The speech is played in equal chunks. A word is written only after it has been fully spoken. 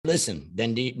listen,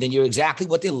 then you're exactly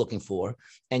what they're looking for,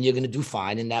 and you're gonna do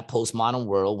fine in that postmodern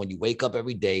world. When you wake up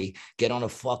every day, get on a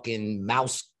fucking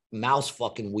mouse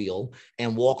fucking wheel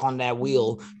and walk on that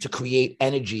wheel to create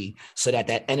energy, so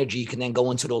that energy can then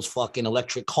go into those fucking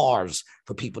electric cars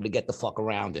for people to get the fuck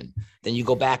around in. Then you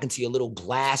go back into your little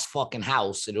glass fucking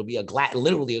house. It'll be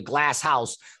literally a glass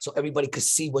house, so everybody could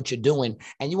see what you're doing,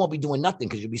 and you won't be doing nothing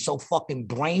because you'll be so fucking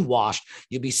brainwashed.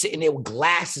 You'll be sitting there with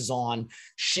glasses on,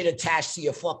 shit attached to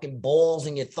your fucking balls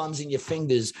and your thumbs and your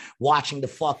fingers, watching the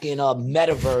fucking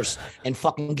metaverse and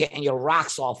fucking getting your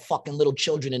rocks off fucking little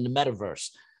children in the metaverse.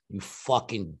 You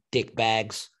fucking dick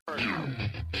bags.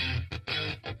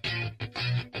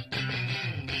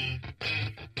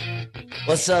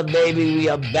 What's up, baby? We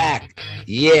are back.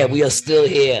 Yeah, we are still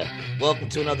here. Welcome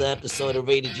to another episode of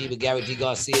Rated G with Gary G.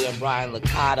 Garcia and Brian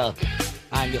Licata.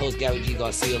 I'm your host, Gary G.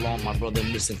 Garcia, along with my brother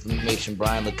Misinformation,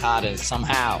 Brian Licata. And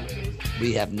somehow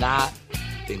we have not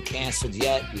been canceled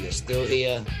yet. We are still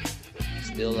here.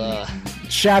 Still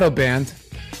shadow banned.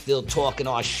 Still talking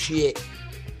our shit.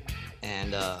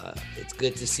 And it's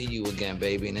good to see you again,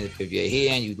 baby. And if you're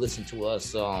here and you listen to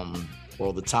us all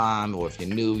the time, or if you're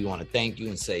new, we want to thank you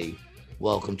and say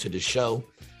welcome to the show.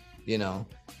 You know,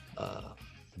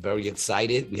 very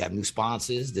excited. We have new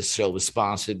sponsors. This show is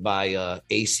sponsored by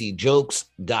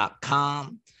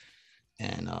acjokes.com.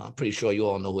 And I'm pretty sure you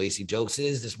all know who AC Jokes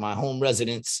is. This is my home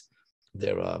residence.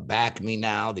 They're backing me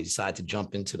now. They decided to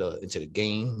jump into the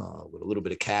game with a little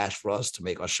bit of cash for us to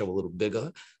make our show a little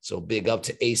bigger. So big up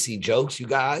to AC Jokes, you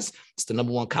guys. It's the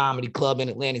 #1 comedy club in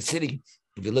Atlantic City.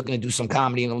 If you're looking to do some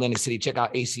comedy in Atlantic City, check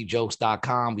out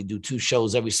acjokes.com. We do 2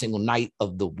 shows every single night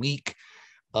of the week.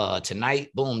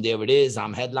 Tonight, boom, there it is.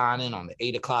 I'm headlining on the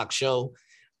 8 o'clock show.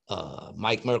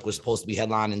 Mike Merck was supposed to be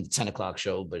headlining the 10 o'clock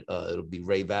show, but it'll be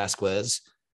Ray Vasquez.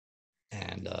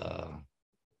 And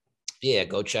yeah,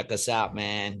 go check us out,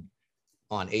 man,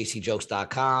 on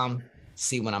acjokes.com.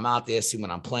 See when I'm out there, see when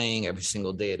I'm playing every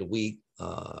single day of the week.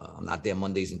 I'm not there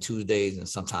Mondays and Tuesdays, and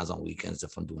sometimes on weekends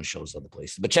if I'm doing shows other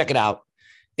places. But check it out,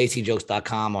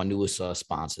 acjokes.com, our newest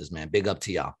sponsors, man. Big up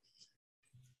to y'all.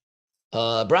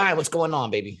 Brian, what's going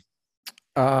on, baby?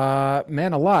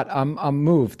 Man, a lot. I'm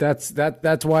moved. That's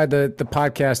why the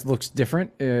podcast looks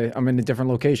different. I'm in a different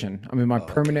location. I'm in my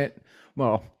permanent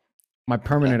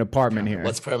apartment here.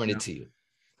 What's permanent to you?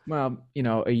 Well,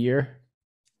 a year.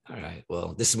 All right.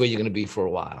 Well, this is where you're going to be for a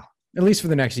while. At least for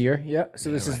the next year. Yeah. So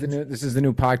this is the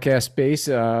new podcast space.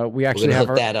 We actually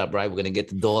have that up, right? We're going to get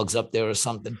the dogs up there or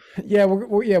something. Yeah,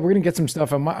 we're going to get some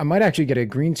stuff. I might actually get a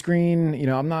green screen.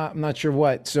 I'm not sure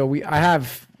what. So we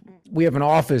have an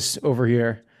office over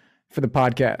here for the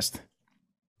podcast.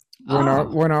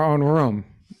 We're in our own room,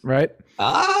 right?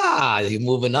 You're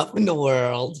moving up in the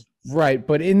world. Right,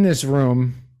 but in this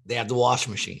room, they have the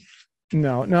washing machine.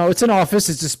 No, it's an office.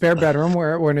 It's a spare bedroom.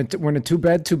 We're in a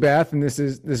 2-bed, 2-bath, and this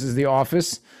is the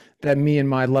office that me and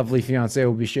my lovely fiance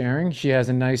will be sharing. She has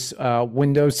a nice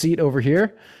window seat over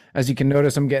here. As you can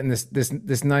notice, I'm getting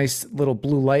this nice little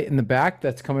blue light in the back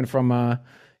that's coming from the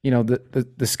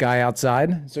sky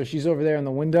outside. So she's over there in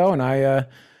the window, and I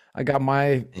got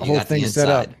my whole thing set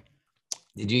up.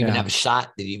 Did you even have a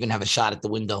shot? Did you even have a shot at the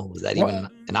window? Was that even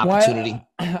an opportunity?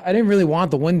 I didn't really want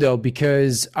the window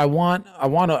because I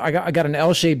got an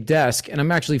L-shaped desk, and I'm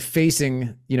actually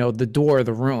facing, the door of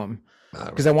the room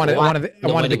because I wanted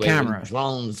the camera.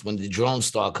 When the drones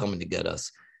start coming to get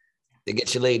us, they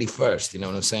get your lady first. You know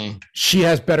what I'm saying? She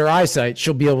has better eyesight.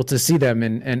 She'll be able to see them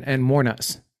and warn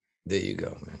us. There you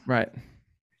go, man. Right.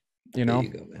 There you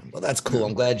go, man. Well, that's cool.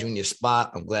 I'm glad you're in your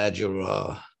spot. I'm glad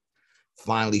you're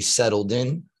finally settled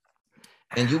in.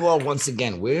 And you are once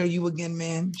again, where are you again,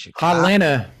 man? Chicago?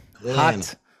 Atlanta.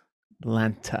 Hot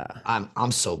Atlanta.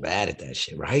 I'm so bad at that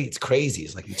shit, right? It's crazy.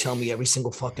 It's like you tell me every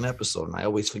single fucking episode and I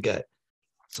always forget.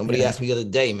 Somebody asked me the other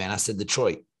day, man. I said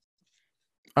Detroit.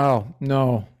 Oh,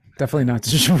 no. Definitely not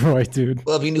Detroit, dude.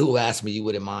 Well, if you knew who asked me, you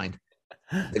wouldn't mind.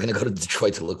 They're going to go to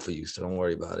Detroit to look for you, so don't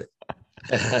worry about it.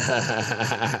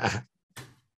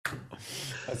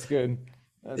 That's good.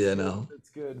 That's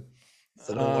good.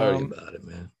 So don't worry about it,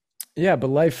 man. Yeah, but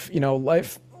life here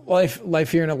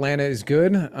in Atlanta is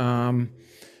good.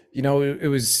 It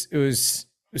was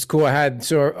cool. I had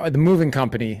the moving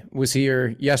company was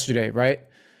here yesterday, right?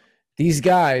 These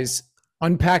guys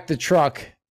unpacked the truck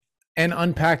and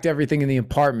unpacked everything in the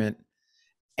apartment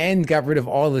and got rid of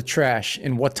all the trash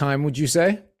in what time would you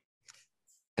say?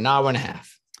 An hour and a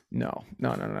half. No.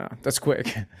 That's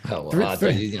quick. Oh,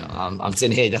 well, I'm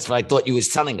sitting here. That's what I thought you was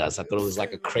telling us. I thought it was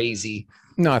like a crazy.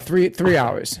 No, 3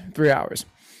 hours. 3 hours.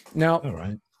 Now, all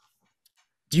right.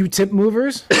 Do you tip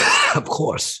movers? Of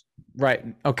course. Right.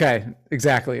 Okay.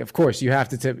 Exactly. Of course, you have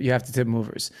to tip. You have to tip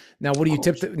movers. Now, what do you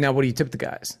tip? Now, what do you tip the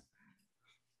guys?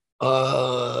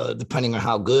 Depending on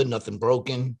how good, nothing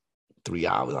broken. 3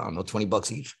 hours, I don't know,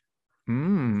 $20 each.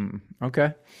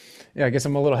 Okay. Yeah, I guess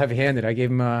I'm a little heavy-handed. I gave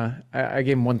him. I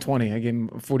gave him 120. I gave him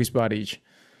 40 spot each.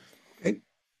 Okay.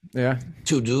 Yeah.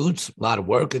 2 dudes, a lot of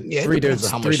work. Yeah, it Three depends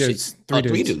dudes. on how Three much shit. dudes. Oh, Three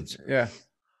three dudes. dudes. Yeah.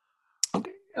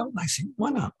 Okay. Oh, I see.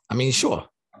 Why not? I mean, sure.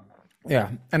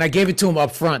 Yeah. And I gave it to him up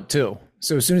front too.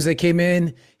 So as soon as they came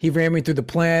in, he ran me through the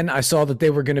plan. I saw that they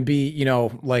were going to be,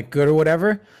 like good or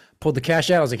whatever. Pulled the cash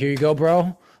out. I was like, "Here you go,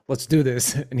 bro. Let's do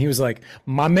this." And he was like,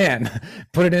 "My man,"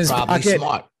 put it in his Probably pocket.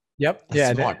 smart. Yep. That's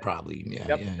Yeah. smart, probably. Yeah.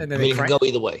 Yep. Yeah. And I then mean, it could go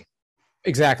either way.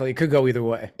 exactly. It could go either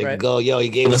way. It Right. could go, yo, he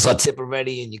gave us our tip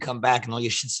already, and you come back and all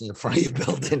your shit's in the front of your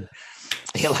building.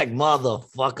 You're like,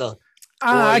 motherfucker.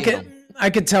 I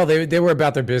could tell they were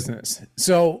about their business.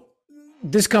 So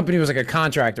this company was like a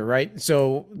contractor, right?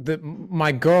 So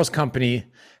my girl's company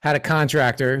had a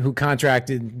contractor who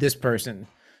contracted this person.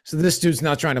 So this dude's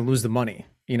not trying to lose the money.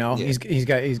 Yeah. He's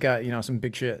got some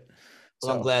big shit.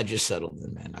 Well, I'm glad you're settled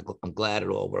in, man. I'm glad it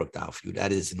all worked out for you.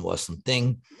 That is an awesome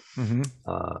thing. Mm-hmm.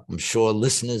 I'm sure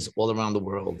listeners all around the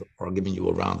world are giving you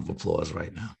a round of applause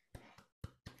right now.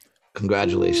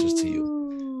 Congratulations to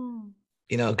you.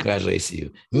 Congratulations to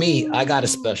you. Me, I got a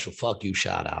special fuck you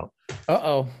shout out.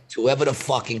 Uh-oh. To whoever the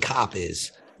fucking cop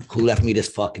is who left me this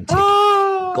fucking ticket.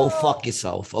 Go fuck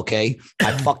yourself, okay?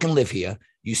 I fucking live here.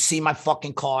 You see my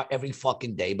fucking car every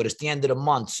fucking day, but it's the end of the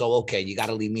month, so okay, you got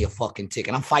to leave me a fucking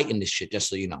ticket. I'm fighting this shit, just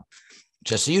so you know.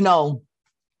 Just so you know,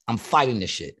 I'm fighting this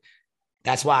shit.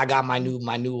 That's why I got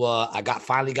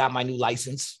finally got my new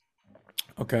license.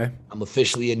 Okay. I'm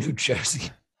officially a New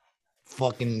Jersey,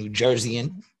 fucking New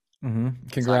Jerseyan. Mm-hmm.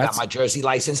 Congrats. So I got my Jersey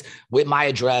license with my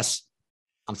address.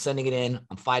 I'm sending it in.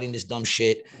 I'm fighting this dumb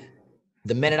shit.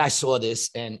 The minute I saw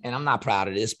this, and I'm not proud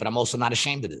of this, but I'm also not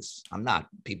ashamed of this. I'm not.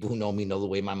 People who know me know the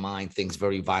way my mind thinks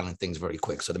very violent things very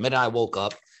quick. So the minute I woke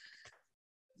up,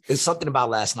 there's something about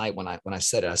last night when I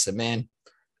said it. I said, man,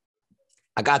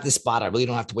 I got this spot. I really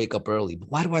don't have to wake up early.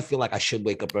 But why do I feel like I should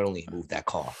wake up early and move that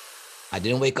car? I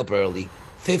didn't wake up early.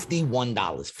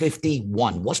 $51.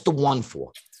 51. What's the one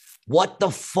for? What the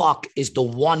fuck is the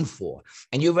one for?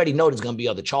 And you already know there's going to be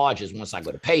other charges once I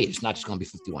go to pay it. It's not just going to be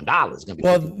 $51. It's going to be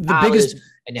 $51. The biggest,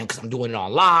 and then because I'm doing it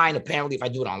online, apparently if I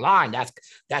do it online,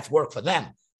 that's work for them.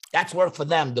 That's work for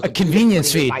them. A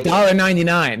convenience fee,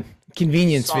 $1.99.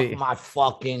 Convenience fee. My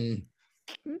fucking.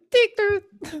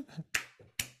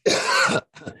 I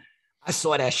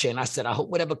saw that shit and I said, I hope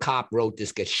whatever cop wrote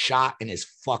this gets shot in his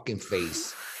fucking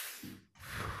face.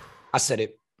 I said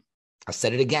it. I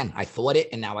said it again. I thought it,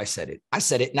 and now I said it. I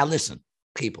said it. Now listen,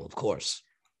 people, of course.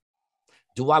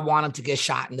 Do I want him to get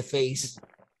shot in the face?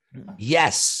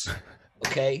 Yes.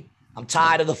 Okay. I'm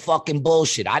tired of the fucking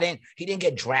bullshit. He didn't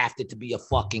get drafted to be a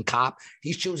fucking cop.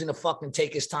 He's choosing to fucking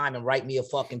take his time and write me a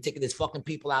fucking ticket. There's fucking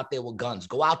people out there with guns.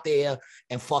 Go out there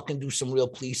and fucking do some real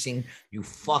policing. You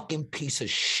fucking piece of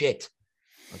shit.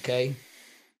 Okay.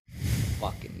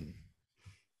 Fucking.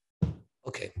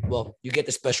 Okay, well, you get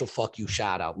the special fuck you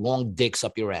shout out. Long dicks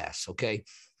up your ass, okay?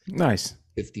 Nice.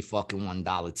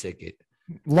 $51 ticket.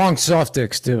 Long soft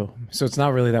dicks too, so it's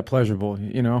not really that pleasurable,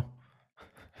 I'm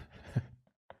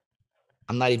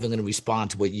not even gonna respond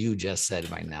to what you just said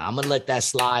right now. I'm gonna let that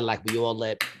slide like we all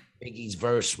let Biggie's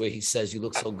verse where he says, "You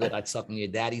look so good, I'd suck on your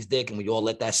daddy's dick," and we all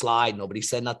let that slide. Nobody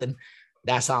said nothing.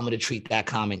 That's how I'm gonna treat that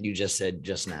comment you just said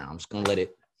just now. I'm just gonna let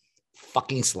it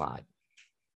fucking slide.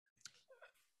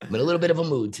 I'm in a little bit of a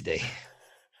mood today.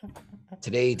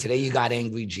 Today you got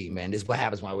angry G, man. This is what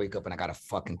happens when I wake up and I got a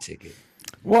fucking ticket.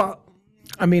 Well,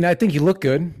 I mean, I think you look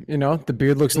good. The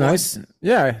beard looks nice.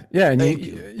 Yeah. And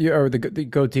you or the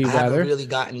goatee rather. I haven't really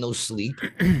gotten no sleep.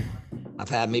 I've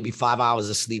had maybe 5 hours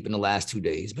of sleep in the last 2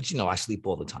 days, but I sleep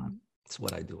all the time. That's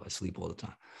what I do. I sleep all the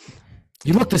time.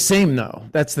 You look the same though.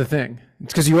 That's the thing.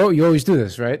 It's because you always do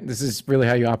this, right? This is really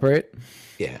how you operate.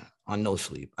 Yeah. On no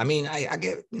sleep. I mean, I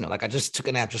get, like I just took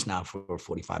a nap just now for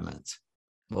 45 minutes.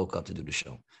 Woke up to do the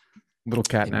show. Little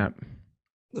cat nap.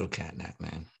 Little cat nap,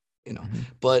 man.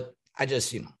 But I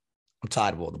just, I'm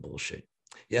tired of all the bullshit.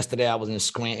 Yesterday I was in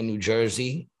Scranton, New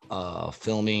Jersey,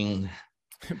 filming.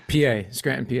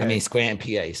 Scranton, PA. I mean, Scranton,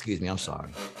 PA. Excuse me. I'm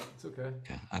sorry. It's okay.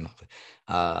 Yeah, I know.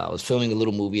 I was filming a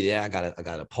little movie there. I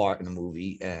got a part in the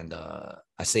movie, and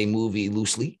I say movie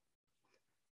loosely.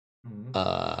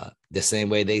 The same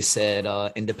way they said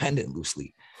independent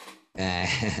loosely,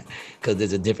 because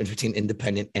there's a difference between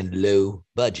independent and low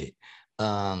budget.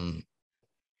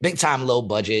 Big time low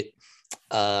budget.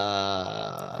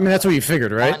 I mean, that's what you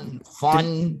figured, right?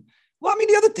 Fun. Well, I mean,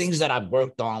 the other things that I've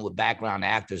worked on with background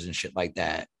actors and shit like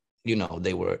that,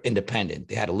 they were independent.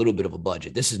 They had a little bit of a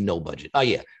budget. This is no budget. Oh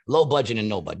yeah, low budget and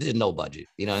no budget. This is no budget.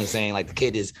 You know what I'm saying? Like the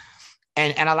kid is,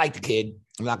 and I like the kid.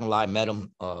 I'm not gonna lie. I met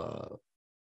him.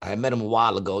 I met him a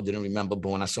while ago. Didn't remember, but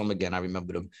when I saw him again, I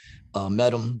remembered him.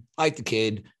 Met him. Like the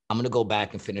kid. I'm gonna go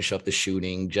back and finish up the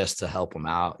shooting just to help him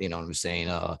out. You know what I'm saying?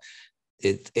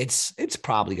 It's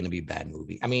probably gonna be a bad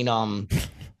movie. I mean,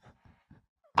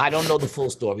 I don't know the full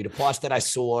story. The parts that I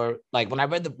saw, like when I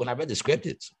read the script,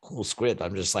 it's a cool script.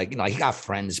 I'm just like, he got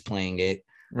friends playing it.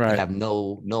 Right. I have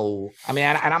no. I mean,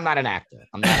 and I'm not an actor.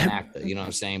 I'm not an actor. You know what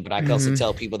I'm saying? But I can also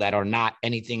tell people that are not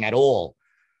anything at all,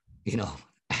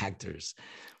 actors.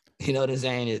 You know what I'm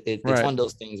saying? It's one of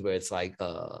those things where it's like,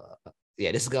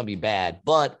 yeah, this is gonna be bad.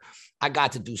 But I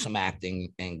got to do some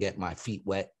acting and get my feet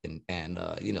wet and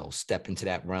step into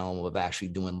that realm of actually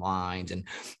doing lines. And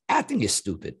acting is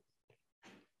stupid.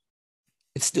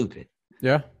 It's stupid.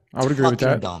 Yeah, I would agree with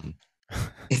that. Dumb.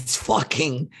 It's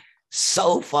fucking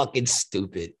so fucking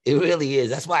stupid. It really is.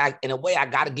 That's why, in a way, I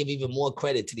got to give even more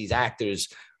credit to these actors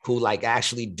who like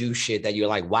actually do shit that you're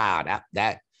like, wow,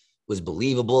 that was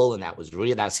believable and that was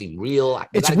real. That seemed real.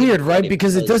 It's weird, right?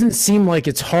 Because it doesn't seem like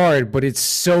it's hard, but it's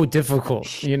so difficult.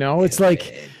 It's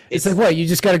like it's like what, you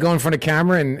just got to go in front of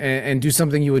camera and do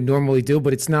something you would normally do,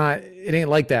 but it's not. It ain't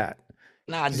like that.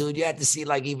 Nah, dude, you had to see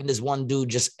like even this one dude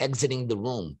just exiting the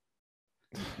room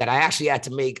that I actually had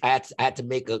to make. I had to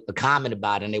make a comment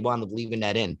about it, and they wound up leaving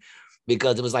that in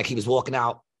because it was like he was walking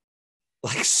out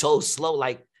like so slow.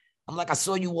 Like I'm like, I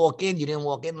saw you walk in, you didn't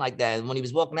walk in like that. And when he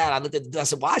was walking out, I looked at the door, I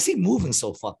said, why is he moving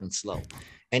so fucking slow?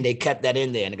 And they kept that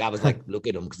in there, and the guy was like, look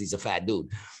at him because he's a fat dude.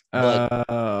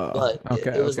 But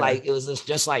okay, it was like it was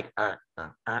just like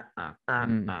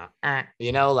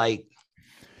like.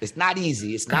 It's not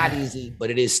easy. It's not easy, but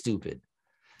it is stupid.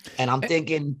 And I'm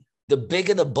thinking the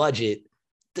bigger the budget,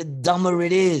 the dumber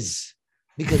it is.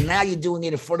 Because now you're doing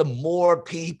it in front of more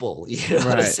people. You know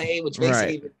what I'm saying? Which makes it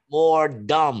even more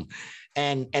dumb.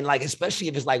 And like, especially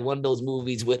if it's like one of those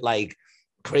movies with like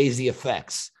crazy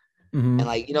effects. And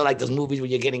like, like those movies where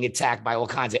you're getting attacked by all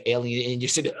kinds of aliens and you're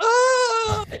sitting,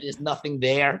 and there's nothing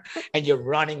there. And you're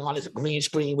running on this green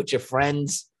screen with your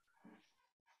friends.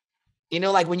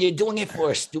 Like when you're doing it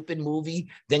for a stupid movie,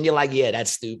 then you're like, yeah,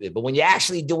 that's stupid. But when you're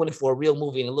actually doing it for a real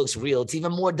movie and it looks real, it's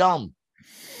even more dumb.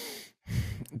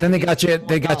 Then they got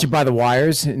you by the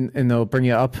wires and they'll bring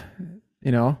you up,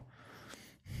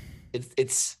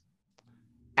 It's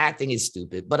acting is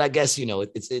stupid, but I guess,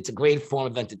 it's a great form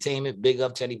of entertainment. Big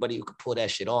up to anybody who could pull that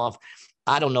shit off.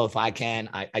 I don't know if I can.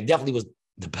 I definitely was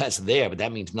the best there, but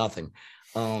that means nothing.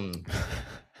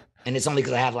 And it's only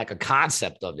because I have like a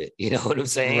concept of it. You know what I'm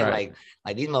saying? Right.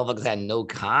 Like these motherfuckers had no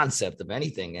concept of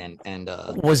anything. And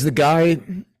was the guy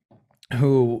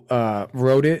who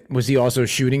wrote it, was he also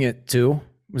shooting it too?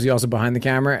 Was he also behind the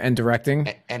camera and directing?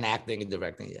 And acting and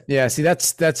directing, yeah. Yeah, see,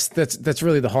 that's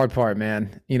really the hard part,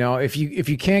 man. If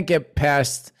you can't get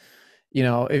past,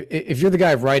 if you're the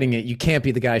guy writing it, you can't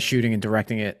be the guy shooting and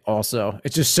directing it also.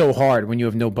 It's just so hard when you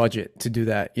have no budget to do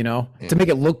that, to make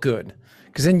it look good.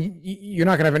 Because then you're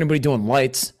not gonna have anybody doing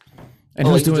lights. And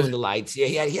who's doing the lights? Yeah,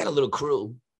 he had a little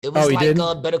crew. It was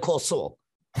like Better Call Saul.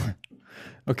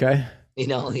 Okay. He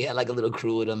had like a little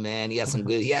crew with him, man. He had some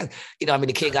good. He had,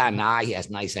 the kid got an eye. He has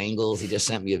nice angles. He just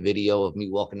sent me a video of me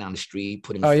walking down the street,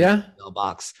 putting in the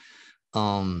mailbox.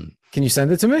 Can you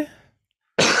send it to me?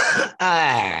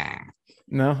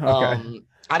 No. Okay.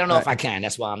 I don't know if I can.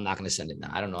 That's why I'm not going to send it now.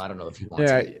 I don't know if he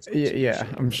wants. Yeah.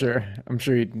 I'm sure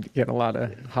you'd get a lot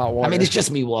of hot water. I mean, it's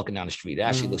just me walking down the street. It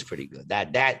actually looks pretty good.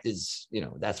 That is,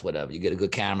 that's whatever. You get a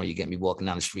good camera. You get me walking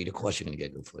down the street. Of course, you're going to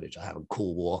get good footage. I have a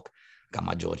cool walk. Got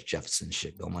my George Jefferson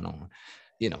shit going on,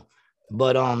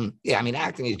 But yeah, I mean,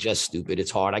 acting is just stupid.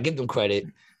 It's hard. I give them credit,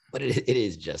 but it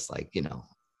is just like,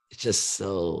 it's just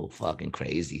so fucking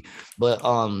crazy. But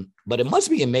it must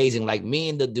be amazing. Like me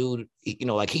and the dude,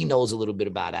 like he knows a little bit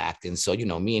about acting. So,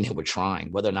 me and him were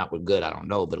trying. Whether or not we're good, I don't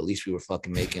know. But at least we were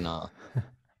fucking making a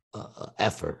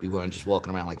effort. We weren't just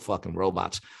walking around like fucking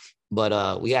robots.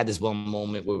 But we had this one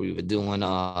moment where we were doing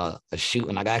a shoot,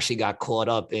 and I actually got caught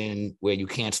up in where you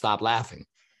can't stop laughing.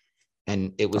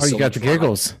 And it was you got the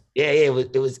giggles. Yeah, it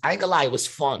was. I ain't gonna lie, it was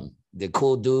fun. They're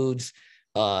cool dudes.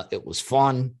 It was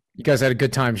fun. You guys had a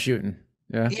good time shooting.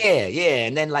 Yeah. Yeah.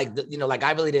 And then like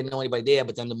I really didn't know anybody there,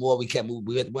 but then the more we kept moving,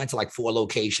 we went to like 4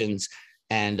 locations,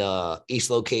 and each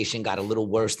location got a little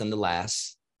worse than the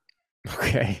last.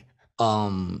 Okay.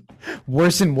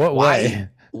 Worse in what way?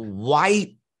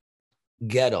 White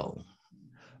ghetto.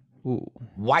 Ooh.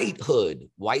 White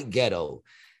hood, white ghetto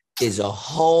is a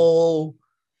whole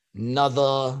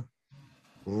nother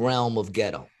realm of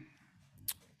ghetto.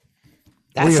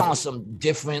 That's on some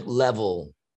different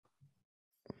level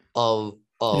of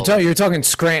You're talking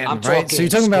Scranton, I'm right? So talking you're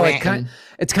talking about like Scranton,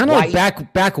 it's kind of like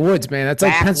white backwoods, man. That's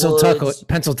like backwoods,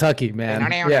 Pennsylvania,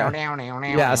 man.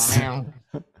 Yeah. Yes.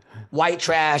 white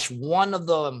trash. One of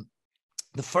the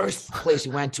first place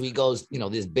we went to, he goes,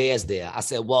 there's bears there. I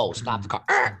said, whoa, stop the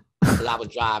car. Because I was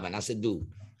driving. I said, dude,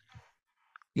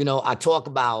 I talk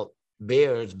about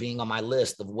bears being on my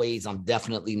list of ways I'm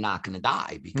definitely not going to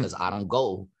die because I don't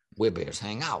go where bears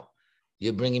hang out.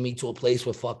 You're bringing me to a place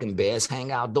where fucking bears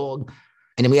hang out, dog.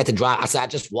 And then we had to drive. I said, I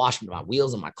just washed my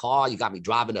wheels in my car. You got me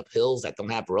driving up hills that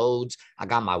don't have roads. I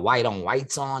got my white on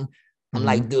whites on. I'm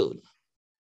like, dude,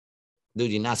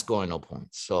 you're not scoring no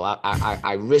points. So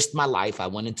I risked my life. I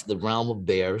went into the realm of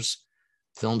bears,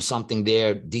 filmed something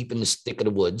there deep in the thick of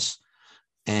the woods.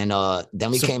 And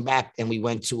then we came back and we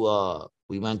went to a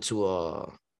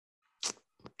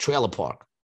trailer park.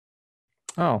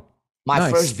 Oh, my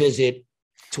first visit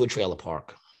to a trailer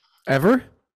park. Ever?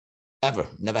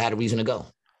 Never had a reason to go.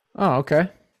 Oh, okay.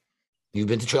 You've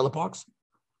been to trailer parks?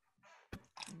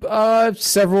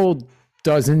 Several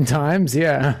dozen times,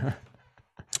 yeah.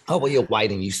 Oh, well, you're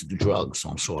white and used to do drugs, so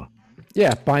I'm sure.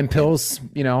 Yeah, buying pills,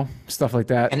 stuff like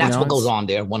that. And that's what goes on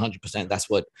there, 100%. That's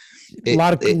what. A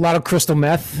lot of crystal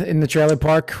meth in the trailer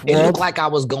park world. It looked like I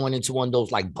was going into one of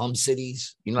those like bum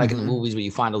cities, like in the movies where you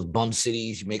find those bum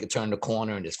cities, you make a turn the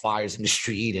corner and there's fires in the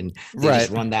street and they just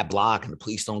run that block and the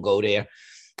police don't go there.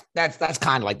 That's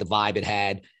kind of like the vibe it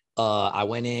had. I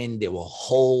went in, there were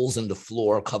holes in the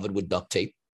floor covered with duct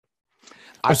tape.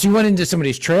 So you went into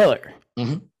somebody's trailer.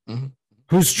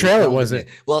 Whose trailer was it?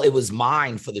 Well, it was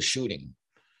mine for the shooting.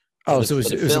 Oh, so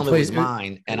it was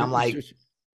mine. And I'm like,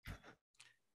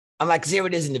 here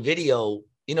it is in the video.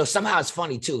 Somehow it's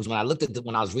funny too, because when I looked at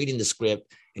when I was reading the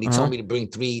script and he told me to bring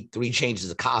three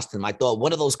changes of costume, I thought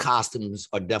one of those costumes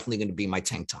are definitely going to be my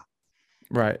tank top.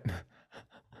 Right.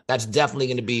 That's definitely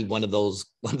going to be one of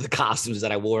the costumes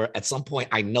that I wore at some point.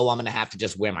 I know I'm going to have to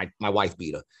just wear my wife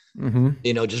beater,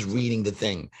 just reading the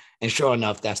thing. And sure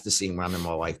enough, that's the scene where I'm in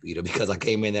my wife beater, because I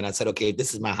came in and I said, okay, if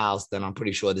this is my house, then I'm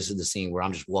pretty sure this is the scene where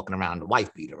I'm just walking around in the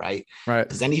wife beater. Right. Right.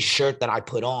 Because any shirt that I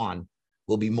put on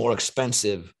will be more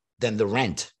expensive than the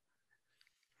rent.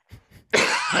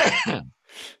 It's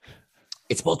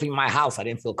supposed to be my house. I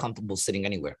didn't feel comfortable sitting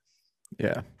anywhere.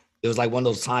 Yeah. It was like one of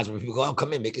those times where people go, oh,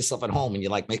 come in, make yourself at home. And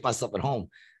you're like, make myself at home.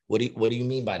 What do you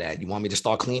mean by that? You want me to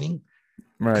start cleaning?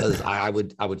 Right. Because I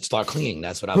would start cleaning.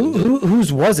 That's what I would do.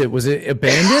 Whose was it? Was it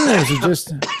abandoned or was it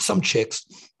just some chicks?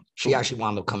 She actually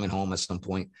wound up coming home at some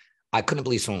point. I couldn't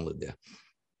believe someone lived there.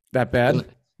 That bad?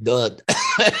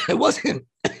 It wasn't.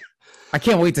 I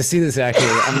can't wait to see this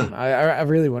actually. I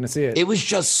really want to see it. It was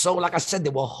just so, like I said,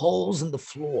 there were holes in the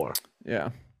floor. Yeah.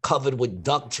 Covered with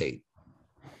duct tape.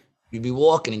 You'd be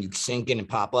walking and you'd sink in and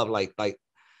pop up like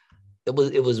it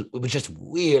was just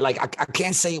weird. Like I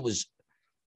can't say it was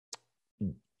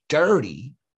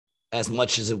dirty as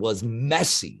much as it was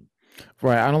messy.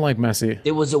 Right. I don't like messy.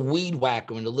 There was a weed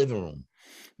whacker in the living room.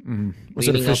 Was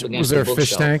there a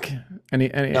fish tank? Any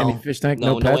fish tank?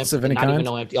 No pets of any kind? Even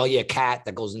no empty. Oh yeah, cat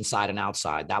that goes inside and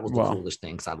outside. That was the coolest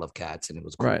thing because I love cats and it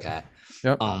was a cool cat.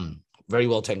 Yep. Very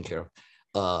well taken care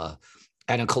of.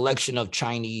 And a collection of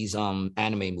Chinese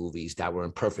anime movies that were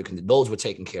in perfect condition. Those were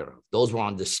taken care of. Those were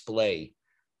on display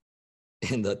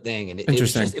in the thing. And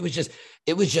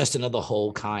it was just another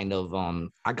whole kind of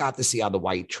I got to see how the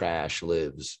white trash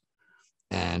lives.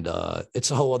 And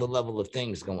it's a whole other level of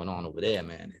things going on over there,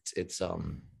 man. It's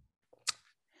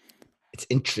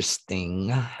interesting.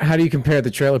 How do you compare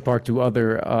the trailer park to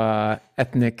other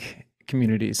ethnic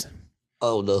communities?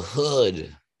 Oh, the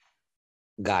hood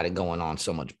got it going on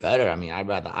so much better. I mean,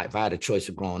 if I had a choice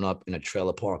of growing up in a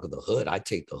trailer park or the hood, I'd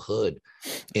take the hood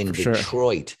in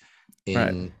Detroit,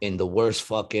 in the worst.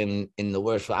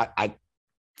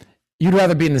 You'd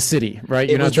rather be in the city, right?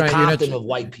 You're not trying. You're not of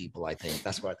white people. I think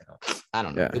that's where I think. I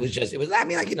don't know. Yeah. I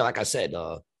mean, like I said.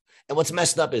 And what's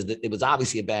messed up is that it was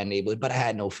obviously a bad neighborhood, but I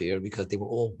had no fear because they were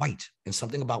all white. And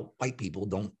something about white people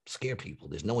don't scare people.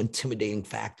 There's no intimidating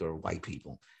factor of white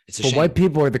people. It's a shame. White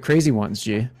people are the crazy ones,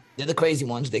 G. They're the crazy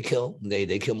ones. They kill.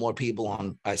 They kill more people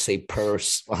on, I say,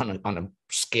 on a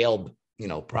scale.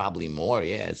 Probably more.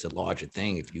 Yeah, it's a larger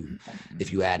thing if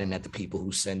you add in that the people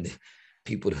who send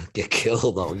people to get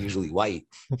killed are usually white.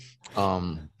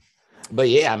 But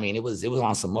yeah, I mean, it was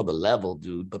on some other level,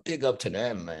 dude. But big up to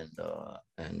them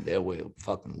and their way of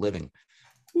fucking living.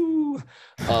 Woo.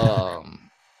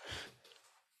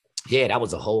 Yeah, that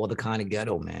was a whole other kind of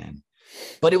ghetto, man.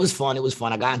 But it was fun. It was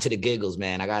fun. I got into the giggles,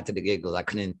 man. I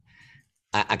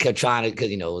kept trying to,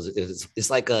 because it's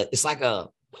like a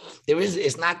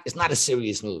it's not a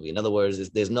serious movie. In other words,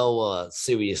 there's no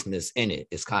seriousness in it.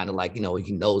 It's kind of like, he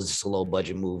knows it's a low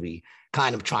budget movie,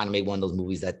 kind of trying to make one of those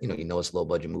movies that, it's a low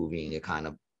budget movie and you're kind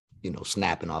of,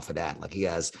 snapping off of that. Like he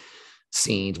has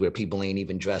scenes where people ain't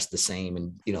even dressed the same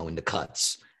and, in the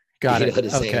cuts. Got it. The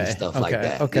same stuff like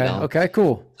that. Okay. Okay,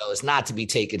 cool. So it's not to be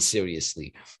taken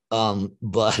seriously.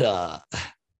 But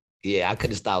yeah, I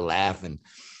couldn't stop laughing.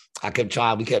 I kept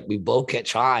trying. We both kept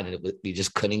trying, and we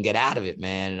just couldn't get out of it,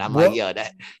 man. And I'm like, yo,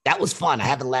 that was fun. I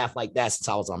haven't laughed like that since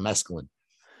I was on mescaline.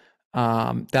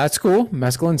 That's cool.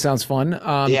 Mescaline sounds fun.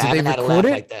 Yeah, did they record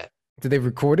it? Like that. Did they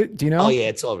record it? Do you know? Oh yeah,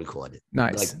 it's all recorded.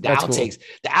 Nice. Like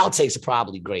the outtakes are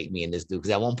probably great. Me and this dude, because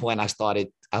at one point I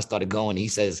started going. He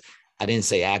says, "I didn't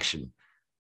say action,"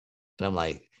 and I'm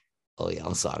like, "Oh yeah,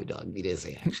 I'm sorry, dog. You didn't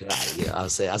say action." Right, yeah, I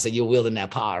said you're wielding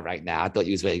that power right now. I thought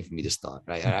you was ready for me to start.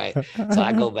 Right, all right. So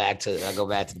I go back to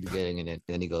the beginning, and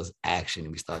then he goes action,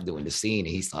 and we start doing the scene,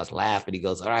 and he starts laughing. He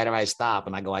goes, all right, stop.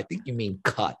 And I go, I think you mean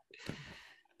cut.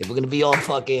 If we're gonna be all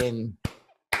fucking.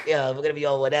 Yeah, we're gonna be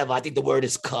all whatever. I think the word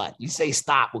is cut. You say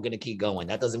stop, we're gonna keep going.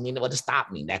 That doesn't mean what to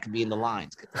stop mean. That could be in the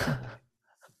lines.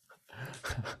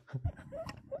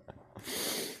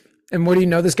 And what do you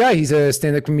know this guy? He's a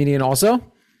stand-up comedian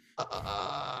also?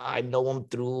 I know him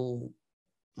through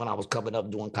when I was coming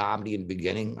up doing comedy in the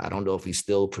beginning. I don't know if he's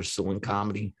still pursuing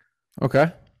comedy.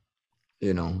 Okay.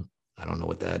 I don't know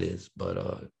what that is,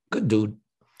 but good dude.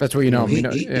 That's what you know.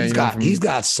 He's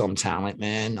got some talent,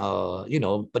 man.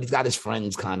 But he's got his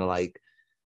friends kind of like,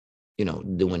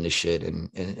 doing the shit. And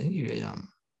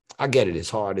I get it. It's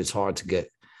hard to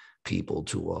get people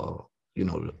to,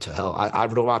 to help. I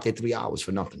drove out there 3 hours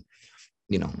for nothing.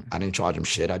 I didn't charge him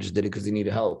shit. I just did it because he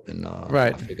needed help. And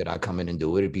right. I figured I'd come in and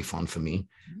do it. It'd be fun for me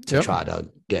to try to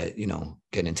get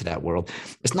into that world.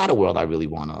 It's not a world I really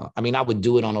want to. I mean, I would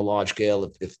do it on a large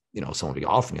scale if someone would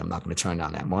offer me. I'm not going to turn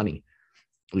down that money.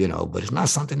 But it's not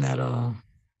something that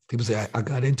people say, I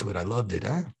got into it. I loved it.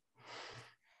 I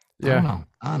don't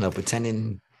know.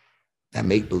 Pretending that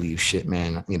make-believe shit,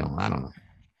 man. I don't know.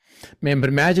 Man, but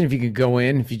imagine if you could go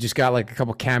in, if you just got like a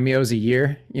couple cameos a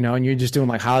year, and you're just doing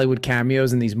like Hollywood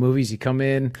cameos in these movies. You come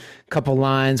in, couple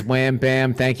lines, wham,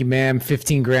 bam, thank you, ma'am.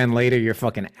 15 grand later, you're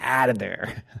fucking out of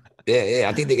there. Yeah.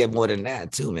 I think they get more than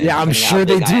that too, man. Yeah, I'm sure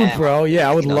they do, bro. Yeah,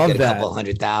 I would love that. A couple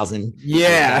 100,000.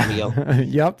 Yeah.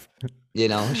 Yep.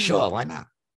 Sure, why not?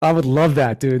 I would love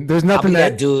that, dude. There's nothing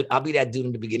I'll be that dude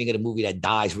in the beginning of the movie that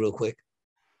dies real quick.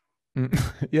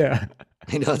 Yeah.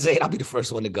 You know what I'm saying? I'll be the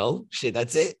first one to go. Shit,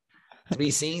 that's it.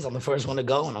 3 scenes, I'm the first one to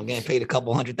go, and I'm getting paid a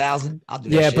couple 100,000. I'll do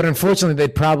that. Yeah, but unfortunately,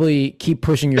 they'd probably keep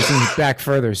pushing your scenes back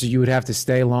further, so you would have to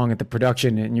stay long at the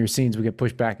production, and your scenes would get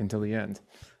pushed back until the end.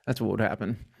 That's what would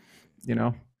happen.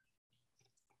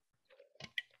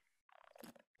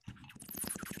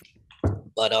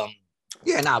 But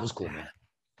it was cool, man.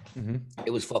 Mm-hmm.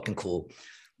 It was fucking cool.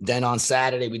 Then on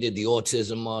Saturday we did the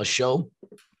autism show.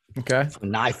 Okay. For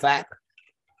NIFAC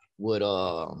with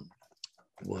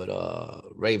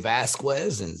Ray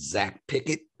Vasquez and Zach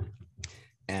Pickett,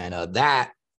 and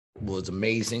that was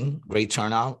amazing. Great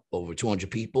turnout, over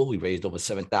 200 people. We raised over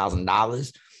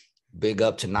 $7,000. Big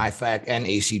up to NIFAC and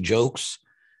AC Jokes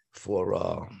for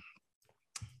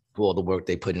all the work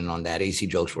they put in on that. AC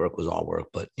Jokes work was our work,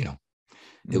 but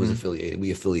it was affiliated.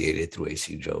 We affiliated through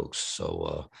AC Jokes.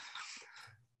 So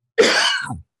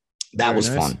that was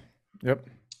fun. Yep.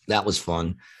 That was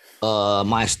fun.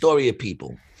 My Astoria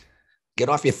people, get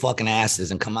off your fucking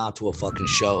asses and come out to a fucking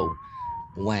show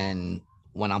when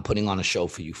I'm putting on a show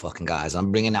for you fucking guys.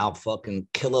 I'm bringing out fucking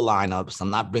killer lineups. I'm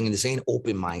not bringing, this ain't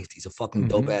open mics. These are fucking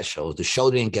dope ass shows. The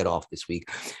show didn't get off this week,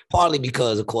 partly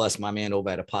because, of course, my man over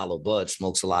at Apollo Bud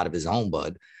smokes a lot of his own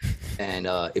bud. And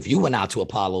if you went out to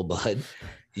Apollo Bud,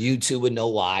 you too would know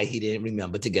why he didn't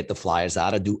remember to get the flyers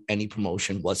out or do any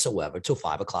promotion whatsoever till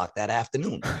 5:00 that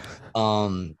afternoon.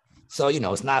 So,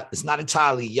 it's not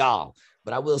entirely y'all,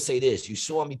 but I will say this. You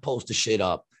saw me post the shit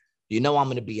up. I'm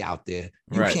going to be out there.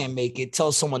 You can't make it.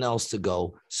 Tell someone else to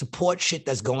go. Support shit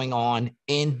that's going on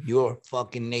in your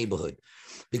fucking neighborhood.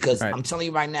 Because I'm telling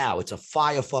you right now, it's a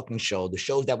fire fucking show. The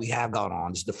shows that we have gone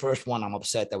on, this is the first one I'm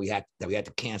upset that we had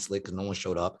to cancel it because no one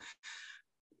showed up.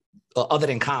 Other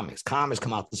than comics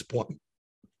come out to support me.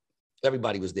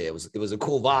 Everybody was there. It was a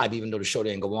cool vibe, even though the show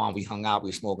didn't go on. We hung out, we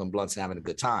were smoking blunts and having a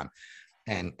good time.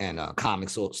 And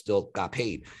comics still got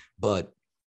paid. But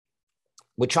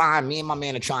me and my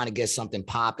man are trying to get something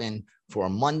popping for a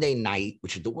Monday night,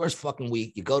 which is the worst fucking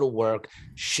week. You go to work,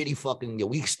 shitty fucking, your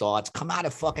week starts, come out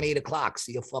at fucking 8 o'clock,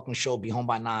 see a fucking show, be home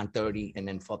by 9:30, and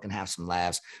then fucking have some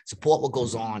laughs. Support what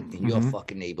goes on in your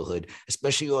fucking neighborhood,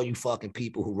 especially all you fucking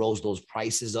people who rose those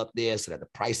prices up there so that the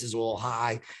prices are all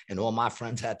high and all my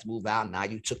friends had to move out. Now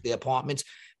you took their apartments.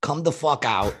 Come the fuck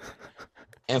out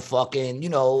and fucking,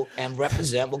 and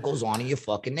represent what goes on in your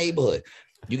fucking neighborhood.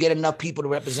 You get enough people to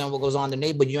represent what goes on in the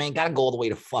neighborhood, you ain't got to go all the way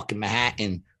to fucking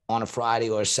Manhattan on a Friday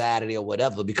or a Saturday or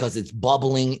whatever, because it's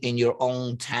bubbling in your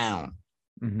own town.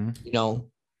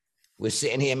 We're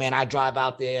sitting here, man. I drive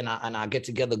out there and I get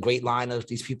together great lineups.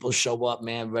 These people show up,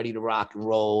 man, ready to rock and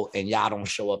roll, and y'all don't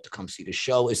show up to come see the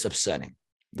show. It's upsetting.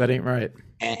 That ain't right.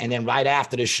 And then right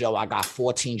after the show, I got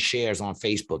 14 shares on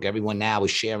Facebook. Everyone now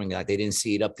is sharing it like they didn't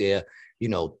see it up there,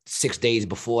 6 days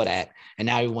before that. And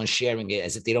now everyone's sharing it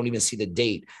as if they don't even see the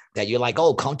date that you're like,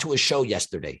 oh, come to a show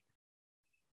yesterday.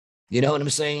 You know what I'm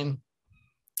saying?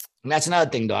 And that's another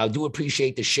thing, though. I do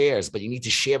appreciate the shares, but you need to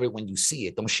share it when you see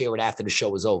it. Don't share it after the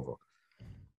show is over.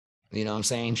 You know what I'm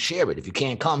saying? Share it. If you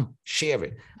can't come, share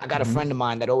it. I got a friend of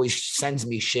mine that always sends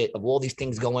me shit of all these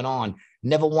things going on.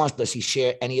 Never once does he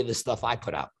share any of the stuff I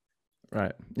put out.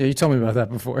 Right. Yeah, you told me about that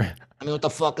before. I mean, what the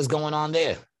fuck is going on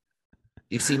there?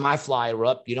 You see my flyer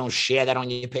up. You don't share that on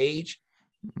your page.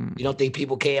 You don't think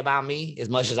people care about me as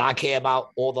much as I care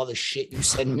about all the other shit you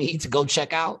send me to go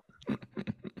check out?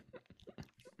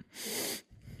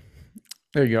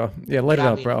 There you go. Yeah, light it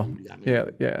up, bro. Yeah,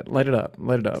 light it up.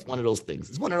 Light it up. It's one of those things.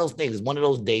 It's one of those things. It's one of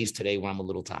those days today where I'm a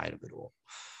little tired of it all.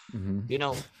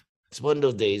 It's one of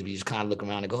those days where you just kind of look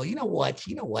around and go, you know what?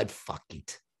 Fuck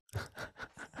it.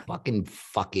 Fucking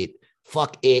fuck it.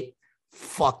 Fuck it.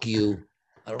 Fuck you.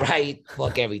 All right.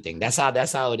 Fuck everything. That's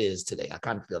how it is today. I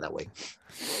kind of feel that way.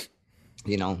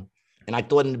 And I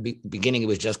thought in the beginning it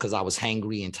was just because I was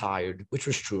hangry and tired, which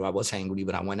was true. I was hangry,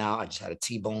 but I went out. I just had a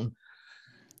T-bone.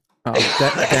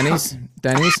 Denny's?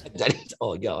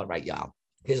 Oh, yeah. All right, y'all.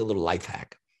 Here's a little life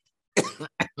hack.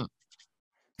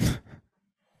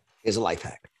 Here's a life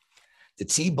hack. The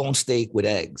T-bone steak with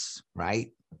eggs,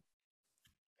 right?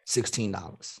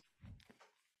 $16.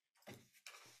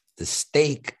 The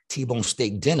steak, T-bone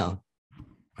steak dinner,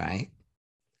 right?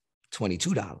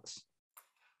 $22.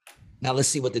 Now let's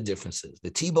see what the difference is. The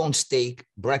T-bone steak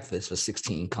breakfast for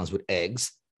 $16 comes with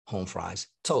eggs, home fries,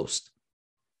 toast,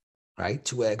 right?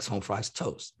 2 eggs, home fries,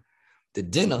 toast. The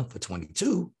dinner for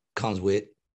 $22 comes with,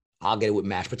 I'll get it with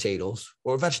mashed potatoes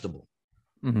or a vegetable,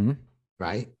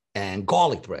 right? And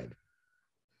garlic bread.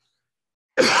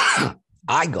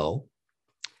 I go,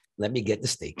 let me get the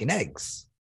steak and eggs.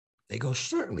 They go,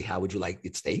 certainly. How would you like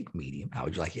your steak? Medium. How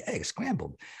would you like your eggs?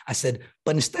 Scrambled. I said,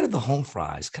 but instead of the home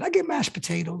fries, could I get mashed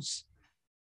potatoes?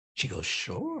 She goes,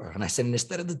 sure. And I said, and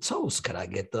instead of the toast, could I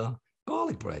get the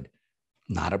garlic bread?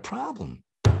 Not a problem.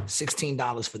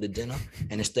 $16 for the dinner.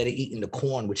 And instead of eating the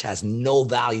corn, which has no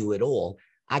value at all,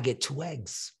 I get 2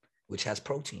 eggs, which has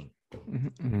protein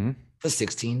for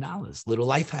 $16. Little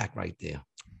life hack right there.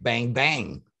 Bang,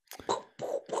 bang.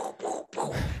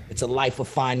 It's a life of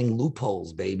finding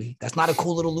loopholes, baby. That's not a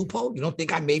cool little loophole. You don't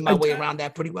think I made my way around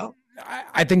that pretty well?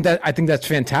 I think that's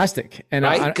fantastic. And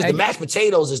right? Because the mashed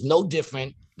potatoes is no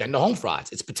different than the home fries.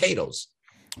 It's potatoes.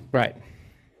 Right.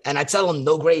 And I tell them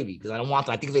no gravy because I don't want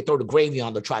them. I think if they throw the gravy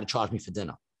on, they'll try to charge me for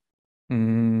dinner.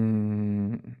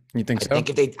 You think so? I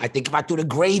think if I threw the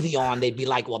gravy on, they'd be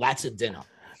like, well, that's a dinner.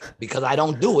 Because I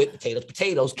don't do it.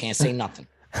 Potatoes, can't say nothing.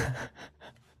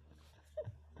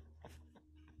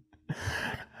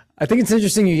 I think it's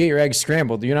interesting you get your eggs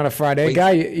scrambled. You're not a fried egg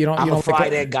guy? I'm a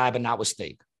fried egg guy, but not with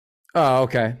steak. Oh,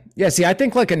 okay. Yeah, see, I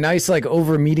think like a nice like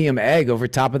over medium egg over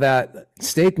top of that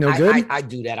steak, no good? I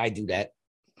do that.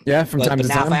 Yeah, from time to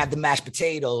time. Now if I have the mashed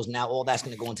potatoes, now all that's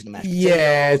going to go into the mashed potatoes.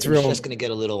 Yeah, it's just going to get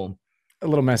a little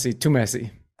messy. Too messy.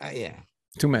 Yeah.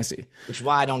 Too messy. Which is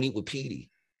why I don't eat with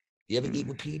Petey. You ever eat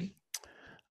with Petey?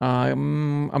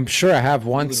 I'm sure I have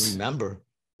once. You remember.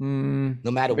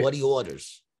 No matter what he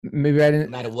orders. Maybe I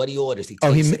didn't. No matter what he orders, he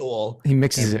takes it all. He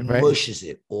mixes it, right? Mushes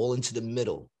it all into the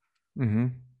middle.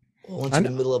 All into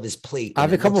the middle of his plate. I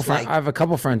have a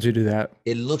couple friends who do that.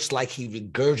 It looks like he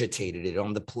regurgitated it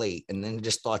on the plate and then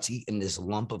just starts eating this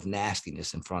lump of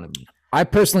nastiness in front of me. I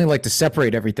personally like to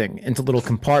separate everything into little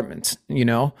compartments,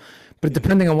 but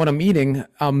depending on what I'm eating,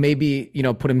 I'll maybe,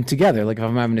 put them together. Like if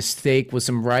I'm having a steak with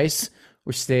some rice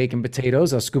or steak and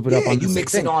potatoes, I'll scoop it up on you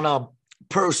mix it on a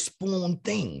per spoon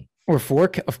thing. Or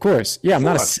fork, of course. Yeah, I'm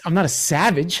not a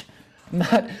savage.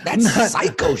 That's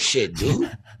psycho shit, dude.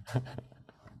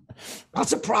 I'm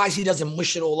surprised he doesn't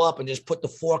mush it all up and just put the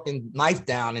fork and knife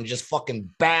down and just fucking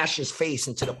bash his face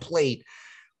into the plate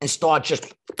and start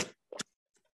just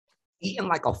eating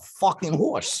like a fucking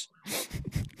horse.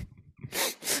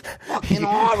 Fucking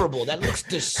horrible. That looks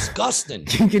disgusting.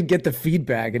 You could get the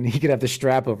feedback, and he could have the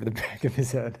strap over the back of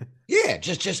his head. Yeah,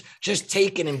 just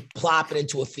take it and plop it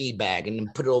into a feed bag and then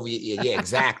put it over your ear. Yeah,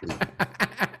 exactly.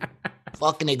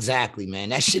 Fucking exactly, man.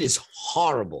 That shit is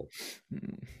horrible.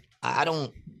 I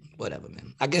don't, whatever,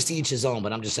 man. I guess to each his own,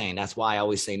 but I'm just saying that's why I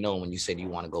always say no when you say you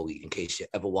want to go eat, in case you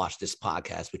ever watch this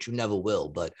podcast, which you never will.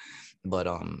 But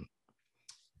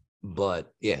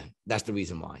yeah, that's the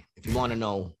reason why. If you want to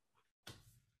know,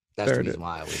 that's the reason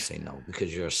why I always say no,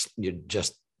 because you're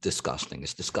just disgusting.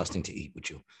 It's disgusting to eat with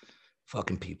you.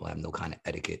 Fucking people have no kind of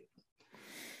etiquette.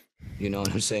 You know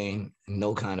what I'm saying?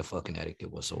 No kind of fucking etiquette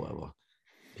whatsoever.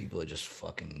 People are just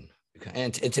fucking.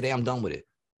 And today I'm done with it.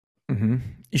 Mm-hmm.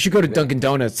 You should go to Dunkin'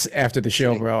 Donuts after the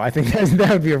show, bro. I think that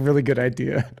would be a really good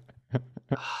idea.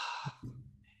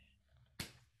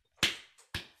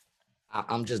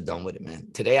 I'm just done with it, man.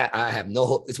 Today I have no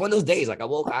hope. It's one of those days. Like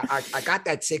I got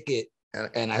that ticket,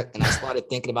 and I started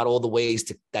thinking about all the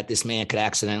ways that this man could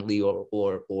accidentally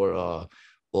or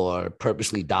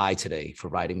purposely die today for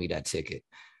writing me that ticket.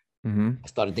 Mm-hmm. I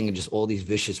started thinking just all these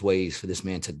vicious ways for this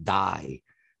man to die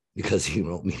because he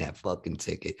wrote me that fucking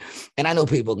ticket. And I know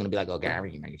people are gonna be like, "Oh,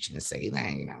 Gary, you shouldn't say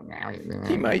that." You know, Gary.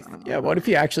 He might. Yeah. What if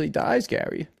he actually dies,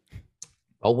 Gary?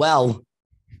 Oh well.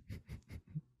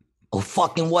 Oh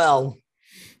fucking well.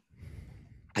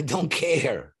 I don't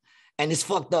care. And it's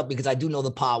fucked up because I do know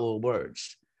the power of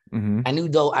words. Mm-hmm.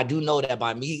 I do know that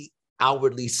by me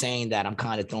outwardly saying that, I'm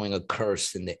kind of throwing a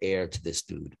curse in the air to this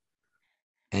dude.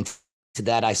 And to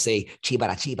that I say,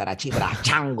 chibara, chibara, chibara,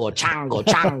 chango, chango,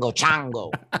 chango,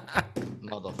 chango.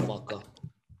 Motherfucker.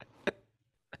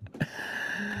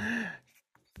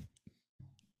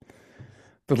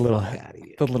 The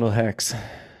little hex.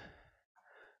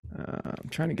 I'm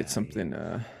trying to get something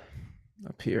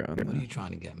up here. What are you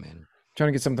trying to get, man? Trying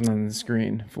to get something on the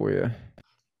screen for you.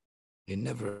 You're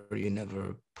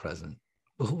never present.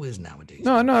 But who is nowadays?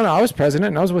 No. I was president,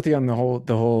 and I was with you on the whole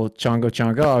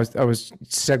chango. I was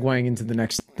segueing into the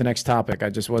next topic. I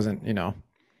just wasn't, I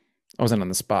wasn't on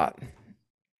the spot.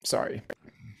 Sorry.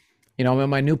 I'm in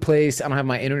my new place. I don't have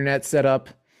my internet set up.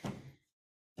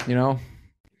 You don't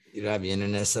have your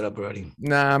internet set up already?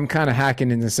 Nah, I'm kind of hacking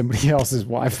into somebody else's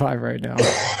Wi-Fi right now.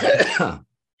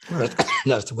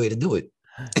 That's the way to do it.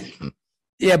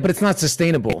 Yeah, but it's not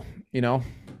sustainable,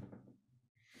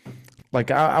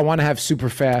 Like I want to have super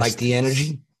fast. Like the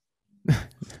energy?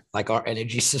 Like our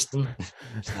energy system?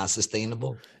 It's not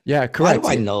sustainable? Yeah, correct.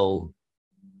 How do I know?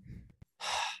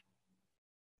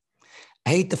 I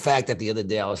hate the fact that the other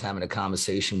day I was having a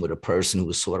conversation with a person who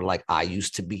was sort of like I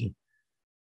used to be,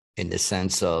 in the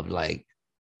sense of like,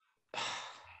 I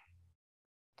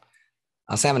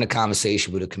was having a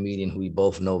conversation with a comedian who we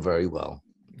both know very well.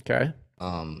 Okay.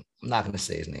 I'm not going to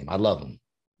say his name. I love him.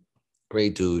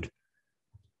 Great dude.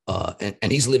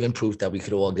 And he's living proof that we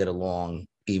could all get along,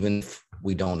 even if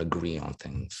we don't agree on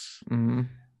things.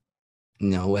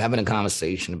 Mm-hmm. We're having a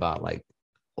conversation about like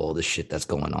all the shit that's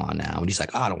going on now. And he's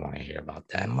like, I don't want to hear about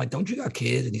that. And I'm like, don't you got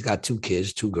kids? And he's got 2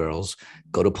 kids, 2 girls,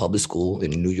 go to public school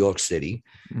in New York City.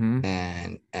 Mm-hmm.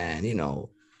 And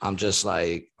I'm just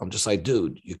like,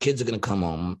 dude, your kids are going to come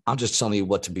home. I'm just telling you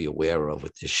what to be aware of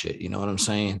with this shit. You know what I'm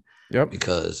saying? Yep.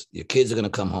 Because your kids are going to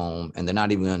come home and they're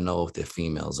not even going to know if they're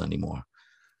females anymore.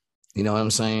 You know what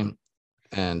I'm saying?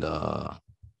 And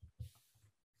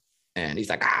he's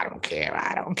like, I don't care.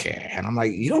 And I'm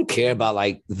like, you don't care about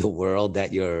like the world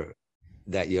that your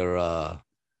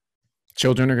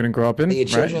children are going to grow up in? Your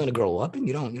children are going to grow up in?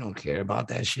 You don't care about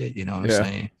that shit. You know what I'm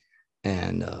saying?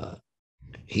 And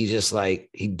he's just like,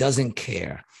 he doesn't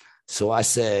care. So I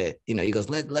said, he goes,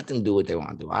 let them do what they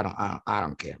want to do. I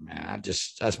don't care, man. I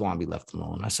just want to be left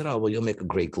alone. I said, oh, well, you'll make a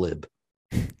great glib.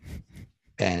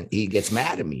 And he gets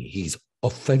mad at me. He's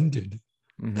offended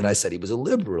that I said he was a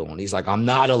liberal. And he's like, I'm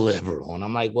not a liberal. And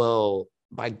I'm like, well,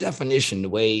 by definition, the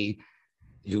way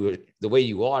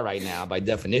you are right now, by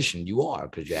definition, you are,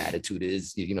 because your attitude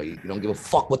is, you don't give a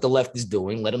fuck what the left is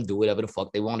doing. Let them do whatever the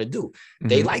fuck they want to do. Mm-hmm.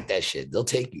 They like that shit. They'll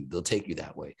take you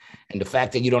that way. And the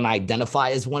fact that you don't identify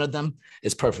as one of them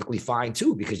is perfectly fine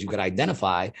too, because you could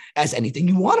identify as anything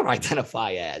you want to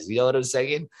identify as. You know what I'm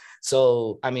saying?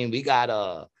 So, I mean, we got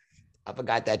I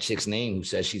forgot that chick's name who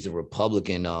says she's a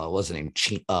Republican. What's her name?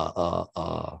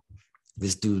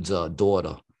 This dude's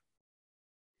daughter.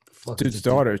 Dude's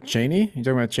daughter, Cheney? You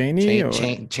talking about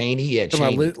Cheney? Cheney, yeah.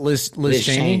 Talking about Liz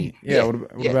Cheney? Yeah.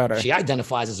 What about her? She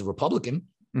identifies as a Republican.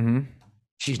 Mm-hmm.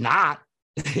 She's not.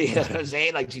 You know what I'm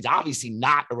saying? Like, she's obviously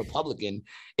not a Republican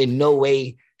in no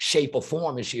way, shape, or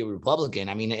form is she a Republican.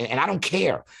 I mean, and I don't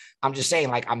care. I'm just saying,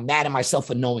 like, I'm mad at myself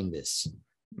for knowing this.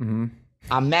 Mm-hmm.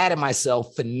 I'm mad at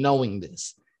myself for knowing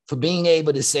this, for being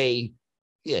able to say,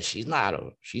 yeah, she's not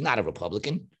a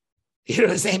Republican. You know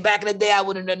what I'm saying? Back in the day, I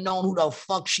wouldn't have known who the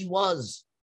fuck she was.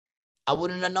 I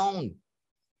wouldn't have known.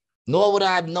 Nor would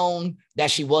I have known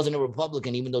that she wasn't a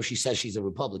Republican, even though she says she's a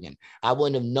Republican. I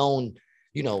wouldn't have known,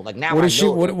 like now What I is she?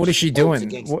 know that What is she doing?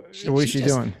 What is she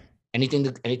just doing? anything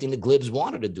the glibs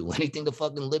want her to do, anything the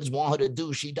fucking libs want her to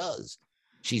do, she does.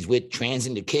 She's with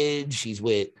transgender kids. She's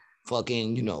with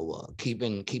fucking,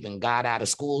 keeping God out of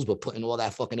schools, but putting all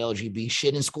that fucking LGBT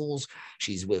shit in schools.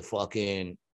 She's with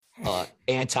fucking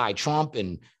anti-Trump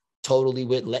and totally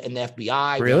with letting the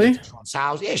FBI really Trump's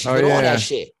house. Yeah, she's with all that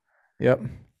shit. Yep.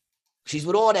 She's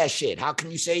with all that shit. How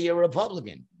can you say you're a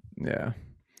Republican? Yeah.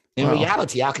 In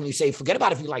reality, how can you say, forget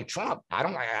about if you like Trump?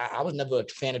 I was never a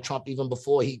fan of Trump even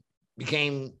before he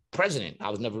became president. I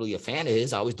was never really a fan of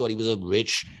his. I always thought he was a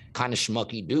rich, kind of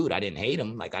schmucky dude. I didn't hate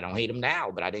him. Like, I don't hate him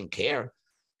now, but I didn't care.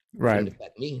 Right. It didn't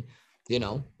affect me,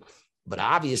 But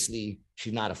obviously,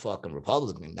 she's not a fucking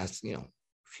Republican. That's,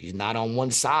 she's not on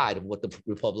one side of what the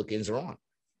Republicans are on.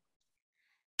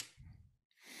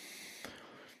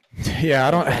 Yeah,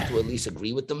 I don't have to at least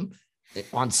agree with them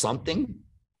on something.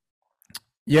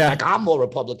 Yeah, like I'm more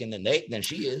Republican than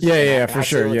she is. Yeah, for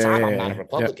sure. I'm not a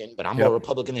Republican, but I'm more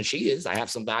Republican than she is. I have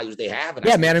some values they have.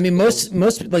 And man. I mean, most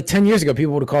like 10 years ago,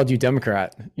 people would have called you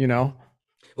Democrat. Well, you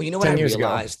know what I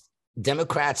realized?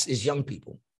 Democrats is young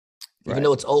people, even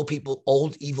though it's old people,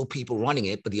 old evil people running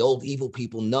it. But the old evil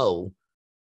people know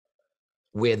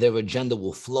where their agenda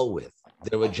will flow with.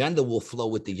 Their agenda will flow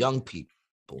with the young people.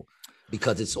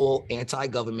 Because it's all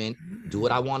anti-government, do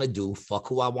what I want to do, fuck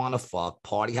who I want to fuck,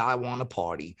 party how I want to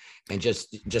party, and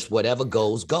just whatever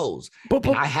goes.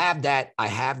 And I have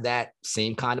that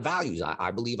same kind of values.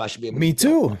 I believe I should be able to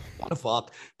too. Want to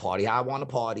fuck, party how I want to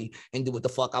party, and do what the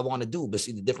fuck I want to do. But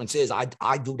see, the difference is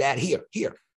I do that here.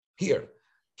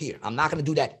 I'm not going to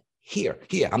do that here.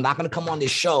 I'm not going to come on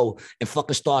this show and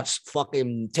fucking start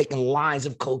fucking taking lines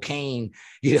of cocaine,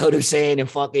 you know what I'm saying? And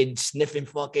fucking sniffing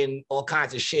fucking all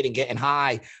kinds of shit and getting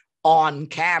high on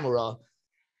camera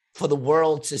for the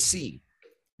world to see.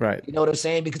 Right. You know what I'm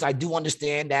saying? Because I do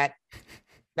understand that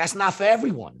that's not for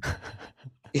everyone.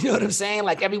 You know what I'm saying?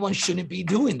 Like, everyone shouldn't be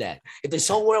doing that. If this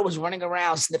whole world was running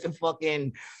around sniffing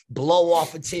fucking blow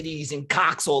off of titties and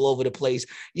cocks all over the place,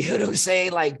 you know what I'm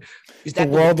saying? Like, the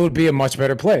world would be a much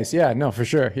better place. Yeah, no, for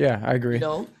sure. Yeah, I agree.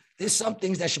 There's some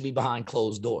things that should be behind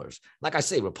closed doors. Like I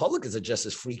say, Republicans are just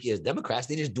as freaky as Democrats.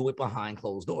 They just do it behind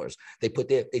closed doors. They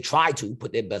try to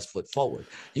put their best foot forward.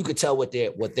 You could tell what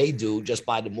they do just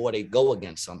by the more they go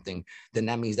against something, then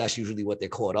that means that's usually what they're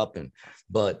caught up in.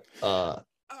 But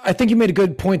I think you made a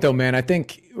good point, though, man. I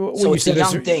think so. It's a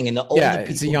young thing, and the older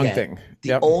it's a young thing.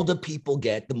 The older people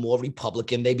get, the more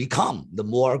Republican they become. The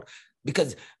more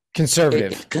because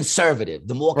conservative,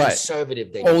 the more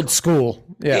conservative they old become. School,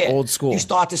 old school. You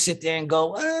start to sit there and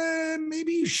go,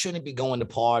 maybe you shouldn't be going to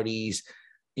parties,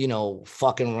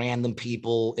 fucking random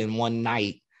people in one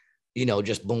night.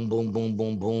 Just boom, boom, boom,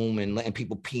 boom, boom, and letting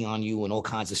people pee on you and all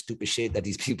kinds of stupid shit that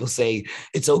these people say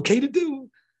it's okay to do.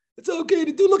 It's okay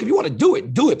to do. Look, if you want to do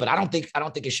it. But I don't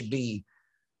think it should be,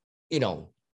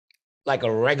 like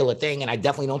a regular thing. And I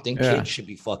definitely don't think kids should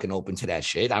be fucking open to that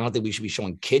shit. I don't think we should be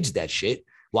showing kids that shit.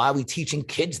 Why are we teaching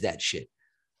kids that shit?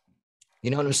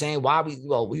 You know what I'm saying? We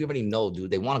already know,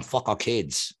 dude. They want to fuck our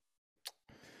kids.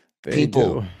 They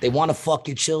want to fuck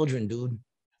your children, dude.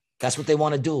 That's what they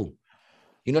want to do.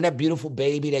 You know that beautiful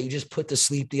baby that you just put to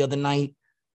sleep the other night?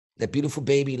 That beautiful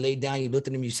baby laid down, you looked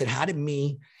at him, you said, how did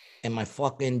me and my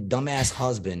fucking dumbass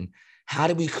husband, how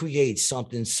did we create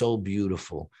something so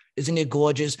beautiful? Isn't it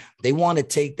gorgeous? They want to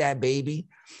take that baby.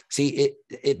 See,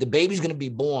 the baby's going to be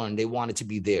born. They want it to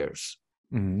be theirs.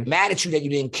 Mm-hmm. Mad at you that you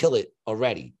didn't kill it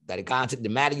already. That it got into,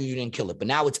 mad at you didn't kill it, but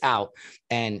now it's out.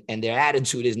 And their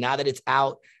attitude is, now that it's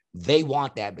out, they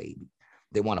want that baby.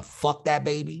 They want to fuck that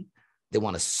baby. They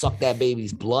want to suck that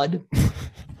baby's blood.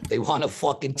 They want to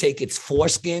fucking take its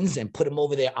foreskins and put them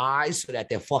over their eyes so that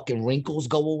their fucking wrinkles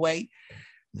go away.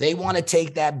 They want to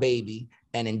take that baby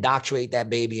and indoctrinate that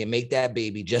baby and make that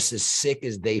baby just as sick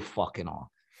as they fucking are.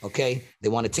 Okay? They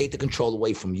want to take the control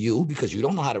away from you because you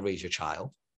don't know how to raise your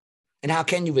child. And how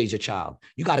can you raise your child?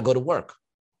 You got to go to work.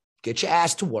 Get your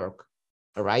ass to work.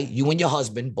 All right? You and your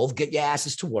husband both get your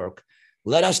asses to work.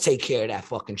 Let us take care of that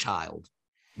fucking child.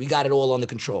 We got it all under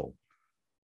control.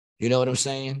 You know what I'm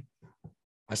saying?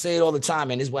 I say it all the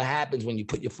time, and this is what happens when you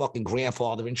put your fucking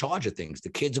grandfather in charge of things. The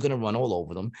kids are going to run all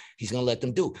over them. He's going to let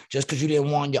them do. Just because you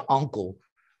didn't want your uncle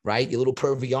right? Your little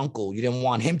pervy uncle. You didn't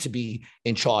want him to be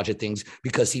in charge of things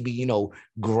because he'd be,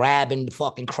 grabbing the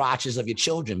fucking crotches of your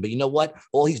children. But you know what?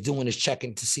 All he's doing is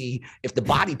checking to see if the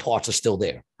body parts are still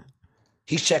there.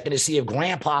 He's checking to see if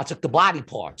grandpa took the body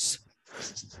parts.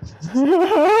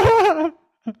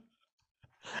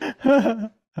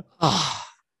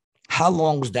 How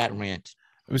long was that rant?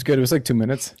 It was good. It was like 2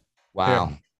 minutes.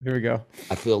 Wow. Here we go.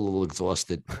 I feel a little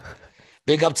exhausted.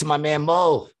 Big up to my man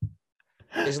Mo.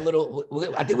 There's a little.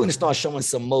 I think we're gonna start showing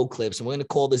some Mo clips, and we're gonna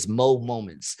call this Mo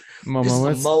moments. This is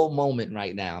a Mo moment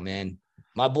right now, man.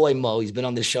 My boy Mo. He's been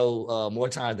on the show more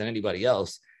times than anybody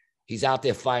else. He's out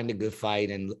there fighting a good fight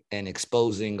and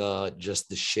exposing just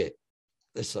the shit.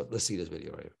 Let's see this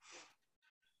video right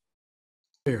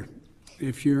here.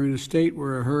 If you're in a state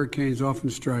where hurricanes often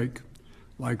strike,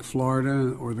 like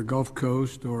Florida or the Gulf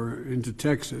Coast or into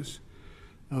Texas,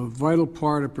 a vital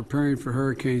part of preparing for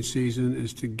hurricane season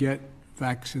is to get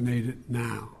vaccinated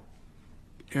now.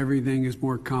 Everything is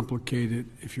more complicated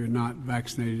if you're not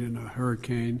vaccinated and a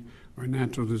hurricane or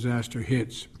natural disaster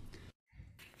hits.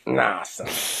 Nah, son.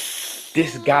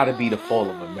 This gotta be the fall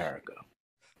of America.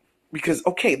 Because,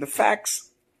 okay,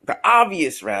 the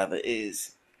obvious rather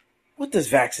is, what does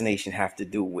vaccination have to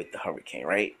do with the hurricane,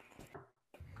 right?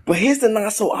 But here's the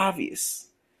not so obvious.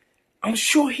 I'm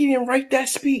sure he didn't write that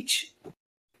speech.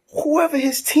 Whoever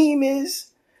his team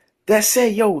is that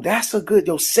said,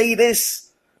 say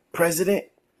this, President.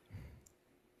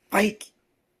 Like,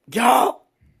 y'all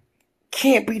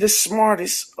can't be the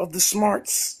smartest of the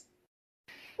smarts.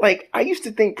 Like, I used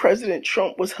to think President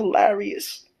Trump was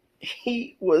hilarious.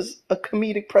 He was a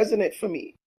comedic president for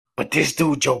me. But this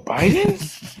dude, Joe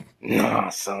Biden? Nah,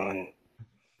 son.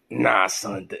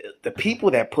 The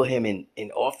people that put him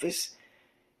in office,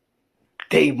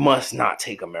 they must not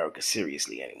take America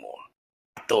seriously anymore.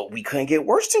 I thought we couldn't get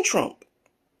worse than Trump.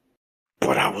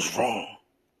 But I was wrong.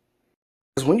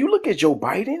 Because when you look at Joe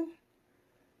Biden,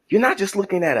 you're not just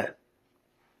looking at an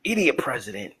idiot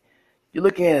president. You're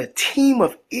looking at a team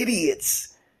of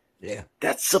idiots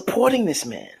that's supporting this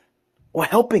man or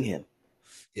helping him.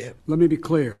 Yeah. Let me be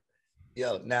clear.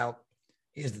 Yo, now,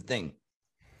 here's the thing.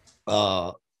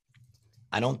 I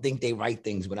don't think they write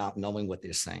things without knowing what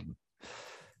they're saying.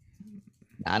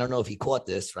 I don't know if he caught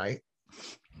this, right?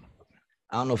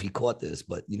 I don't know if he caught this,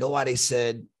 but you know why they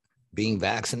said being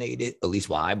vaccinated, at least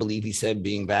why I believe he said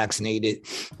being vaccinated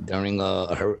during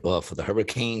for the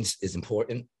hurricanes is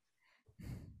important?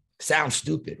 Sounds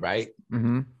stupid, right?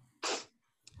 Mm-hmm.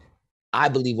 I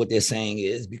believe what they're saying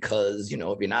is because, if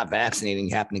you're not vaccinated, you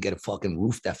happen to get a fucking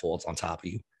roof that falls on top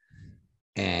of you,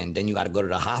 and then you got to go to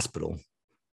the hospital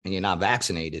and you're not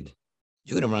vaccinated,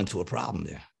 you're going to run into a problem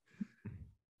there.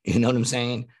 You know what I'm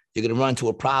saying? You're going to run into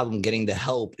a problem getting the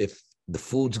help if the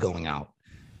food's going out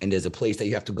and there's a place that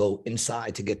you have to go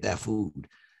inside to get that food.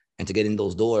 And to get in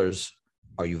those doors,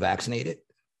 are you vaccinated?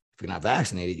 If you're not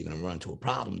vaccinated, you're going to run into a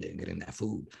problem there getting that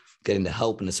food, getting the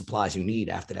help and the supplies you need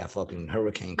after that fucking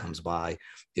hurricane comes by.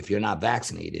 If you're not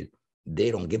vaccinated, they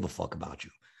don't give a fuck about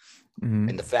you. Mm-hmm.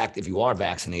 And the fact, if you are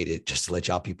vaccinated, just to let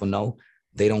y'all people know,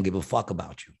 they don't give a fuck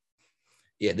about you.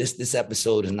 Yeah, this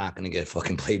episode is not going to get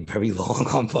fucking played very long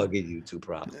on fucking YouTube,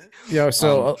 probably. Yeah,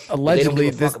 so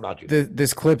allegedly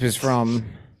this clip is from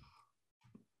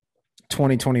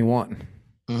 2021.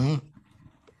 Mm-hmm.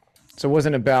 So it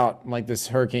wasn't about like this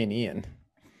Hurricane Ian.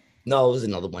 No, it was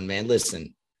another one, man.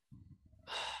 Listen,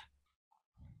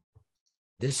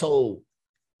 this whole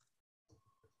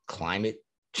climate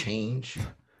change,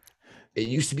 it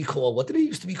used to be called, what did it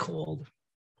used to be called?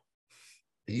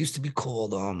 It used to be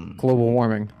called global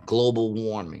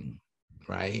warming,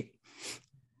 right?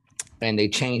 And they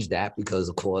changed that because,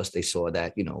 of course, they saw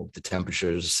that, the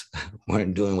temperatures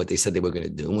weren't doing what they said they were going to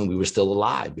do when we were still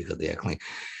alive because they had clean.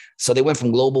 So they went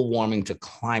from global warming to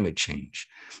climate change.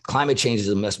 Climate change is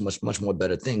a much more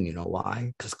better thing. You know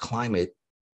why? Because climate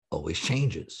always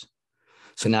changes.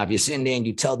 So now if you're sitting there and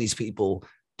you tell these people,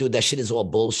 dude, that shit is all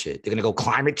bullshit, they're going to go,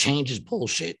 climate change is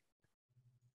bullshit.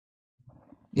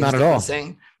 Not at all.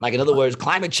 Saying? Like, in other words,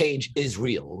 climate change is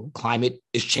real. Climate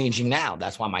is changing now.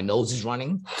 That's why my nose is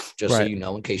running. Just so you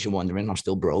know, in case you're wondering, I'm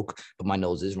still broke, but my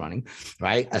nose is running,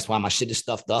 right? That's why my shit is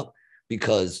stuffed up,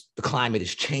 because the climate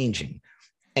is changing.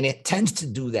 And it tends to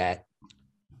do that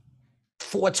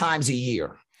 4 times a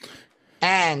year.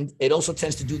 And it also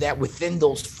tends to do that within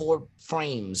those 4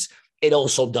 frames. It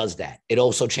also does that. It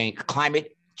also changes.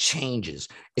 Climate changes.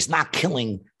 It's not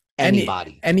killing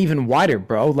anybody. And even wider,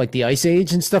 bro, like the ice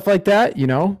age and stuff like that,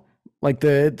 like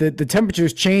the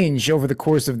temperatures change over the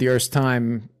course of the Earth's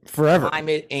time forever.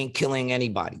 Climate ain't killing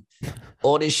anybody.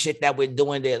 All this shit that we're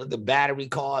doing there, the battery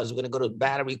cars, we're going to go to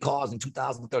battery cars in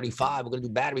 2035. We're going to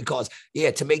do battery cars.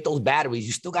 Yeah, to make those batteries,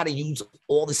 you still got to use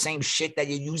all the same shit that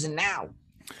you're using now.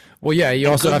 Well, yeah, you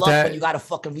and also good have luck to. when you got to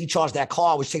fucking recharge that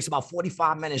car, which takes about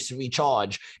 45 minutes to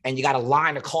recharge, and you got a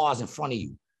line of cars in front of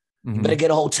you. You better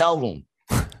get a hotel room.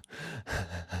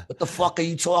 What the fuck are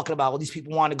you talking about? All these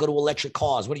people want to go to electric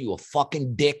cars. What are you, a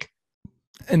fucking dick?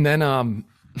 And then,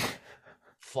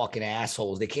 fucking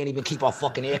assholes. They can't even keep our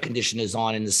fucking air conditioners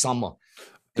on in the summer.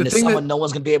 In the summer, no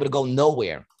one's going to be able to go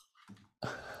nowhere.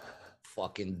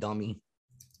 Fucking dummy.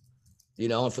 You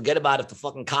know, and forget about if the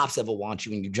fucking cops ever want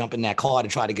you and you jump in that car to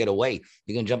try to get away.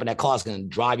 You're going to jump in that car. It's going to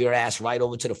drive your ass right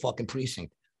over to the fucking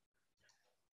precinct.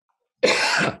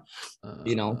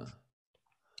 You know,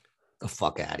 the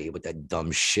fuck out of here with that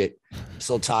dumb shit. I'm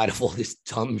so tired of all this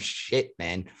dumb shit,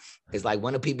 man. It's like,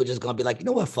 when are people just going to be like, you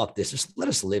know what? Fuck this. Just let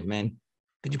us live, man.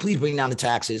 Could you please bring down the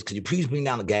taxes? Could you please bring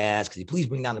down the gas? Could you please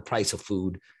bring down the price of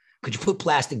food? Could you put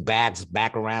plastic bags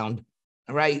back around?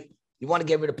 All right. You want to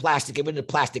get rid of plastic, get rid of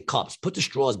the plastic cups. Put the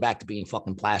straws back to being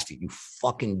fucking plastic, you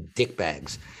fucking dick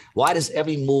bags. Why does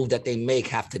every move that they make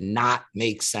have to not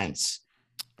make sense?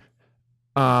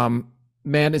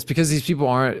 Man, it's because these people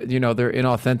aren't, you know, they're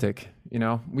inauthentic. You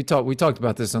know, we talked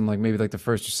about this on like maybe like the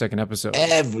first or second episode.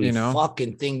 Every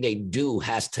fucking thing they do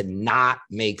has to not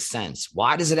make sense.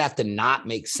 Why does it have to not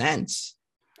make sense?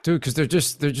 Dude, because they're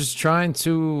just trying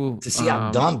to see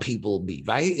how dumb people be,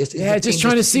 right? It's just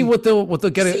trying to see what they'll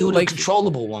get. Like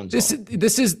controllable ones. This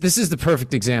is the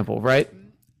perfect example, right?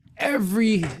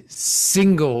 Every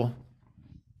single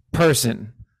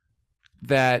person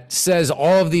that says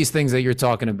all of these things that you're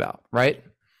talking about, right?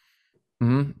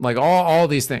 Like all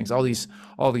these things, all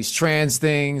these trans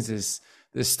things, this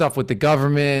stuff with the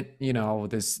government, you know,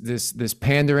 this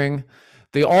pandering,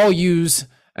 they all use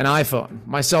an iPhone,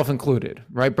 myself included,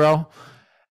 right, bro?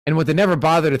 And what they never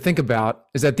bother to think about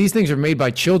is that these things are made by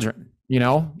children, you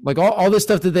know, like all this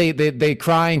stuff that they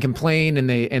cry and complain and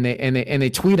they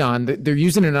tweet on, they're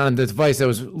using it on the device that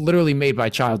was literally made by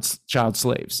child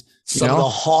slaves. Some of the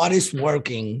hardest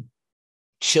working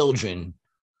children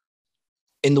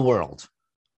in the world.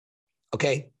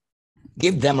 Okay,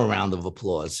 give them a round of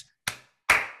applause.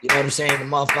 You know what I'm saying? The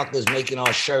motherfuckers making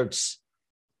our shirts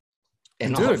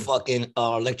and our fucking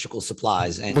electrical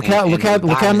supplies. And look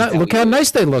how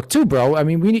nice they look too, bro. I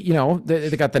mean,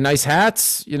 they got the nice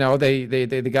hats. You know, they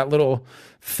got little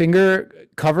finger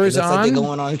covers on. Like they're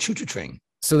going on a choo-choo train.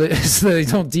 So they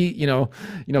don't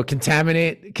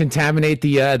contaminate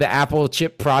the Apple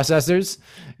chip processors.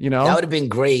 You know, that would have been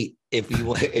great if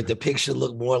the picture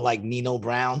looked more like Nino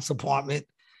Brown's apartment,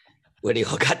 where they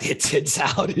all got their tits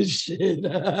out and shit.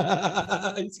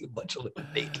 You see a bunch of little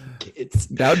naked kids.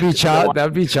 That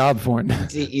would be child porn.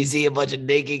 You see a bunch of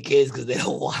naked kids because they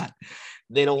don't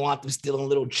want them stealing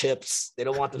little chips. They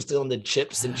don't want them stealing the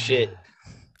chips and shit.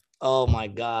 Oh my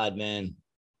God, man.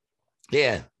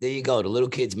 Yeah, there you go. The little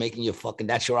kids making your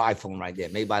that's your iPhone right there,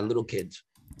 made by little kids.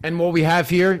 And what we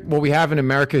have in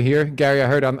America here, Gary, I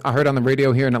heard on the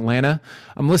radio here in Atlanta.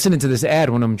 I'm listening to this ad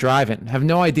when I'm driving. Have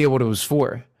no idea what it was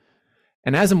for.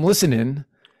 And as I'm listening,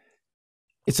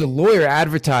 it's a lawyer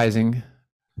advertising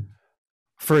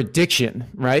for addiction,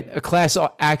 right? A class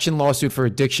action lawsuit for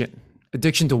addiction.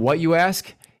 Addiction to what, you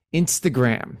ask?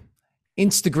 Instagram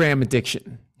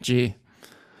addiction. Gee,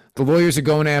 the lawyers are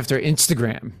going after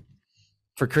Instagram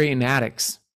for creating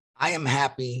addicts. I am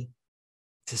happy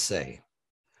to say,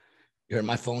 you heard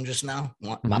my phone just now?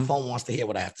 My phone wants to hear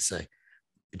what I have to say.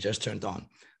 It just turned on.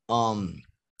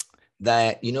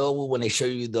 That, you know, when they show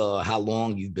you how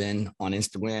long you've been on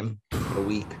Instagram for a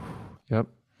week. Yep.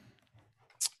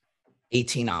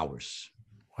 18 hours.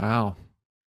 Wow.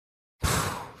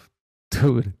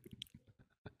 Dude.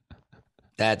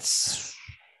 That's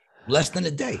less than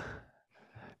a day.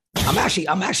 I'm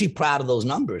actually proud of those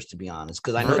numbers, to be honest,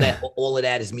 because I know that all of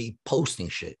that is me posting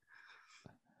shit.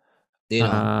 You know,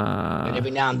 and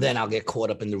every now and then I'll get caught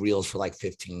up in the reels for like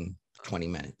 15, 20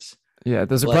 minutes. Yeah,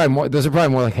 those are probably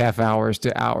more like half hours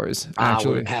to hours.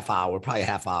 Actually, probably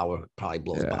half hour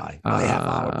blows by. Probably half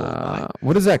hour blows by.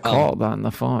 What is that called on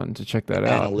the phone to check that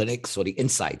out? Analytics or the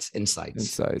insights.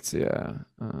 Yeah.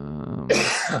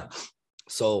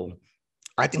 So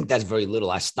I think that's very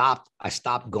little. I stopped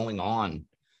going on,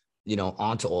 you know,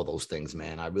 onto all those things,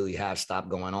 man. I really have stopped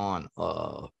going on.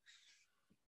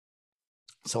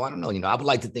 So I don't know, you know, I would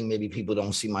like to think maybe people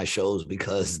don't see my shows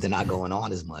because they're not going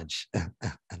on as much.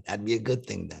 That'd be a good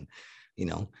thing then, you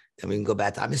know. Then we can go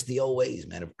back to, I miss the old ways,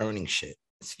 man, of earning shit.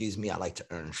 Excuse me, I like to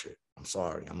earn shit. I'm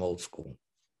sorry, I'm old school.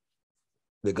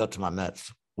 Big up to my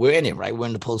Mets. We're in it, right? We're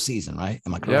in the postseason, right?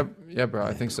 Am I correct? Yeah, bro,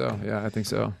 I think so. Yeah, I think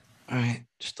so. All right,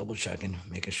 just double checking,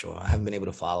 making sure. I haven't been able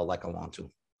to follow like I want to.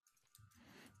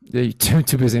 Yeah, you're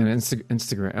too busy on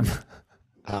Instagram.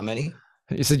 How many?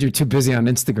 You said you're too busy on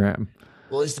Instagram.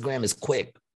 Well, Instagram is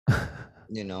quick,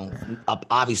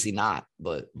 obviously not,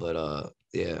 but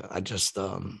yeah, I just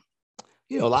a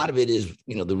lot of it is,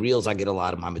 the reels. I get a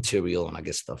lot of my material and I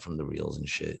get stuff from the reels and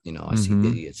shit. I see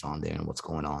idiots on there and what's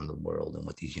going on in the world and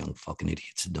what these young fucking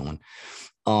idiots are doing.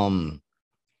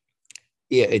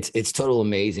 Yeah, it's total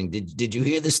amazing. Did you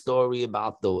hear the story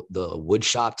about the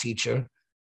woodshop teacher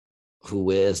who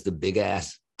wears the big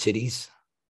ass titties?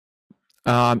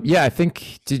 Yeah, I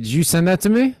think. Did you send that to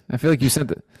me? I feel like you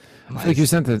sent it. I feel like you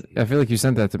sent it. I feel like you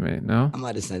sent that to me. No, I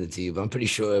might have sent it to you, but I'm pretty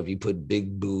sure if you put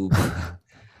big boobed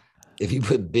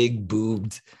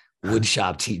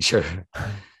woodshop teacher,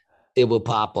 it will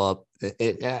pop up.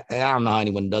 I don't know how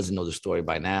anyone doesn't know the story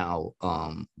by now.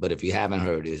 But if you haven't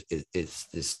heard, it's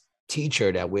this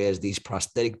teacher that wears these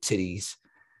prosthetic titties.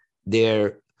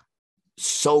 They're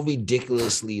so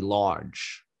ridiculously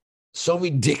large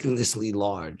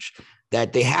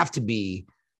that they have to be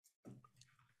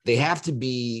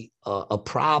a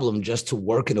problem just to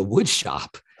work in a wood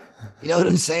shop. You know what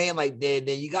I'm saying? Like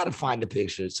you got to find the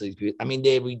picture. So I mean,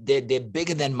 they're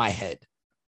bigger than my head.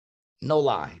 No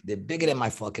lie, they're bigger than my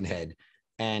fucking head,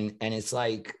 and it's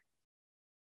like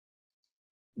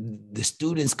the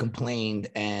students complained,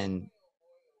 and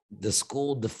the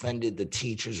school defended the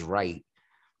teacher's right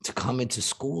to come into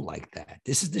school like that.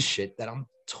 This is the shit that I'm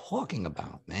talking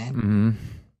about, man. Mm-hmm.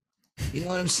 You know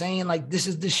what I'm saying? Like, this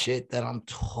is the shit that I'm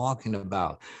talking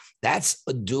about. That's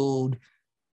a dude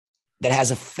that has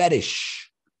a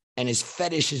fetish, and his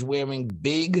fetish is wearing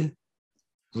big,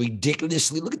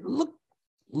 ridiculously.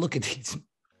 Look at these.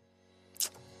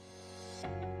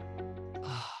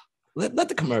 Let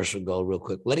the commercial go real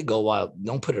quick. Let it go while.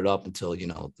 Don't put it up until the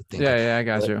thing. Yeah, I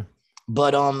got you.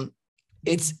 But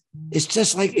it's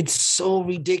just like, it's so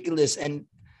ridiculous, and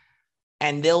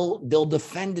they'll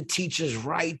defend the teacher's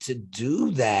right to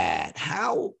do that.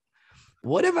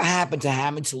 Whatever happened to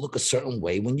having to look a certain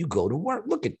way when you go to work?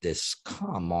 Look at this.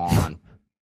 Come on.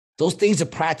 Those things are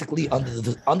practically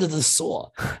under the saw.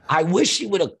 I wish you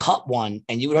would have cut one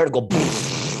and you would have heard it go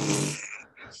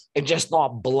and just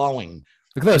start blowing.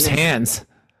 Look at those hands.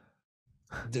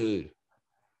 Dude.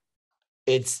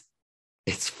 It's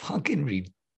fucking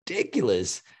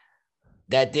ridiculous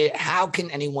that how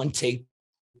can anyone take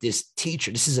this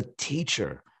teacher? This is a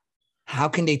teacher. How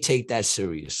can they take that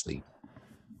seriously?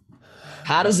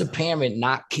 How does a parent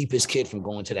not keep his kid from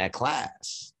going to that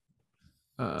class?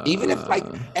 Even if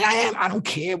and I don't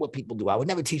care what people do. I would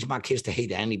never teach my kids to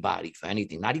hate anybody for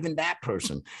anything, not even that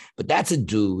person. But that's a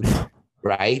dude,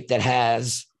 right?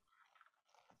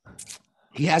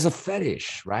 He has a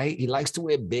fetish, right? He likes to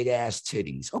wear big ass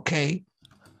titties. Okay,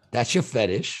 that's your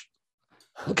fetish.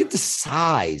 Look at the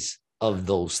size of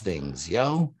those things,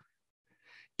 yo.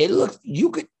 And look at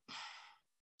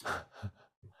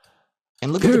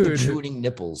the protruding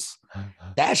nipples.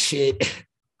 That shit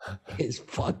is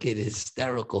fucking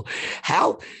hysterical.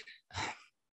 How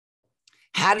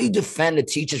do you defend a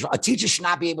teacher? A teacher should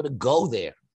not be able to go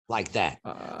there like that.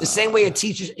 The same way a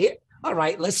teacher. All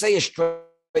right, let's say a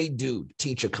straight dude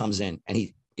teacher comes in and you're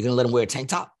gonna let him wear a tank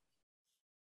top.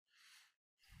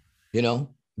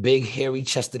 Big hairy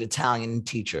chested Italian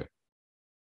teacher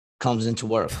comes into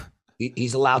work.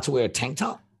 He's allowed to wear a tank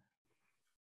top.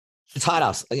 It's hot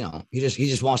out, he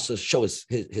just wants to show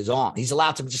his arm. He's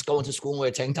allowed to just go into school and wear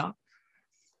a tank top.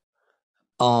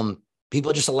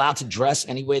 People are just allowed to dress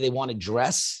any way they want to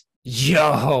dress.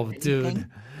 Yo, dude,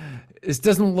 this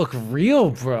doesn't look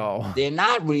real, bro. They're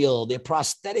not real. They're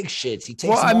prosthetic shits. He takes.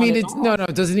 Well, I mean, it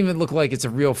doesn't even look like it's a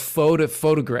real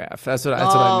photograph. That's what I mean.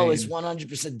 Oh, it's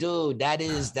 100%, dude. That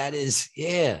is,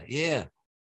 yeah.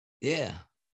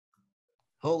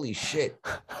 Holy shit.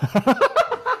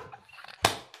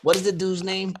 What is the dude's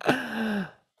name? Go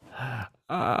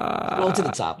to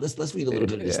the top. Let's read a little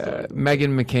bit of this story.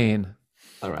 Meghan McCain.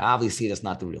 All right. Obviously, that's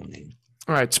not the real name.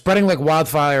 All right. Spreading like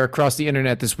wildfire across the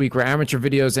internet this week were amateur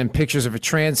videos and pictures of a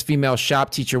trans female shop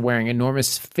teacher wearing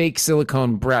enormous fake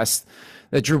silicone breasts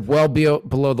that droop well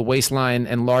below the waistline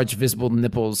and large visible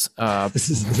nipples.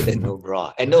 This is no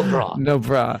bra. And no bra. No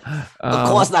bra. Of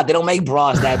course not. They don't make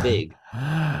bras that big.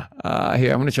 Here,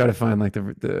 I'm gonna try to find like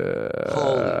Holy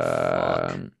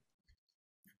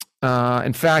fuck.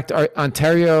 In fact,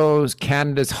 Ontario's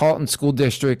Canada's Halton School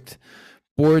District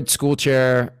school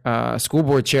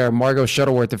board chair Margot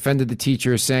Shuttleworth defended the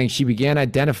teacher, saying she began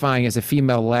identifying as a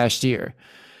female last year.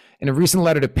 In a recent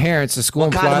letter to parents, the school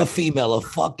what kind of a female? A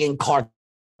fucking cartoon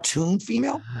cartoon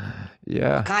female?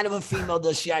 Yeah. What kind of a female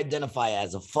does she identify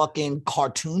as? A fucking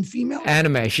cartoon female?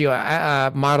 Anime. She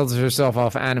models herself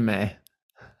off anime.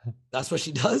 That's what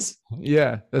she does?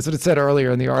 Yeah, that's what it said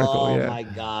earlier in the article. Oh yeah. my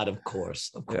God, of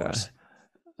course. Of course.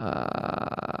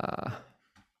 Yeah.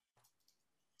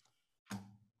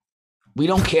 We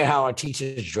don't care how our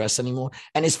teachers dress anymore.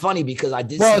 And it's funny because I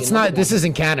did Well, see it's not, this one.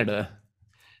 isn't Canada.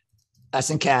 That's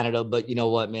in Canada, but you know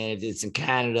what, man? If it's in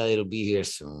Canada, it'll be here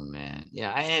soon, man.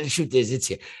 Yeah, and the truth is, it's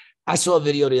here. I saw a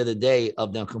video the other day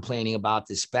of them complaining about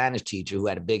this Spanish teacher who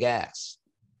had a big ass.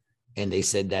 And they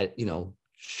said that, you know,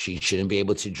 she shouldn't be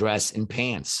able to dress in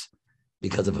pants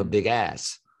because of her big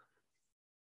ass.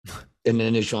 And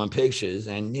then they're showing pictures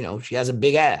and, you know, she has a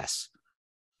big ass.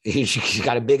 She's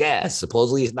got a big ass.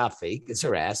 Supposedly it's not fake. It's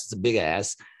her ass. It's a big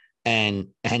ass. And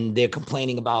they're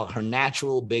complaining about her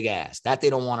natural big ass that they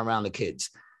don't want around the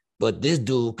kids. But this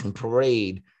dude can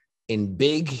parade in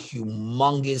big,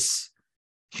 humongous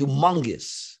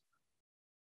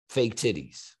fake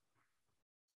titties.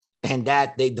 And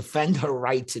that they defend her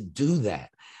right to do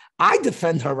that. I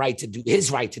defend her right to do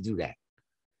his right to do that.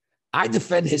 I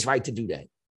defend his right to do that.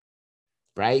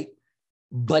 Right?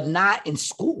 But not in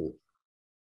school.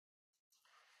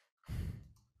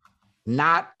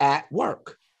 Not at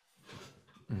work.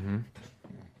 Mm-hmm.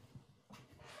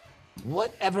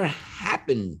 Whatever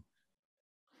happened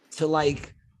to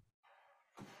like?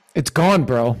 It's gone,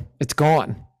 bro. It's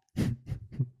gone.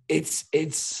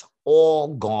 It's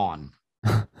all gone.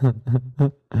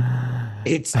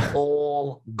 It's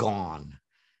all gone.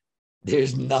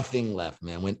 There's nothing left,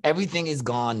 man. When everything is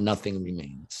gone, nothing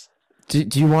remains.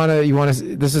 Do you want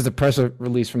to, this is the press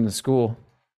release from the school.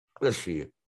 Let's see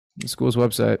it. The school's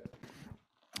website.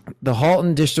 The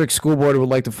Halton District School Board would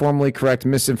like to formally correct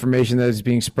misinformation that is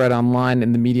being spread online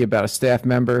in the media about a staff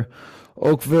member.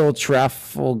 Oakville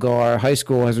Trafalgar High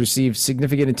School has received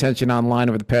significant attention online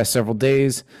over the past several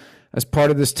days. As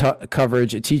part of this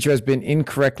coverage, a teacher has been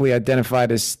incorrectly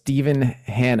identified as Stephen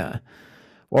Hanna.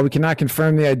 While we cannot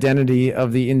confirm the identity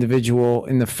of the individual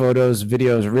in the photos,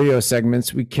 videos, or radio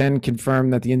segments, we can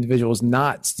confirm that the individual is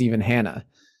not Stephen Hanna.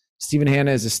 Stephen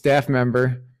Hanna is a staff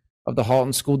member of the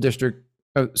Halton School District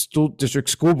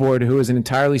School Board who is an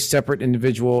entirely separate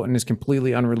individual and is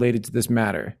completely unrelated to this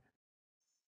matter.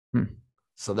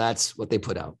 So that's what they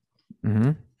put out.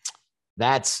 Mm-hmm.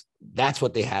 That's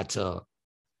what they had to.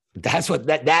 That's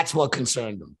what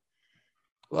concerned them.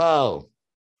 Whoa,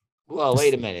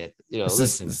 wait a minute. You know,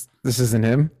 listen. This isn't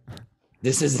him.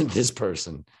 This isn't this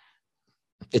person.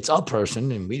 It's a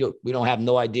person, and we don't have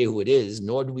no idea who it is,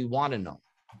 nor do we want to know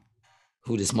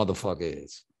who this motherfucker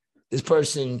is. This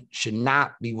person should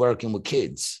not be working with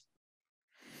kids.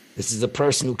 This is a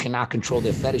person who cannot control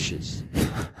their fetishes.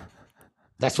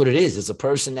 That's what it is. It's a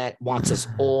person that wants us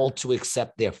all to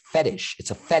accept their fetish.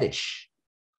 It's a fetish.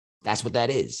 That's what that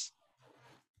is.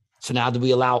 So now do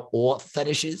we allow all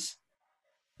fetishes?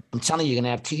 I'm telling you, you're going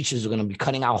to have teachers who are going to be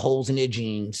cutting out holes in their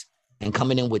jeans and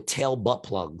coming in with tail butt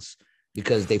plugs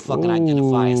because they fucking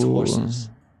identify as horses.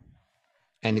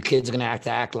 And the kids are going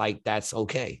to act like that's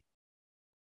okay.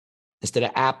 Instead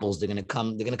of apples, they're going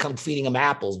to come feeding them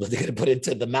apples, but they're going to put it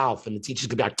to the mouth and the teacher's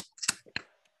going to be like,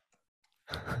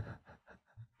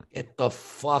 get the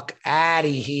fuck out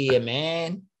of here,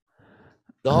 man.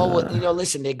 The whole,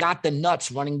 listen, they got the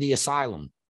nuts running the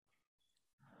asylum.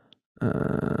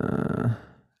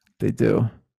 They do.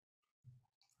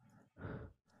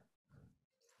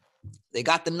 They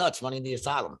got the nuts running the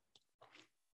asylum.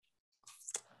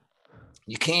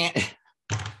 You can't.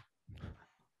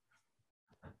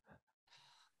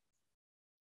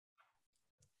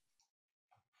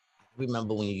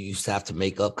 Remember when you used to have to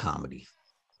make up comedy?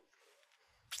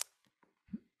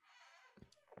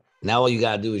 Now all you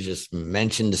got to do is just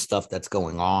mention the stuff that's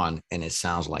going on and it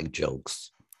sounds like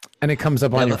jokes. And it comes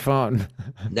up on your phone.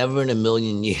 Never in a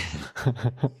million years.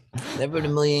 Never in a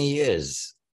million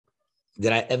years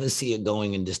did I ever see it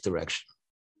going in this direction.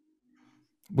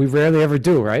 We rarely ever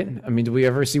do, right? I mean, do we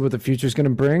ever see what the future is going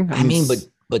to bring? I mean,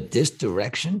 but this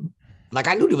direction, like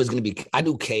I knew there was going to be, I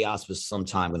knew chaos was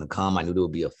sometime going to come. I knew there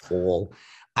would be a fall.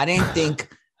 I didn't think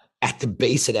at the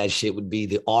base of that shit would be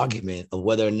the argument of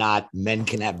whether or not men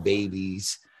can have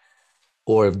babies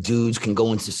or if dudes can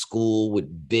go into school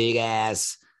with big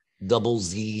ass double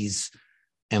Z's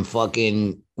and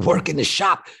fucking work in the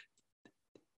shop.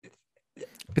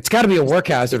 It's got to be a work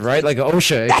hazard, right? Like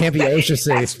OSHA. It can't be OSHA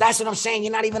safe. That's what I'm saying.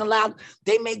 You're not even allowed.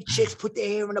 They make chicks put their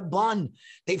hair in a bun.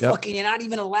 You're not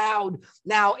even allowed.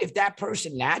 Now, if that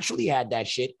person naturally had that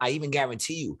shit, I even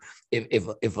guarantee you,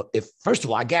 if first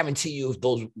of all, I guarantee you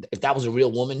if that was a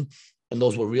real woman and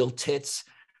those were real tits,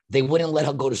 they wouldn't let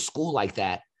her go to school like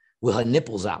that with her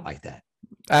nipples out like that.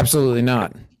 Absolutely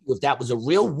not. If that was a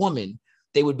real woman,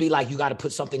 they would be like, you got to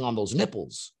put something on those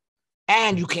nipples.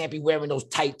 And you can't be wearing those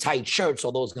tight shirts,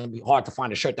 although it's going to be hard to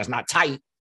find a shirt that's not tight.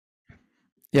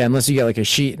 Yeah, unless you get like a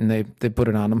sheet and they put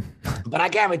it on them. But I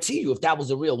guarantee you, if that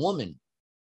was a real woman,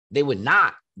 they would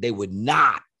not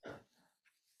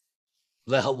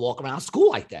let her walk around school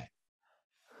like that.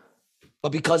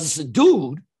 But because it's a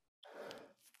dude,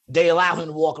 they allow him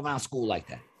to walk around school like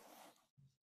that.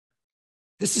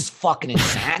 This is fucking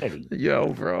insanity.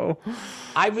 Yo, bro.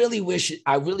 I really wish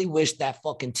that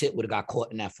fucking tit would have got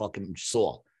caught in that fucking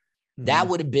saw. That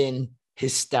would have been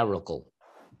hysterical.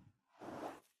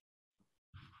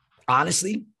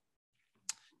 Honestly,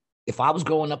 if I was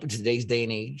growing up in today's day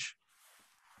and age,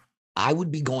 I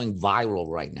would be going viral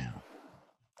right now.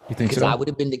 You think because so? I would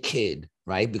have been the kid,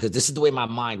 right? Because this is the way my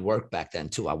mind worked back then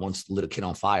too. I once lit a kid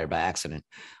on fire by accident.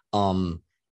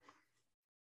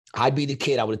 I'd be the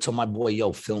kid. I would have told my boy,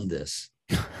 yo, film this.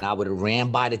 And I would have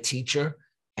ran by the teacher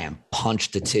and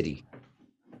punched the titty.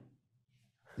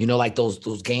 You know, like those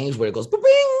games where it goes bing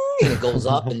and it goes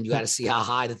up and you got to see how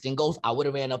high the thing goes. I would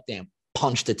have ran up there and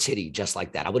punched the titty just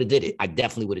like that. I would have did it. I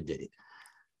definitely would have did it.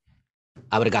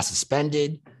 I would have got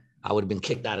suspended. I would have been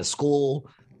kicked out of school.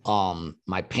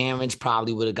 My parents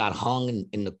probably would have got hung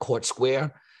in the court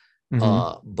square,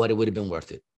 but it would have been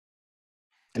worth it.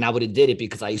 And I would have did it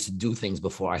because I used to do things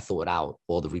before I thought out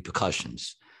all the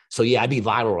repercussions. So yeah, I'd be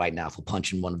viral right now for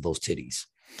punching one of those titties.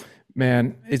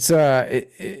 Man, it's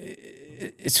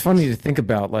funny to think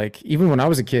about. Like, even when I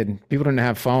was a kid, people didn't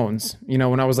have phones. You know,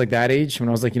 when I was like that age, when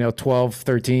I was like, 12,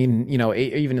 13,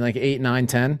 8, even like 8, 9,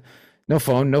 10, no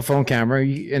phone camera.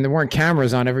 And there weren't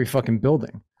cameras on every fucking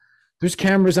building. There's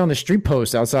cameras on the street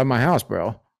posts outside my house,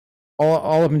 bro.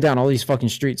 All up and down all these fucking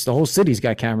streets. The whole city's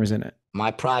got cameras in it. My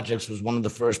projects was one of the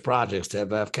first projects to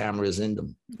ever have cameras in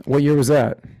them. What year was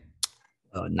that?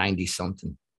 90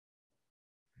 something.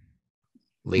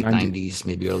 Late 90s,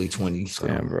 maybe early 20s. So.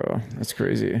 Damn, bro. That's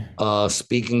crazy.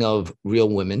 Speaking of real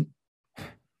women,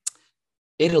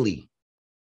 Italy.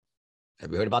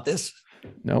 Have you heard about this?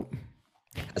 Nope.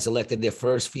 Has elected their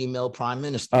first female prime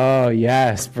minister. Oh,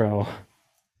 yes, bro.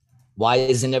 Why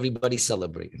isn't everybody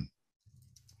celebrating?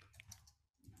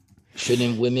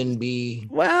 Shouldn't women be?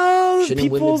 Well,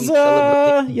 people's, they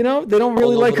don't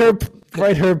really like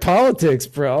her politics,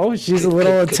 bro. She's a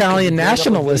little Italian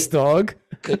nationalist, dog.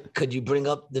 Could you bring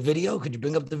up the video?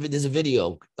 There's a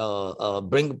video.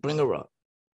 Bring her up.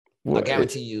 I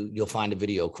guarantee you'll find the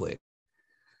video quick.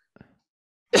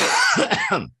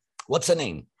 What's her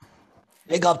name?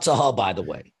 Big up to her, by the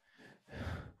way.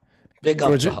 Big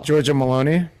up to her. Georgia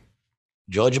Maloney.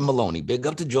 Georgia Maloney. Big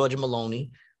up to Georgia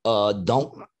Maloney.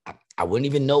 I wouldn't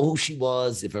even know who she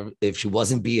was if she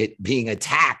wasn't being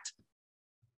attacked.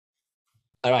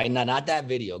 All right, now not that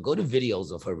video. Go to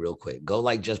videos of her real quick.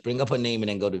 Go just bring up her name and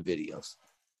then go to videos.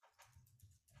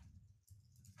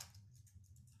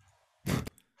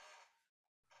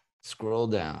 Scroll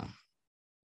down.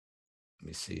 Let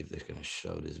me see if they're going to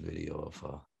show this video of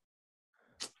her.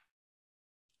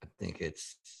 I think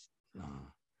it's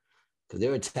because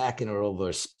they're attacking her over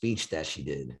a speech that she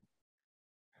did.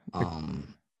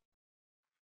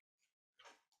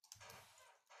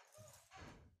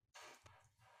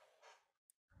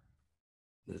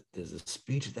 There's a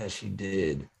speech that she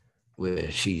did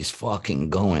where she's fucking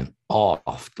going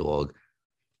off, dog.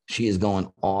 She is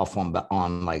going off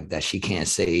on like that. She can't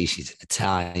say she's an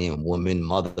Italian woman,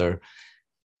 mother.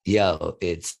 Yo,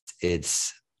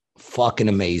 it's fucking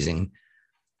amazing.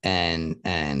 And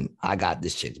I got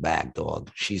this chick's back,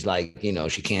 dog. She's like,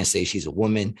 she can't say she's a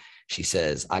woman. She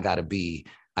says, I gotta be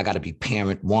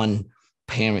parent one,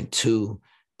 parent two,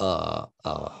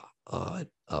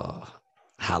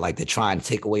 how they're trying to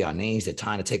take away our names. They're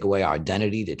trying to take away our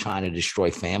identity. They're trying to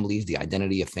destroy families, the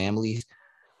identity of families.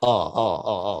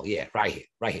 Yeah, right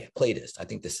here. Play this. I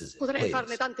think this is it. Potrei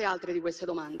farne tante altre di queste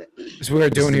domande. That's what we're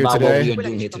doing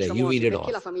here today. You read it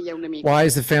off. Why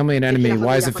is the family an enemy?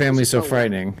 Why is the family so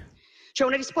frightening?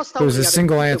 There's a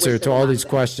single answer to all these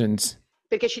questions.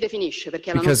 Because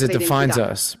it defines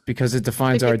us. Because it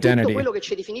defines our identity.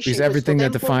 Because everything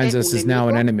that defines us is now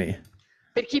an enemy.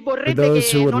 For those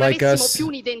who would like us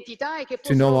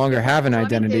to no longer have an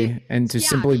identity and to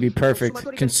simply be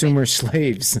perfect consumer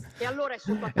slaves.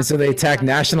 And so they attack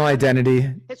national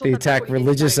identity, they attack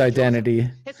religious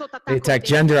identity, they attack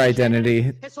gender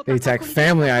identity, they attack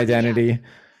family identity.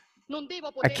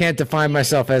 I can't define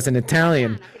myself as an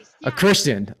Italian, a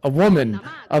Christian, a woman,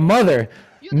 a mother.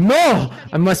 No,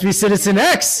 I must be citizen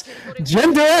X,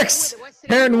 gender X,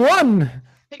 parent one.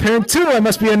 Parent two, I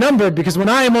must be a number, because when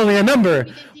I am only a number,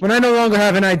 when I no longer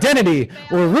have an identity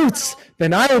or roots,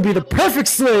 then I will be the perfect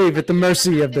slave at the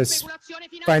mercy of this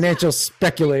financial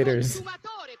speculators,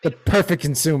 the perfect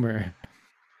consumer.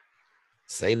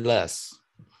 Say less.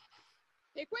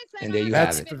 And there you have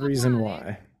That's it. the reason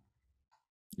why.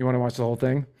 You want to watch the whole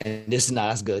thing? And this is not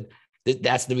that's good.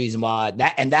 That's the reason why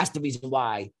that's the reason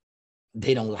why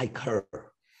they don't like her.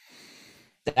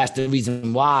 That's the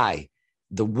reason why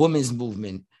the women's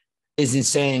movement isn't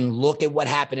saying, look at what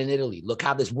happened in Italy. Look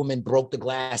how this woman broke the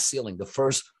glass ceiling, the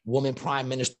first woman prime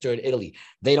minister in Italy.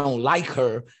 They don't like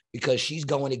her because she's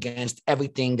going against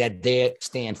everything that they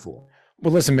stand for.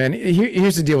 Well, listen, man,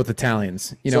 here's the deal with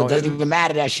Italians. You know, it doesn't even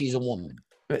matter that she's a woman.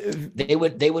 They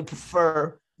would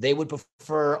prefer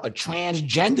a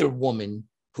transgender woman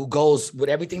who goes with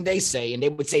everything they say, and they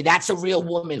would say that's a real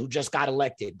woman who just got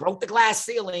elected, broke the glass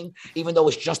ceiling, even though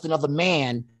it's just another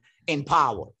man in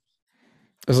power.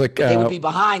 It's like they would be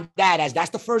behind that as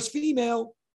that's the first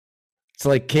female. It's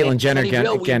like Caitlyn Jenner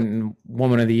getting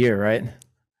Woman of the Year, right?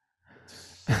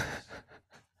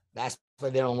 That's why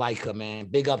they don't like her, man.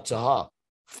 Big up to her.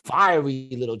 Fiery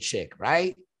little chick,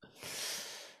 right?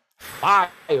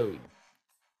 Fiery.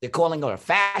 They're calling her a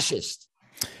fascist.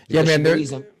 Yeah, man.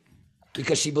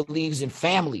 Because she believes in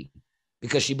family.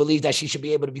 Because she believes that she should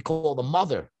be able to be called a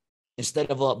mother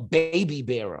instead of a baby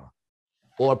bearer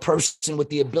or a person with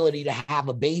the ability to have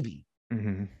a baby.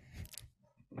 Mm-hmm.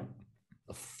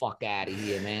 The fuck out of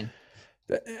here, man.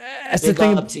 That's Big the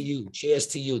thing. up to you. Cheers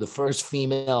to you. The first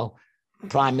female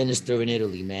prime minister in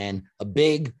Italy, man. A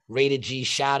big rated G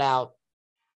shout out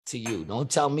to you. Don't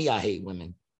tell me I hate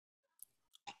women.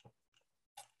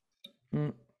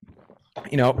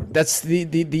 You know, that's the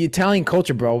Italian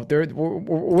culture, bro.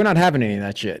 We're not having any of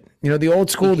that shit. You know, the old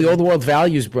school, the old world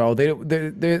values, bro.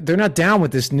 They're not down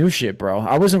with this new shit, bro.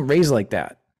 I wasn't raised like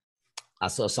that. I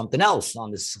saw something else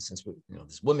on this, since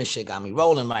this women shit got me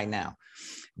rolling right now.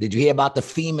 Did you hear about the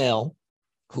female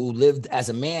who lived as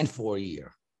a man for a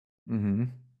year? Mm-hmm.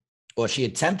 Or she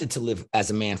attempted to live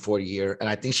as a man for a year, and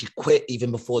I think she quit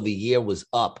even before the year was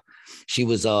up. She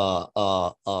was a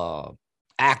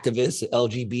activist,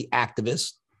 LGBT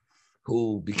activist,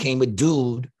 who became a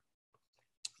dude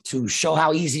to show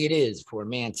how easy it is for a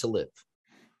man to live,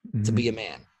 to be a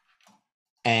man.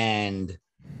 And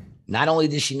not only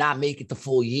did she not make it the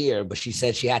full year, but she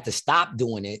said she had to stop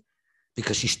doing it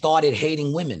because she started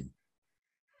hating women,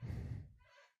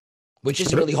 which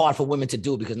is really hard for women to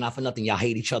do because not for nothing, y'all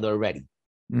hate each other already.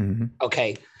 Mm-hmm.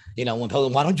 Okay. You know, when people,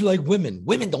 why don't you like women?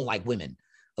 Women don't like women.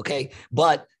 Okay.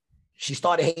 But she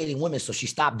started hating women, so she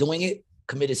stopped doing it,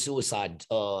 committed suicide.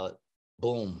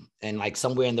 Boom. And like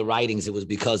somewhere in the writings, it was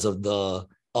because of the,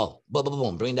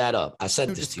 boom, bring that up. I said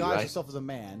this to you, right? Disguise yourself as a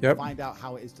man, Yep. find out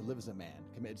how it is to live as a man,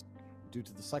 committed due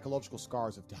to the psychological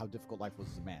scars of how difficult life was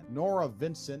as a man. Nora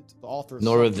Vincent, the author of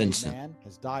Nora Self-Made Vincent. Man,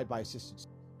 has died by assistance.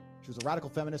 She was a radical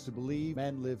feminist who believed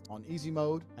men lived on easy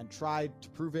mode and tried to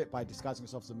prove it by disguising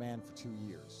herself as a man for 2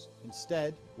 years.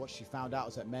 Instead, what she found out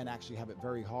is that men actually have it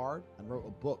very hard, and wrote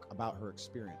a book about her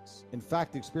experience. In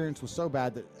fact, the experience was so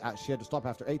bad that she had to stop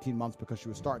after 18 months because she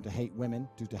was starting to hate women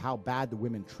due to how bad the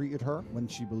women treated her when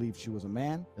she believed she was a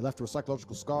man. It left her with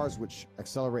psychological scars, which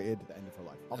accelerated the end of her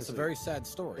life. It's a very sad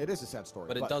story. It is a sad story.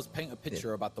 But it does paint a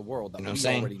picture about the world that You know we what I'm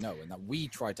saying? already know and that we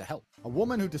try to help. A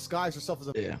woman who disguised herself as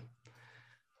a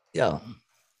Yeah.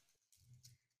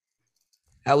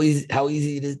 How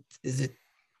easy is it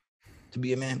to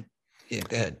be a man? Yeah,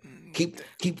 go ahead.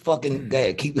 Keep fucking go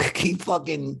ahead. Keep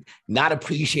fucking not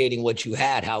appreciating what you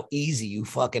had, how easy you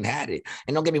fucking had it.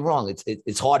 And don't get me wrong,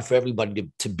 it's hard for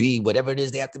everybody to be whatever it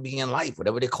is they have to be in life,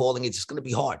 whatever they're calling it, it's just gonna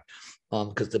be hard.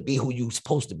 Because to be who you're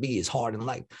supposed to be is hard in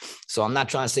life. So I'm not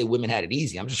trying to say women had it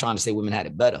easy. I'm just trying to say women had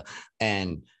it better.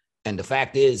 And the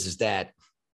fact is that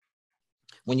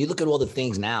when you look at all the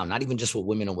things now, not even just with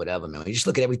women or whatever, man, you just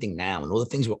look at everything now and all the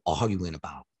things we're arguing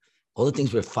about, all the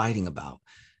things we're fighting about,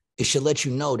 it should let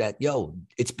you know that, yo,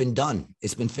 it's been done.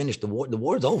 It's been finished. The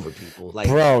war's over, people. Like,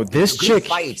 bro, this the chick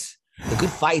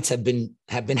good fights have been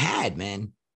had,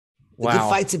 man. The good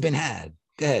fights have been had.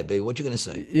 Go ahead, baby. What you gonna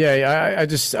say? Yeah,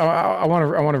 I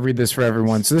want to read this for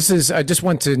everyone. So I just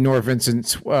went to Nora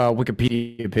Vincent's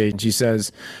Wikipedia page. She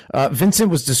says Vincent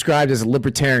was described as a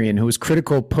libertarian who was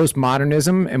critical of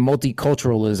postmodernism and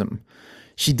multiculturalism.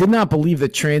 She did not believe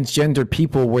that transgender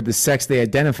people were the sex they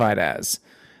identified as,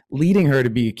 leading her to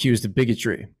be accused of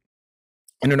bigotry.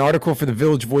 In an article for the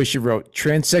Village Voice, she wrote,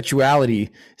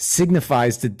 "Transsexuality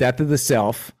signifies the death of the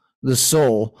self, the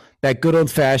soul, that good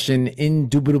old-fashioned,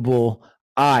 indubitable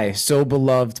I, so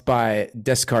beloved by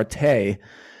Descartes,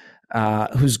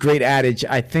 whose great adage,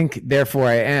 'I think, therefore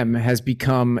I am,' has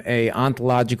become a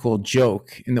ontological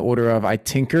joke in the order of I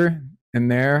tinker, and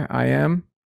there I am."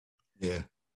 Yeah.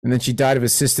 And then she died of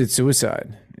assisted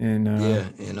suicide in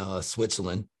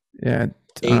Switzerland. Yeah.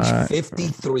 Age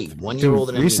 53, 1 year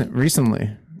older than me.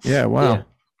 Recently. Yeah, wow.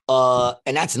 Yeah.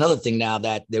 And that's another thing now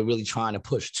that they're really trying to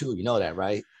push too. You know that,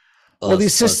 right? Well, the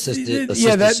assisted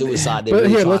suicide. But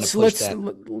here, let's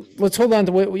hold on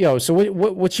to what So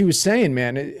what she was saying,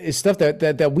 man, is stuff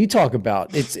that we talk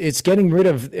about. It's getting rid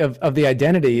of the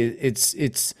identity.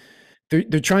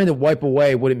 They're trying to wipe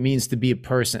away what it means to be a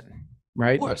person,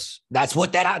 right? Of course, that's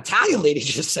what that Italian lady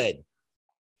just said.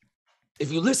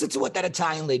 If you listen to what that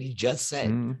Italian lady just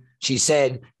said, she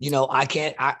said, I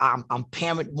can't. I'm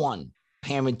parent one,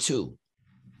 parent two.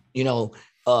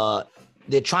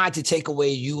 They're trying to take away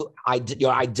your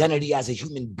identity as a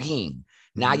human being.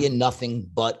 Now you're nothing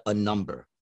but a number.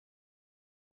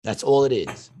 That's all it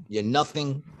is. You're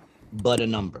nothing but a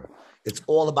number. It's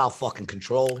all about fucking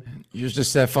control. You're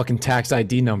just that fucking tax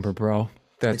ID number, bro.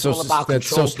 That's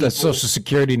social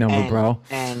security number, bro.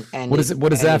 And what is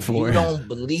that for? If you don't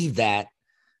believe that,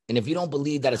 and if you don't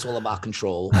believe that it's all about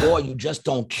control, or you just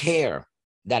don't care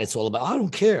that it's all about, I don't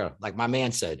care. Like my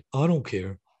man said, I don't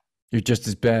care. You're just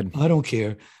as bad. I don't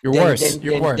care. You're worse.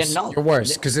 You're worse. You're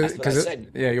worse.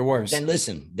 You're worse. Then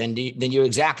listen. Then you're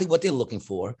exactly what they're looking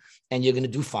for, and you're gonna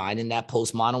do fine in that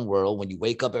postmodern world. When you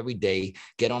wake up every day,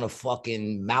 get on a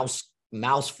fucking mouse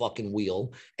fucking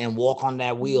wheel and walk on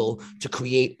that wheel to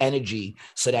create energy,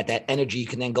 so that energy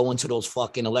can then go into those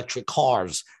fucking electric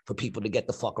cars for people to get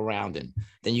the fuck around in.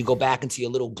 Then you go back into your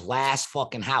little glass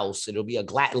fucking house. It'll be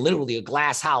literally a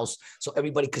glass house, so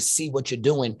everybody could see what you're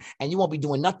doing, and you won't be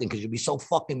doing nothing because you'll be so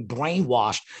fucking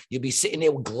brainwashed. You'll be sitting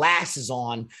there with glasses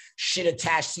on, shit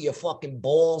attached to your fucking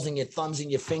balls and your thumbs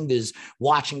and your fingers,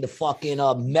 watching the fucking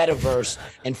metaverse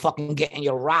and fucking getting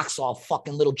your rocks off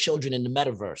fucking little children in the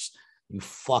metaverse. You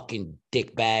fucking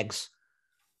dick bags.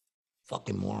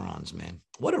 Fucking morons, man.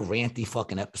 What a ranty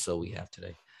fucking episode we have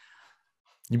today.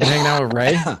 You been hanging out with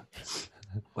Ray?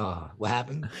 What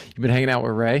happened? You been hanging out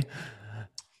with Ray?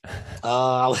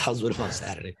 I was with him on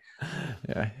Saturday.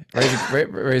 Yeah.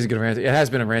 Ray's a good ranter. It has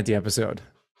been a ranty episode.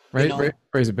 Ray's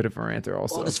a bit of a ranter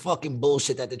also. All this fucking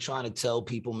bullshit that they're trying to tell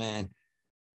people, man.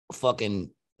 Fucking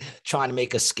trying to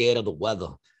make us scared of the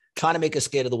weather. Trying to make us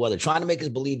scared of the weather, trying to make us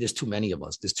believe there's too many of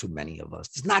us. There's too many of us.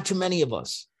 There's not too many of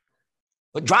us.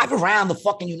 But drive around the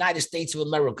fucking United States of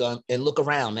America and look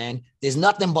around, man. There's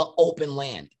nothing but open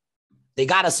land. They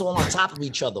got us all on top of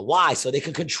each other. Why? So they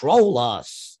can control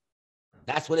us.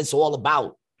 That's what it's all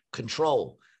about.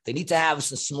 Control. They need to have us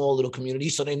in small little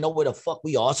communities so they know where the fuck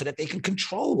we are so that they can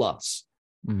control us.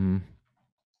 Mm-hmm.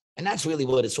 And that's really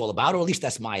what it's all about, or at least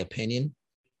that's my opinion.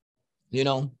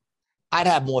 I'd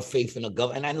have more faith in the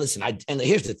government. And listen, and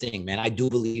here's the thing, man. I do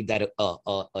believe that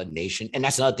a nation, and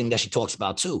that's another thing that she talks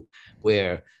about too,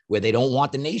 where they don't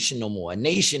want the nation no more. A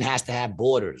nation has to have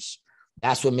borders.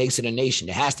 That's what makes it a nation.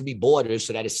 There has to be borders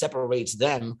so that it separates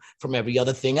them from every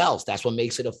other thing else. That's what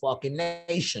makes it a fucking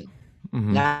nation.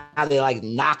 Mm-hmm. Now they're like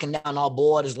knocking down our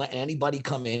borders, letting anybody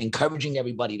come in, encouraging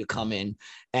everybody to come in,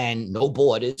 and no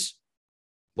borders.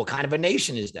 What kind of a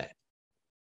nation is that?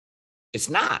 It's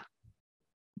not.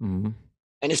 Mm-hmm.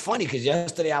 And it's funny because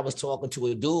yesterday I was talking to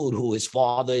a dude who his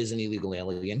father is an illegal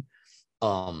alien.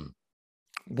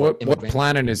 What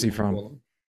planet is he from?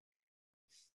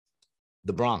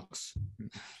 The Bronx.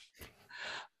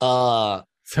 So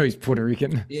he's Puerto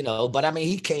Rican. But I mean,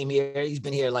 he came here. He's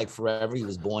been here like forever. He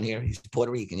was born here. He's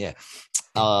Puerto Rican, yeah.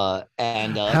 How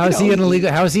is he an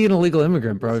illegal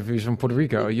immigrant, bro? If he's from Puerto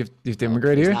Rico, you have to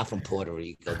immigrate here. He's not from Puerto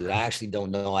Rico, dude. I actually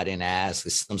don't know. I didn't ask.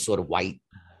 It's some sort of white.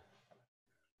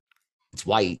 It's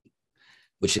white,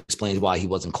 which explains why he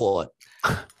wasn't caught.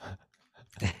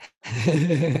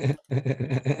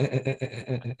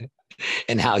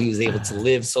 And how he was able to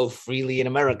live so freely in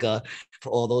America for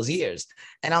all those years.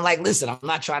 And I'm like, listen, I'm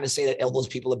not trying to say that all those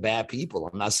people are bad people.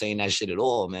 I'm not saying that shit at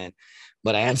all, man.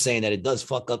 But I am saying that it does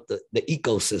fuck up the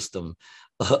ecosystem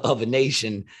of a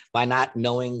nation by not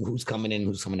knowing who's coming in,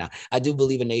 who's coming out. I do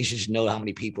believe a nation should know how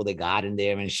many people they got in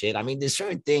there and shit. I mean, there's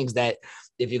certain things that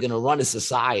if you're going to run a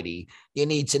society, you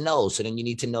need to know. So then you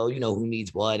need to know, who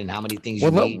needs what and how many things you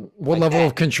need. What level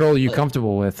of control are you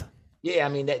comfortable with? Yeah, I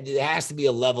mean, there has to be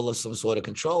a level of some sort of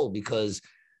control because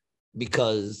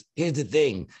here's the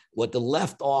thing. What the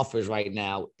left offers right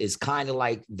now is kind of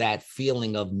like that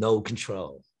feeling of no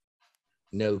control.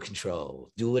 No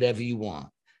control. Do whatever you want.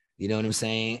 You know what I'm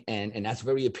saying? And that's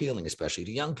very appealing, especially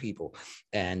to young people.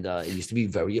 And it used to be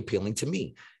very appealing to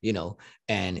me,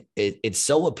 and it's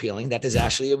so appealing that there's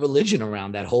actually a religion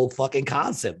around that whole fucking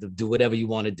concept of do whatever you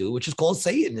want to do, which is called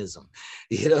Satanism.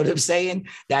 You know what I'm saying?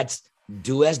 That's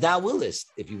do as thou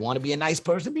willest. If you want to be a nice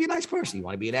person, be a nice person. You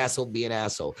want to be an asshole, be an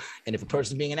asshole. And if a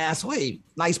person's being an asshole, hey,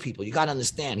 nice people, you got to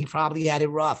understand. He probably had it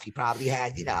rough. He probably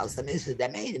had, some issues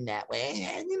that made him that way.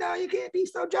 And, you can't be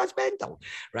so judgmental,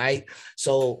 right?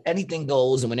 So anything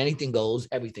goes. And when anything goes,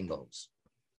 everything goes.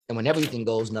 And when everything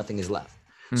goes, nothing is left.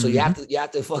 So you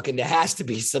have to fucking, there has to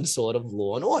be some sort of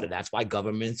law and order. That's why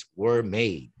governments were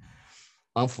made.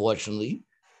 Unfortunately,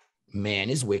 man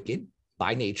is wicked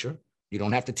by nature. You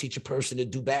don't have to teach a person to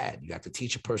do bad. You have to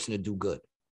teach a person to do good.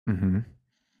 All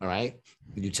right.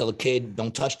 When you tell a kid,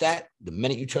 don't touch that, the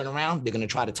minute you turn around, they're going to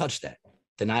try to touch that.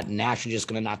 They're not naturally just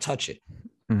going to not touch it.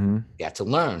 You have to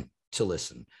learn to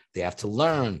listen. They have to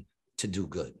learn to do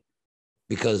good,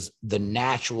 because the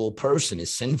natural person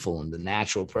is sinful, and the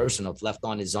natural person, if left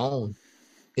on his own,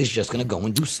 is just going to go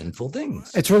and do sinful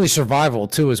things. It's really survival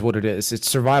too, is what it is. It's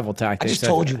survival tactics. I just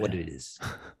told you what it is.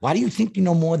 Why do you think you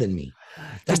know more than me?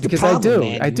 That's because the problem, I do.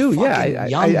 man. I do.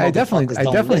 Yeah, I definitely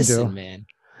listen, do. Man.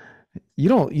 You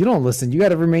don't listen. You got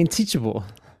to remain teachable.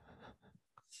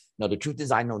 No, the truth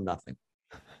is, I know nothing.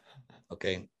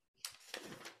 Okay.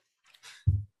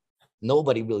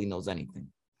 Nobody really knows anything.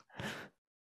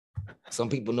 Some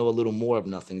people know a little more of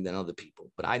nothing than other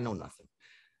people, but I know nothing.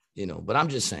 But I'm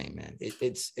just saying, man,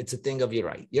 it's a thing of you're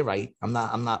right. You're right. I'm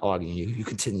not arguing you. You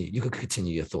continue. You can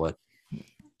continue your thought.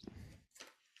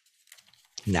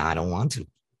 No, I don't want to.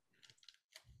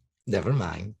 Never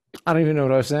mind. I don't even know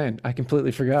what I was saying. I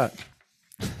completely forgot.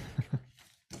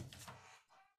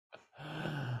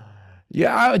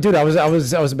 Yeah, dude, I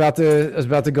was about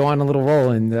to go on a little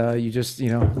roll, and you just you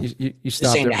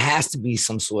stopped. Saying there has to be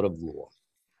some sort of law.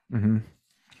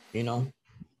 There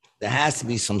has to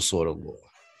be some sort of law.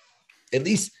 At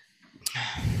least.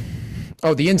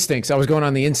 Oh, the instincts. I was going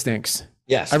on the instincts.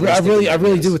 Yes, I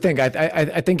really do think.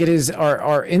 I think it is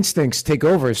our instincts take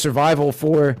over, survival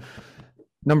for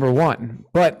number one.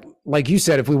 But like you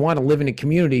said, if we want to live in a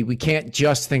community, we can't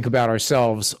just think about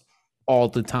ourselves all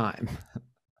the time.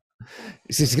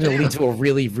 It's just going to lead to a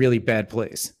really, really bad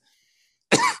place.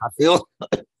 I feel.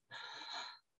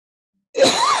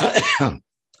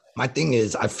 My thing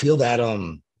is, I feel that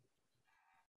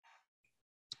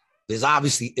there's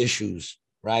obviously issues,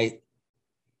 right?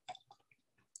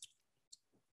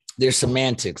 There's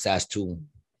semantics as to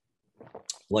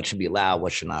what should be allowed,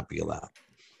 what should not be allowed.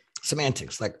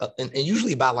 Semantics, and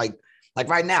usually about like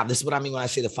right now. This is what I mean when I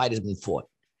say the fight has been fought.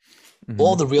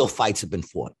 All the real fights have been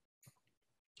fought.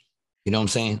 You know what I'm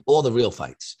saying? All the real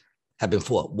fights have been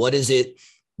fought. What is it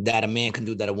that a man can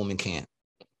do that a woman can't?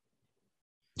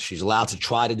 She's allowed to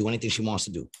try to do anything she wants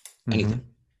to do. Anything.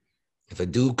 If a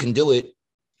dude can do it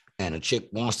and a chick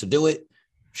wants to do it,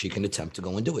 she can attempt to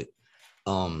go and do it.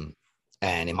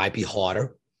 And it might be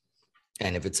harder.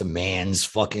 And if it's a man's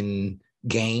fucking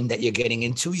game that you're getting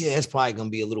into, yeah, it's probably going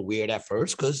to be a little weird at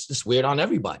first because it's weird on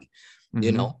everybody,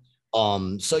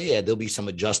 So yeah, there'll be some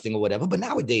adjusting or whatever. But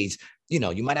nowadays,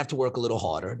 you might have to work a little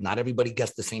harder. Not everybody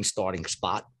gets the same starting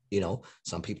spot.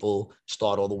 Some people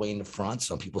start all the way in the front.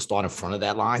 Some people start in front of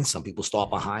that line. Some people start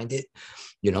behind it.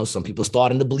 Some people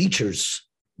start in the bleachers.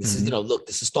 This is, look,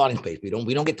 this is starting space. We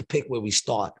don't get to pick where we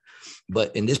start.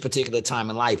 But in this particular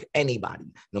time in life, anybody,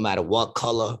 no matter what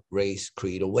color, race,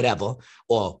 creed, or whatever,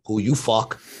 or who you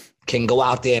fuck, can go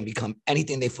out there and become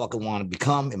anything they fucking want to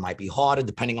become. It might be harder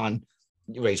depending on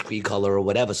your race, creed, color, or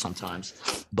whatever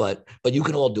sometimes. But you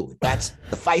can all do it.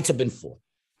 The fights have been fought.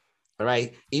 All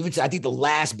right. I think the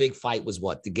last big fight was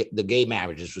what? The gay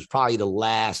marriages was probably the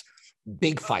last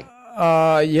big fight.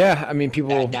 Yeah. I mean,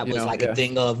 people that was a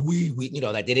thing of we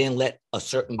that they didn't let a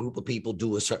certain group of people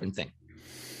do a certain thing.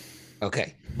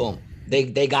 Okay, boom.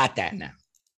 They got that now.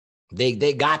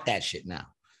 They got that shit now.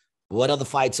 What other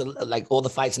fights are like? All the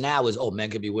fights now is men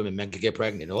can be women, men can get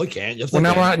pregnant. No, you can't. Well,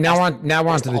 now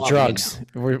on to the drugs.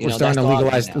 We're starting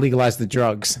to legalize the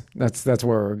drugs. That's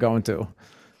where we're going to.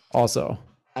 Also,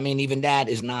 I mean, even that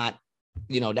is not.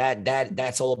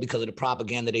 That's all because of the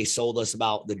propaganda they sold us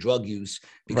about the drug use.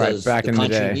 Because back in the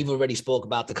day, we've already spoke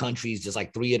about the countries, just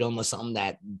like 3 of them or something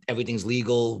that everything's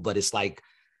legal, but it's like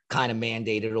kind of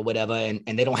mandated or whatever,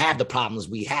 and they don't have the problems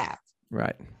we have.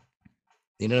 Right.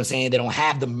 You know what I'm saying? They don't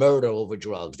have the murder over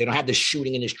drugs. They don't have the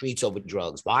shooting in the streets over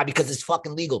drugs. Why? Because it's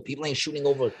fucking legal. People ain't shooting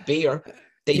over beer.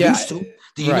 They used to.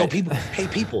 Do you know people? Hey,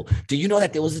 people, do you know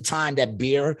that there was a time that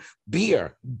beer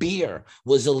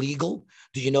was illegal?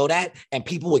 Do you know that? And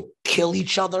people would kill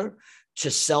each other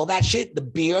to sell that shit. The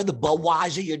beer, the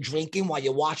Budweiser you're drinking while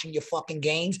you're watching your fucking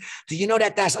games. Do you know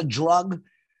that that's a drug?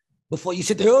 Before you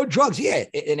sit there, oh, drugs, yeah.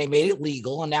 And they made it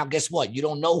legal. And now guess what? You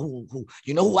don't know who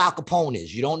you know who Al Capone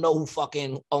is. You don't know who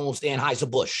fucking owns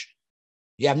Anheuser-Busch.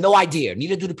 You have no idea.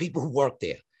 Neither do the people who work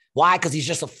there. Why? Because he's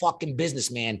just a fucking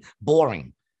businessman,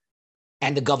 boring.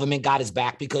 And the government got his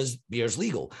back because beer's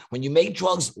legal. When you make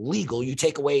drugs legal, you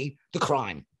take away the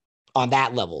crime on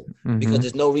that level, because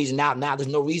there's no reason now there's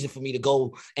no reason for me to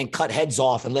go and cut heads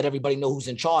off and let everybody know who's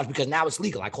in charge, because now it's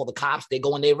legal. I call the cops, they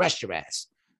go and they arrest your ass.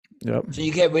 Yep. So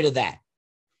you get rid of that.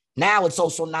 Now it's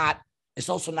also not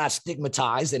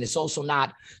stigmatized, and it's also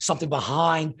not something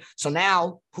behind. So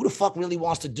now who the fuck really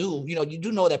wants to do, you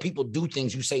do know that people do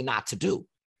things you say not to do.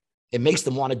 It makes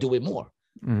them want to do it more.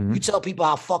 You tell people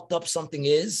how fucked up something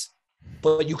is,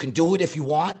 but you can do it if you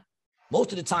want.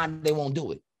 Most of the time they won't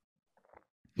do it.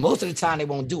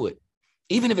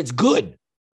 Even if it's good.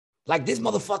 Like this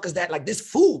motherfuckers that like this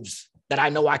foods that I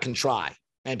know I can try.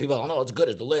 And people don't know it's good.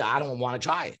 It's delicious. I don't want to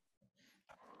try it.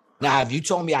 Now, if you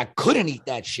told me I couldn't eat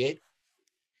that shit,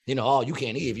 oh, you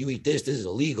can't eat. If you eat this is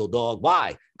illegal, dog.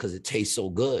 Why? Because it tastes so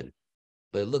good.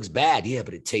 But it looks bad. Yeah,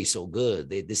 but it tastes so good.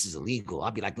 This is illegal.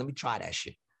 I'll be like, let me try that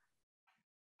shit.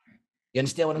 You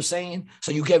understand what I'm saying?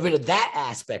 So you get rid of that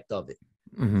aspect of it.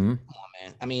 Come on,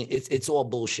 man. I mean, it's all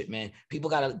bullshit, man. People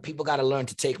gotta learn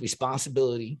to take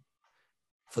responsibility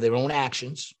for their own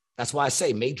actions. That's why I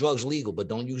say make drugs legal, but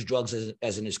don't use drugs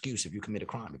as an excuse if you commit a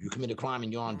crime. If you commit a crime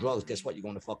and you're on drugs, guess what? You're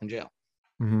going to fucking jail.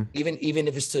 Even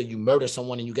if it's till you murder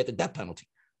someone and you get the death penalty.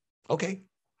 Okay.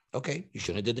 You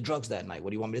shouldn't have did the drugs that night. What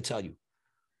do you want me to tell you?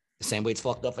 The same way it's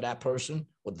fucked up for that person,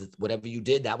 or whatever you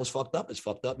did, that was fucked up. It's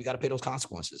fucked up. You got to pay those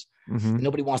consequences.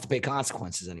 Nobody wants to pay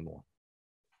consequences anymore.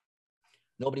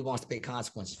 Nobody wants to pay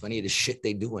consequences for any of the shit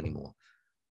they do anymore.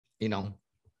 And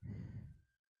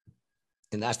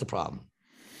that's the problem.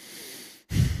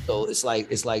 So it's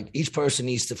like each person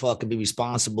needs to fucking be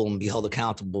responsible and be held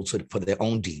accountable for their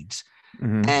own deeds.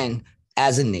 And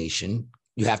as a nation,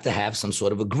 you have to have some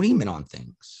sort of agreement on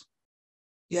things.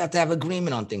 You have to have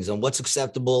agreement on things, on what's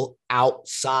acceptable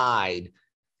outside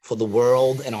for the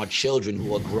world and our children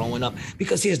who are growing up.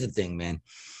 Because here's the thing, man.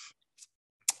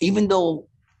 Even though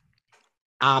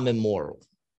I'm immoral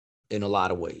in a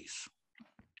lot of ways,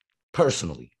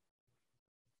 personally,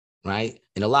 right?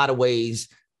 In a lot of ways,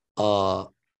 a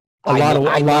lot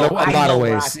of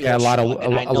ways.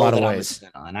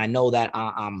 And I know that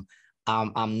I'm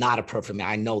not a perfect man.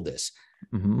 I know this,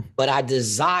 but I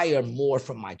desire more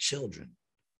from my children.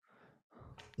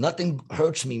 Nothing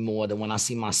hurts me more than when I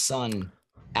see my son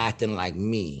acting like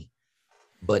me,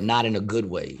 but not in a good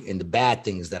way, in the bad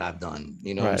things that I've done.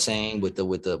 You know what I'm saying? With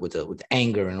the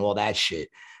anger and all that shit.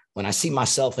 When I see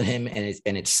myself in him and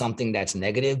it's something that's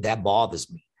negative, that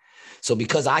bothers me. So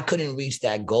because I couldn't reach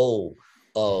that goal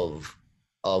of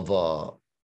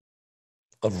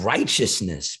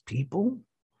righteousness, people,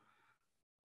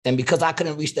 and because I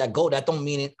couldn't reach that goal, that don't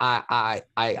mean I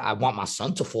want my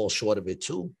son to fall short of it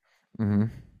too.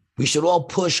 We should all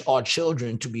push our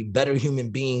children to be better human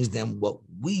beings than what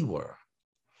we were.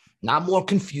 Not more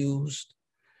confused,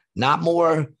 not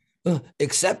more.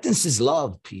 Acceptance is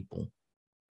love, people.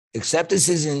 Acceptance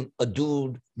isn't a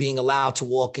dude being allowed to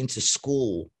walk into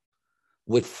school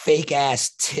with fake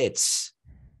ass tits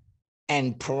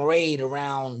and parade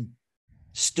around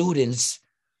students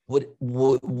with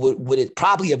it,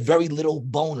 probably a very little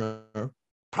boner,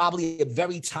 probably a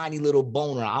very tiny little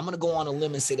boner. I'm going to go on a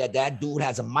limb and say that dude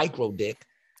has a micro dick.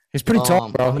 He's pretty tall,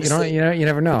 bro. You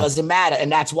never know. It doesn't matter. And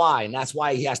that's why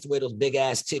he has to wear those big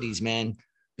ass titties, man,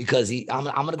 because I'm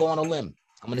going to go on a limb.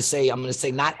 I'm going to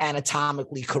say not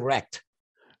anatomically correct.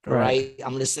 Right.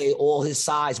 I'm going to say all his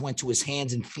size went to his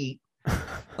hands and feet.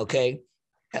 Okay.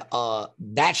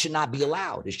 That should not be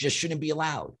allowed. It just shouldn't be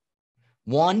allowed.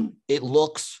 One, it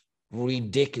looks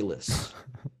ridiculous.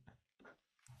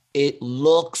 It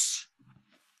looks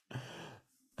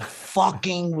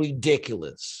fucking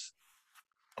ridiculous.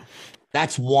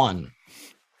 That's one.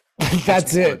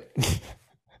 That's it.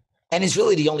 And it's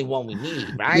really the only one we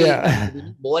need, right? Yeah. We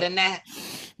need more than that?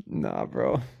 Nah,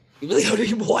 bro. You really don't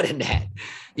need more than that.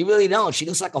 You really don't. She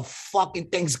looks like a fucking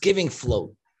Thanksgiving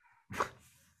float.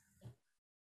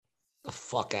 The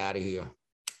fuck out of here.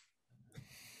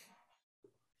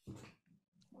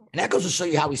 And that goes to show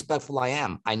you how respectful I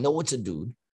am. I know it's a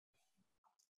dude.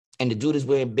 And the dude is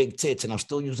wearing big tits, and I'm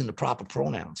still using the proper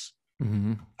pronouns.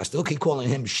 I still keep calling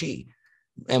him she.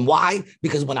 And why?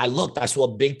 Because when I looked, I saw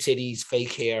big titties,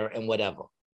 fake hair, and whatever.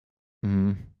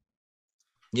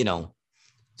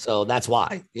 So that's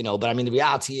why, but I mean, the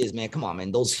reality is, man, come on,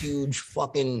 man, those huge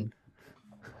fucking,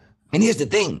 and here's the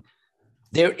thing,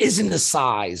 there isn't a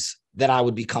size that I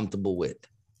would be comfortable with.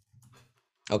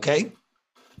 Okay.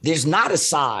 There's not a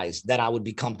size that I would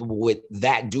be comfortable with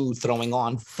that dude throwing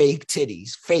on fake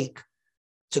titties, fake,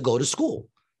 to go to school.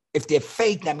 If they're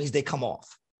fake, that means they come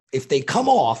off. If they come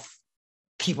off,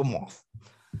 keep them off.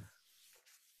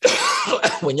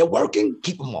 When you're working,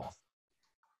 keep them off.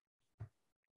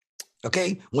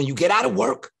 Okay? When you get out of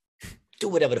work, do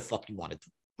whatever the fuck you want to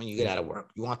do. When you get out of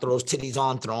work, you want to throw those titties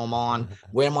on, throw them on,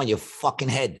 wear them on your fucking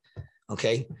head.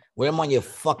 Okay? Wear them on your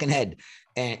fucking head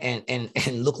and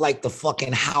look like the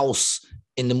fucking house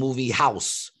in the movie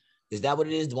House. Is that what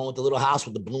it is? The one with the little house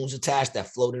with the balloons attached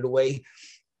that floated away?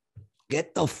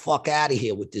 Get the fuck out of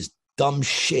here with this dumb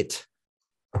shit.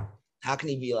 How can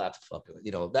he be allowed to fuck it?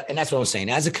 You know, and that's what I'm saying.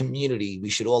 As a community, we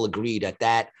should all agree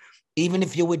that even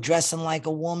if you were dressing like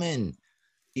a woman,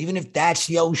 even if that's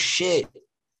your shit,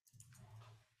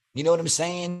 you know what I'm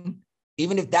saying?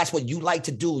 Even if that's what you like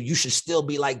to do, you should still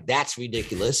be like, that's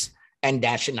ridiculous. And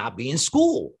that should not be in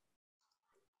school.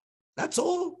 That's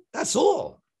all. That's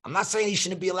all. I'm not saying he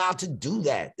shouldn't be allowed to do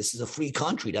that. This is a free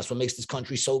country. That's what makes this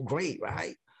country so great,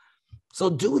 right? So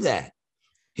do that.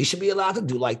 He should be allowed to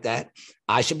do like that.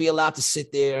 I should be allowed to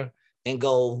sit there and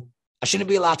go, I shouldn't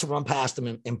be allowed to run past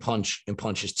him and punch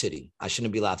his titty. I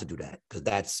shouldn't be allowed to do that because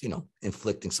that's, you know,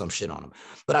 inflicting some shit on him.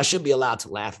 But I should be allowed to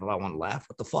laugh if I want to laugh.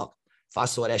 What the fuck? If I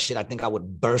saw that shit, I think I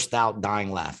would burst out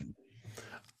dying laughing.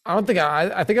 I don't think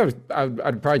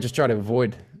I'd probably just try to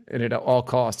avoid it at all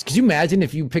costs. Could you imagine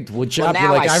if you picked woodshop? Well,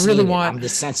 you're like, I really want. I'm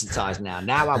desensitized now.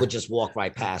 Now I would just walk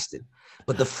right past it.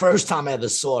 But the first time I ever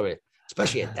saw it,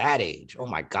 especially at that age, oh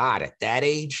my God, at that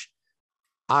age,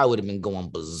 I would have been going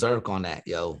berserk on that,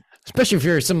 yo. Especially if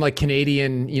you're some like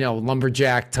Canadian, you know,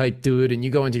 lumberjack type dude and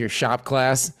you go into your shop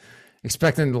class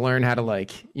expecting to learn how to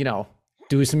like, you know,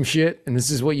 do some shit. And this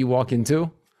is what you walk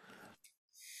into.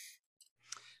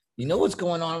 You know what's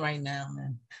going on right now,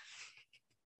 man?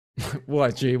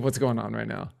 What, G? What's going on right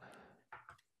now?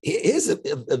 Here's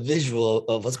a visual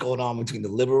of what's going on between the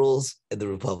liberals and the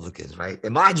Republicans, right?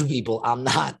 And mind you, people, I'm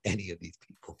not any of these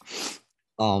people.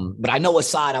 But I know what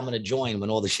side I'm going to join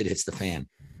when all the shit hits the fan.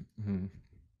 Mm-hmm.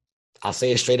 I'll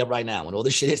say it straight up right now. When all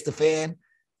this shit hits the fan,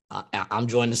 I'm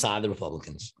joining the side of the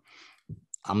Republicans.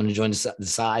 I'm going to join the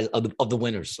side of the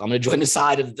winners. I'm going to join the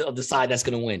side of the side that's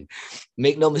going to win.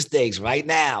 Make no mistakes. Right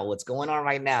now, what's going on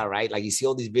right now, right? Like you see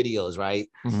all these videos, right?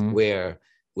 Mm-hmm. Where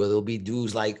there'll be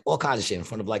dudes like all kinds of shit in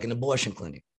front of like an abortion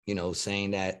clinic, you know,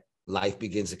 saying that life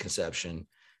begins at conception,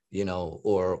 you know,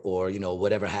 or you know,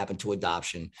 whatever happened to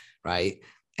adoption, right?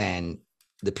 And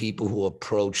the people who are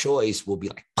pro-choice will be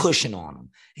like pushing on them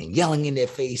and yelling in their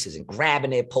faces and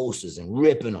grabbing their posters and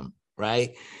ripping them,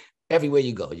 right? Everywhere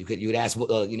you go, you could ask,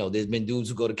 you know, there's been dudes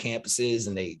who go to campuses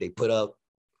and they put up,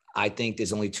 I think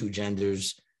there's only two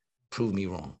genders, prove me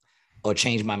wrong, or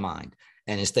change my mind.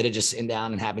 And instead of just sitting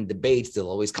down and having debates, they'll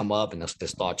always come up and they'll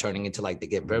start turning into like, they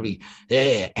get very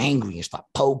angry and start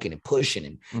poking and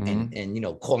pushing and, and, you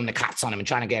know, calling the cops on them and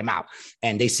trying to get them out.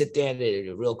 And they sit there and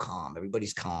they're real calm.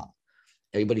 Everybody's calm.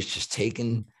 Everybody's just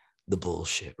taking the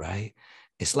bullshit, right?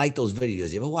 It's like those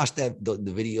videos. You ever watch the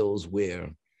videos where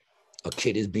a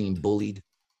kid is being bullied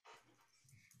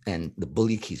and the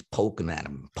bully keeps poking at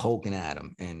him,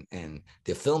 and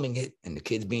they're filming it and the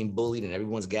kid's being bullied and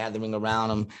everyone's gathering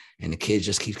around him and the kid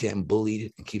just keeps getting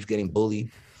bullied and keeps getting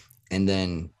bullied. And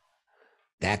then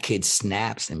that kid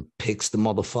snaps and picks the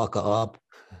motherfucker up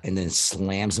and then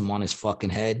slams him on his fucking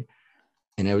head.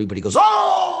 And everybody goes,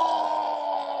 oh!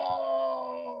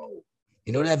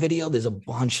 You know that video? There's a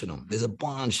bunch of them.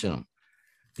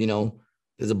 You know,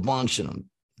 there's a bunch of them.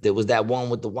 There was that one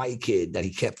with the white kid that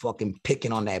he kept fucking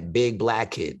picking on that big black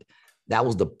kid. That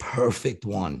was the perfect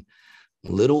one.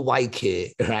 Little white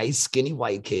kid, right? Skinny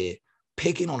white kid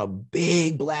picking on a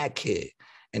big black kid.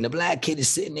 And the black kid is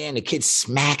sitting there and the kid's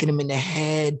smacking him in the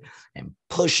head and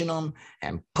pushing him.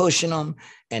 And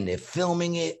they're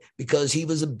filming it because he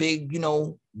was a big, you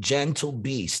know, gentle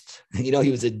beast. You know,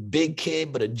 he was a big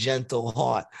kid, but a gentle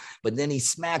heart. But then he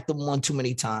smacked him one too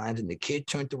many times and the kid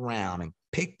turned around and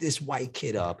picked this white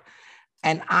kid up.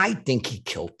 And I think he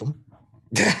killed him.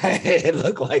 It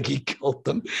looked like he killed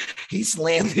him. He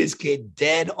slammed this kid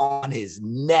dead on his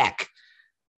neck.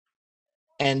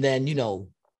 And then, you know,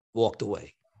 walked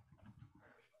away.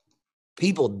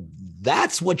 People,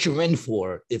 that's what you're in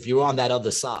for if you're on that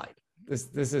other side. This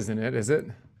isn't it, is it?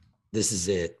 This is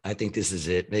it. I think this is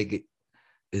it. Make it.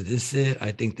 Is this it?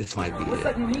 I think this might be What's it.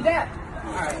 up? You need that?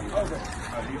 All right, over.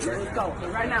 Let's go.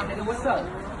 Right now, nigga. What's up?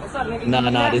 What's up, nigga?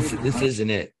 No, this isn't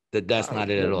it. That's not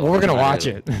it at all. Well, we're gonna watch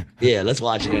it. Yeah, let's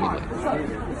watch it anyway. What's up?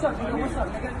 What's up, nigga? What's up,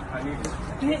 nigga?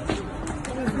 Bitch.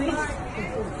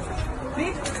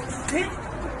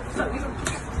 What's up, nigga?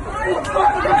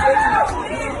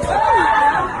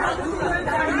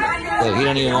 Look, he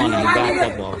don't even want to. He backed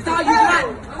up on him.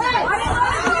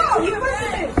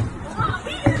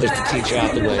 Push the teacher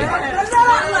out the way.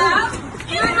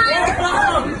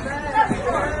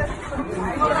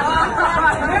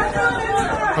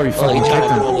 Oh, you Oh, fucking he tried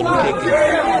kicked to throw a him. little kick.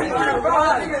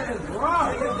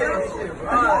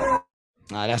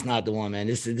 Nah, that's not the one, man.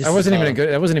 This That wasn't even a good.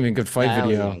 That wasn't even a good fight that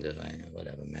video. wasn't even good, man.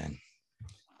 Whatever, man.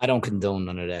 I don't condone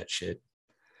none of that shit.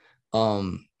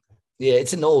 Yeah,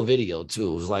 it's an old video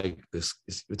too. It was like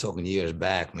we're talking years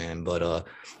back, man. But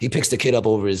he picks the kid up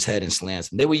over his head and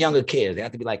slams him. They were younger kids. They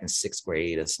have to be like in 6th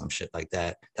grade or some shit like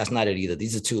that. That's not it either.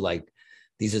 These are two like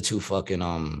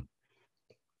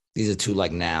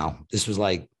now. This was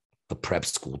like a prep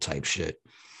school type shit.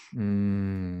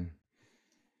 It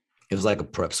was like a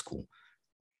prep school.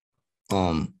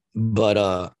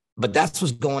 But that's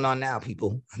what's going on now,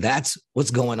 people. That's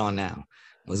what's going on now.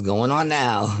 What's going on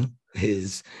now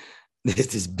is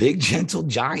this big, gentle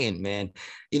giant, man.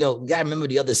 You know, you gotta remember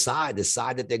the other side, the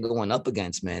side that they're going up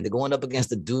against, man. They're going up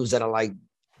against the dudes that are like,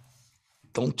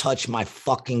 don't touch my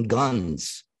fucking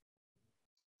guns.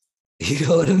 You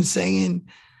know what I'm saying?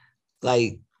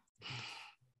 Like,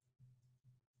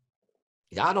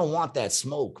 y'all don't want that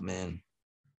smoke, man.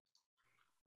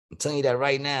 I'm telling you that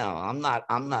right now. I'm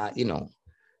not, you know,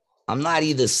 I'm not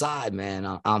either side,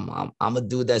 man. I'm a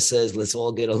dude that says, let's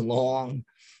all get along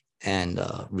and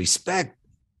respect,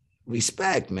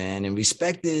 man. And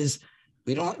respect is,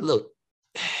 we don't look.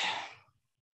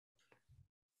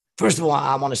 First of all,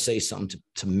 I want to say something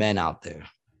to men out there.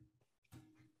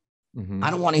 I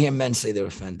don't want to hear men say they're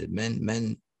offended.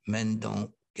 Men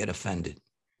don't get offended.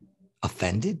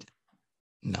 Offended?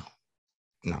 No.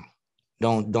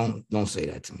 Don't say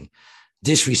that to me.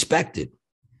 Disrespected.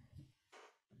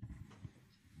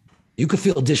 You could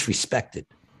feel disrespected.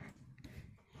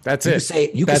 That's you it. Could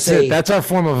say, you That's could say, it. That's our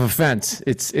form of offense.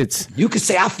 It's. You could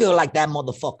say, I feel like that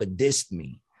motherfucker dissed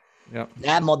me. Yep.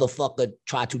 That motherfucker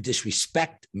tried to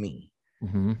disrespect me.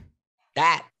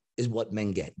 That is what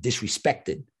men get.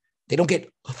 Disrespected. They don't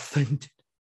get offended.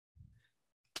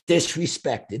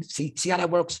 Disrespected. See how that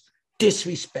works?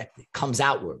 Disrespected comes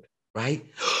outward, right?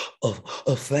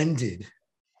 Offended.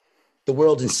 The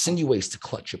world insinuates to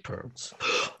clutch your pearls.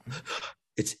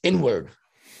 It's inward.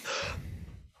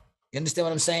 You understand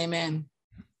what I'm saying, man?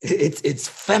 It's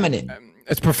feminine.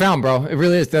 It's profound, bro. It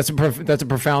really is. That's a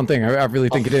profound thing. I really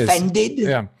think it is. Offended?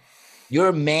 Yeah. You're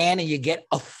a man and you get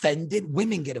offended.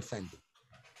 Women get offended.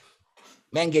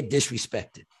 Men get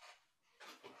disrespected.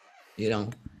 You know?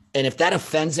 And if that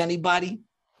offends anybody,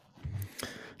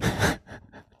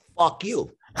 fuck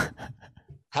you.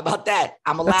 How about that?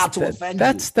 I'm allowed to offend you.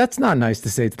 That's not nice to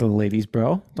say to the ladies,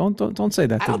 bro. Don't say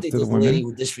that I to don't think the there's a women. lady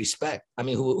who disrespect. I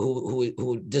mean,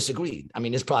 who disagreed. I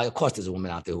mean, there's probably, of course, there's a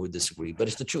woman out there who would disagree, but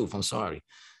it's the truth. I'm sorry.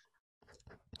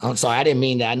 I didn't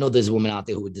mean that. I know there's a woman out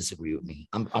there who would disagree with me.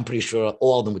 I'm pretty sure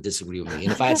all of them would disagree with me.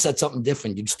 And if I had said something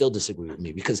different, you'd still disagree with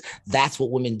me because that's what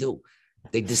women do.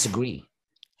 They disagree.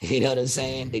 You know what I'm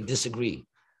saying? They disagree.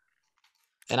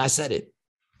 And I said it.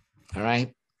 All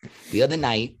right. The other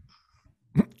night,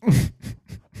 there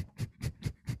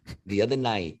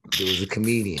was a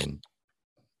comedian.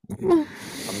 I'm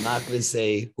not going to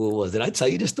say who it was. Did I tell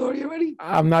you the story already?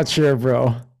 I'm not sure,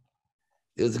 bro.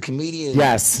 There was a comedian.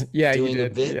 Yes. Yeah, doing you a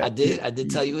did. bit. Yeah. I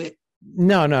did tell you it.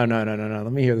 No.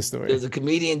 Let me hear the story. There was a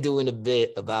comedian doing a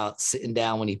bit about sitting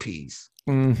down when he pees.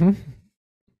 Mm-hmm.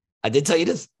 I did tell you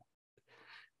this.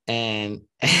 And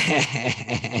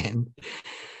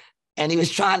he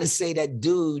was trying to say that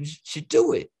dudes should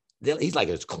do it. He's like,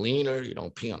 it's cleaner. You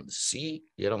don't pee on the seat.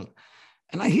 You don't.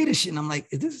 And I hear this shit and I'm like,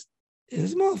 is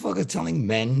this motherfucker telling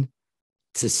men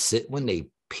to sit when they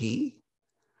pee?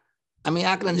 I mean,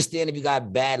 I can understand if you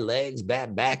got bad legs,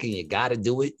 bad back, and you got to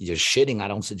do it. You're shitting. I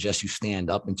don't suggest you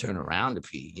stand up and turn around to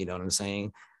pee. You know what I'm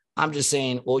saying? I'm just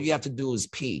saying all you have to do is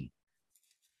pee.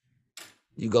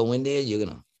 You go in there, you're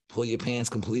going to pull your pants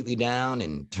completely down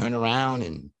and turn around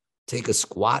and take a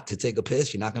squat to take a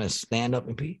piss. You're not going to stand up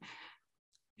and pee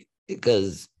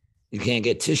because you can't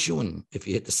get tissue. And if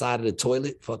you hit the side of the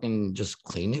toilet, fucking just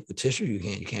clean it with tissue.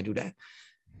 You can't do that.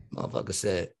 Motherfucker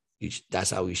said, that's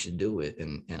how we should do it.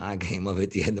 And I came up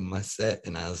at the end of my set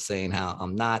and I was saying how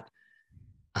I'm not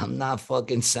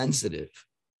fucking sensitive.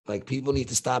 Like people need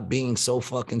to stop being so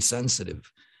fucking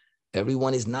sensitive.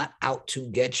 Everyone is not out to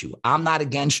get you. I'm not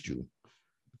against you.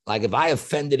 Like if I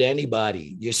offended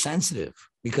anybody, you're sensitive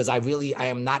because I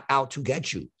am not out to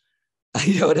get you.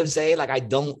 You know what I'm saying? Like I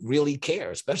don't really care,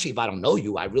 especially if I don't know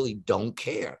you. I really don't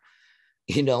care.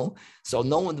 You know, so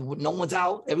no one's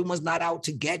out. Everyone's not out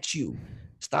to get you.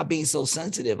 Stop being so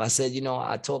sensitive. I said,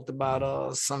 I talked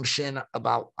about some shit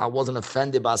about I wasn't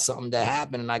offended by something that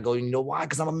happened. And I go, you know why?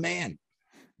 Because I'm a man.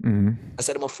 Mm-hmm. I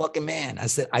said, I'm a fucking man. I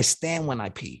said, I stand when I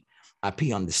pee. I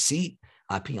pee on the seat.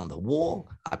 I pee on the wall.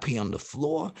 I pee on the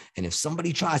floor. And if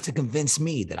somebody tries to convince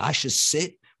me that I should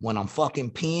sit when I'm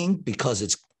fucking peeing because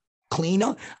it's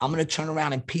cleaner, I'm going to turn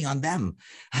around and pee on them.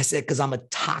 I said, because I'm a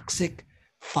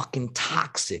fucking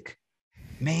toxic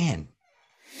man.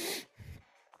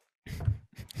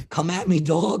 Come at me,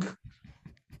 dog.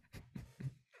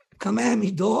 Come at me,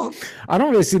 dog. I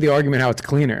don't really see the argument how it's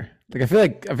cleaner. Like I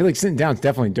feel like sitting down is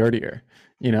definitely dirtier.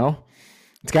 You know,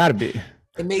 it's got to be.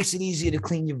 It makes it easier to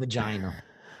clean your vagina.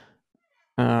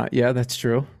 Yeah, that's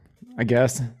true. I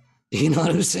guess. You know what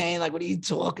I'm saying? Like, what are you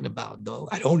talking about, dog?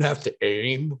 I don't have to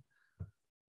aim.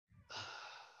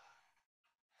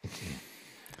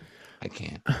 I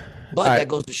can't. But that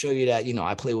goes to show you that, you know,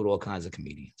 I play with all kinds of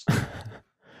comedians.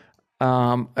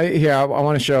 I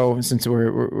want to show, since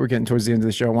we're getting towards the end of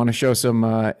the show, I want to show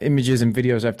some images and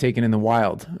videos I've taken in the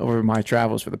wild over my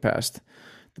travels for the past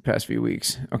few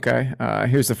weeks. Okay,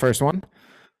 here's the first one.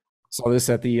 Saw this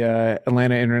at the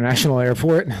Atlanta International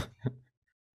Airport.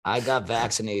 I got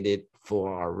vaccinated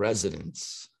for our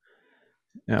residents.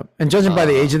 Yeah, and judging by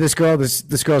the age of this girl,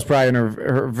 this girl's probably in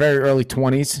her very early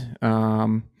 20s.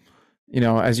 You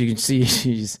know, as you can see,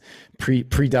 she's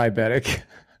pre-diabetic.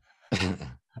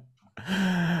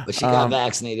 But she got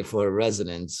vaccinated for her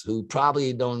residents who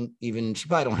probably don't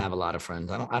have a lot of friends.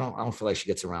 I don't feel like she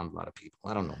gets around a lot of people.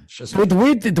 I don't know. It's just but the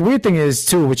weird thing is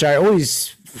too, which I always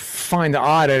find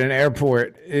odd at an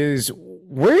airport, is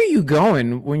where are you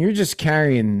going when you're just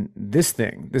carrying this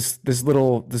thing, this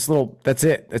little, that's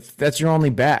it. That's your only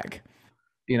bag,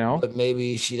 you know? But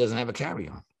maybe she doesn't have a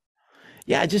carry-on.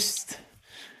 Yeah,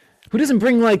 who doesn't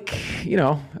bring, like, you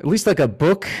know, at least like a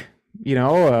book, you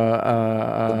know?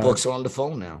 The books are on the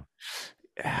phone now.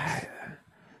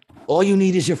 All you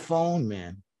need is your phone,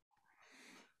 man.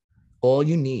 All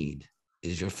you need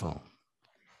is your phone.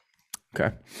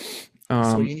 Okay.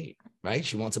 That's what you need, right?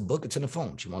 She wants a book, it's in the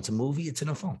phone. She wants a movie, it's in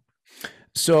her phone.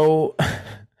 So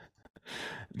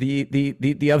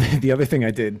the other thing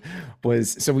I did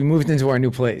was, so we moved into our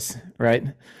new place, right?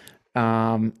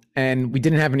 And we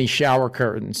didn't have any shower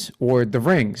curtains or the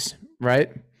rings,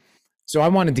 right? So I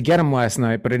wanted to get them last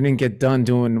night, but I didn't get done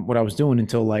doing what I was doing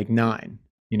until like 9,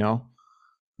 you know?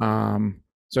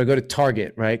 So I go to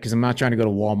Target, right? Because I'm not trying to go to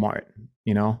Walmart,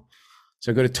 you know?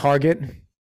 So I go to Target,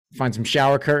 find some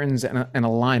shower curtains and a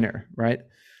liner, right?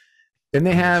 Then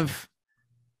they have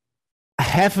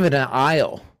half of an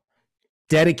aisle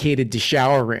dedicated to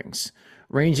shower rings,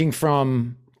 ranging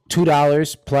from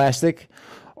 $2 plastic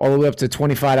all the way up to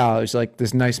 $25, like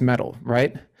this nice metal,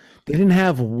 right? They didn't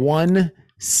have one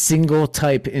single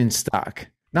type in stock.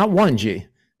 Not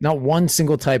one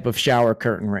single type of shower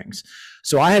curtain rings.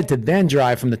 So I had to then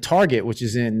drive from the Target, which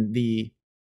is in the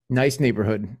nice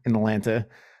neighborhood in Atlanta,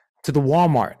 to the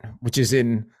Walmart, which is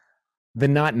in the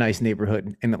not nice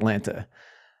neighborhood in Atlanta.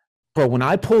 Bro, when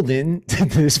I pulled in to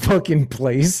this fucking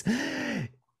place,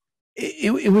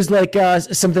 it was like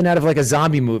something out of like a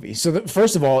zombie movie. So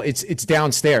first of all, it's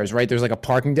downstairs, right? There's like a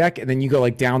parking deck, and then you go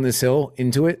like down this hill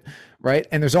into it, right?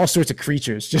 And there's all sorts of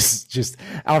creatures just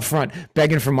out front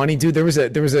begging for money, dude. There was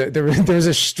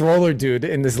a stroller dude,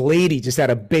 and this lady just had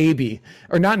a baby,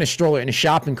 or not in a stroller, in a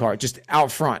shopping cart, just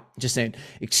out front, just saying,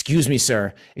 "Excuse me,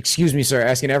 sir,"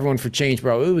 asking everyone for change,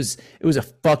 bro. It was a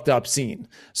fucked up scene.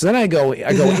 So then I go in.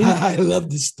 I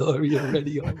love this story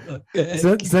already.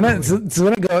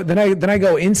 Then I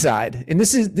go inside, and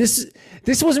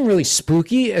this wasn't really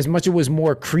spooky as much as it was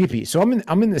more creepy. So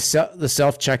I'm in the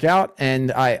self checkout,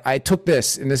 and I took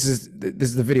this, and this is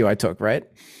the video I took, right?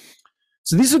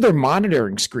 So these are their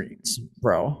monitoring screens,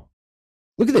 bro.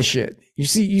 Look at this shit. You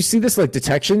see this like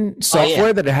detection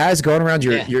software that it has going around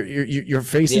your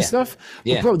face and stuff.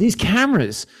 Yeah, but bro, these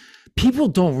cameras, people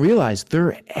don't realize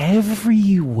they're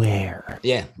everywhere.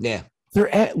 Yeah.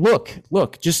 They're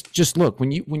just look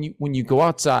when you go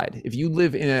outside. If you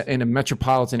live in a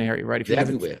metropolitan area, right? If you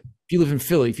everywhere. If you live in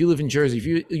Philly, if you live in Jersey, if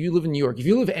you live in New York, if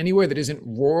you live anywhere that isn't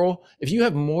rural, if you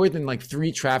have more than like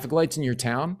 3 traffic lights in your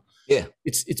town,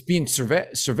 it's being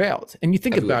surveilled. And you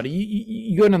think about it,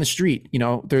 you go down the street, you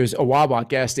know, there's a Wawa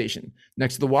gas station.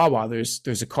 Next to the Wawa,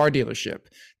 there's a car dealership.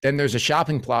 Then there's a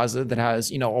shopping plaza that has,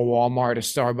 you know, a Walmart, a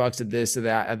Starbucks, a this, a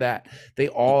that. They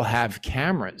all have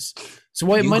cameras. So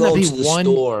why it might not be to the one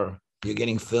store, you're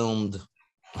getting filmed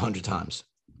 100 times.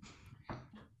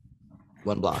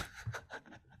 One block.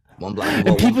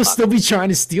 And people still be trying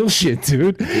to steal shit,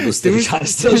 dude. People still be trying to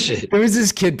steal shit. There was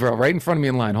this kid, bro, right in front of me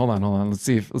in line. Hold on. Let's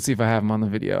see if I have him on the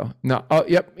video. No. Oh,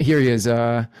 yep. Here he is.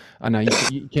 Oh no,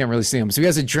 you can't really see him. So he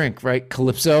has a drink, right?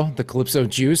 The Calypso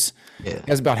juice. Yeah. He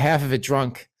has about half of it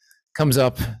drunk. Comes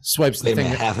up, swipes the thing.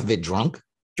 Half of it drunk?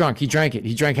 Drunk. He drank it.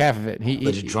 He drank half of it.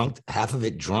 Half of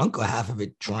it drunk or half of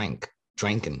it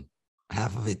drinking?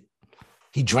 Half of it.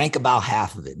 He drank about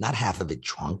half of it, not half of it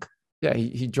drunk. Yeah,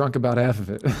 he drunk about half of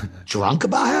it. Drunk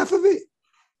about half of it?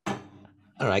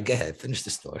 All right, go ahead. Finish the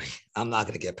story. I'm not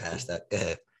gonna get past that. Go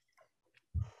ahead.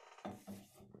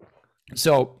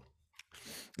 So,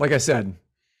 like I said,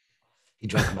 He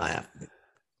drank my half.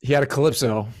 he had a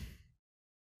Calypso.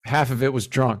 Half of it was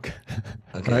drunk,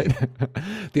 Okay.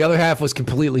 right? The other half was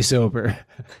completely sober.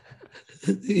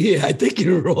 Yeah, I think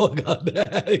you're wrong on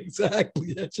that.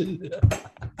 Exactly.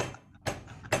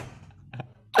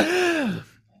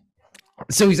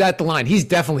 So he's at the line. He's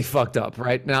definitely fucked up,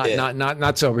 right?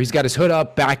 Not sober. He's got his hood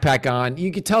up, backpack on.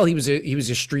 You could tell he was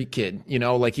a street kid, you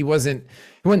know, like he wasn't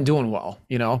doing well,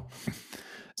 you know.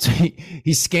 So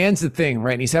he scans the thing,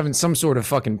 right? And he's having some sort of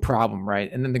fucking problem,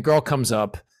 right? And then the girl comes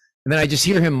up, and then I just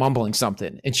hear him mumbling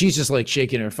something, and she's just like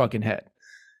shaking her fucking head.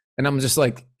 And I'm just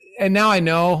like, and now I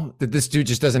know that this dude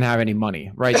just doesn't have any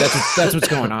money, right? That's what's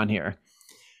going on here.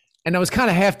 And I was kind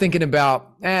of half thinking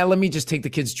about, let me just take the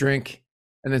kid's drink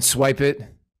and then swipe it,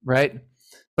 right?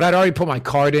 But I'd already put my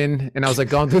card in, and I was like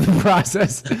going through the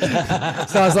process.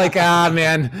 So I was like,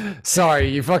 man, sorry,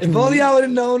 you fucking. If only I would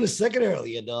have known a second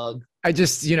earlier, dog. I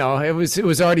just, you know, it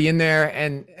was already in there,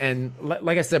 and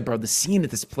like I said, bro, the scene at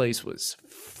this place was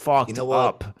fucked You know what?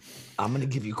 up. I'm gonna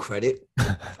give you credit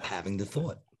for having the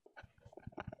thought.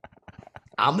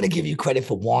 I'm gonna give you credit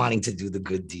for wanting to do the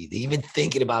good deed, even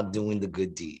thinking about doing the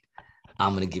good deed.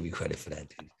 I'm gonna give you credit for that,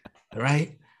 dude. All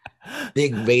right,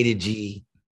 big rated G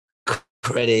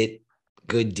credit,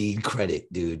 good deed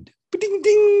credit, dude. Ding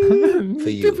ding for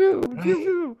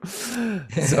you.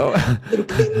 Right? So,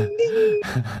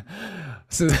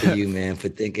 For you, man, for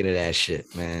thinking of that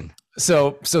shit, man.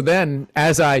 So then,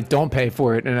 as I don't pay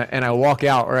for it and I walk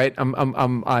out, right?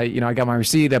 I got my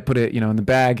receipt. I put it, in the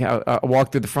bag. I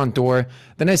walk through the front door.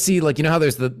 Then I see, like, how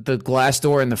there's the glass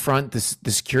door in the front, the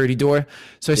security door.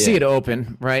 So I see it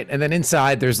open, right? And then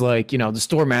inside there's like, the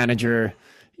store manager,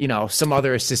 some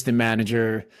other assistant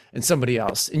manager and somebody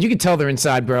else. And you can tell they're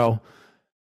inside, bro,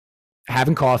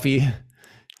 having coffee,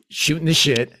 shooting the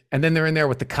shit. And then they're in there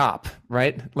with the cop,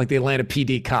 right? Like the Atlanta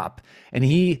PD cop. And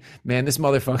this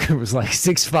motherfucker was like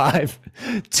 6'5",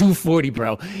 240,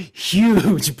 bro.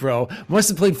 Huge, bro. Must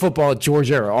have played football at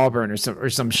Georgia or Auburn or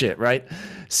some shit, right?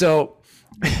 So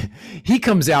he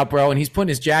comes out, bro, and he's putting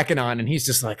his jacket on, and he's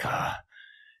just like,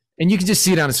 And you can just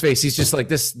see it on his face. He's just like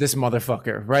this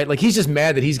motherfucker, right? Like he's just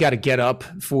mad that he's got to get up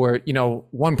for,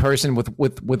 one person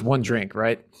with one drink,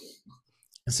 right?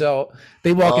 So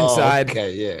they walk inside.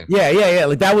 Okay, yeah.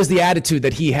 Like that was the attitude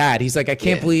that he had. He's like, I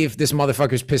can't believe this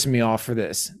motherfucker's pissing me off for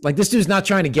this. Like this dude's not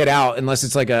trying to get out unless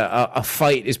it's like a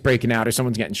fight is breaking out or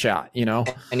someone's getting shot, And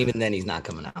even then he's not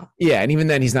coming out. Yeah, and even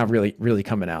then he's not really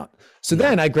coming out. So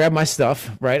then I grab my stuff,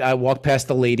 right? I walk past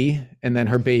the lady and then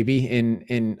her baby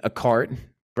in a cart,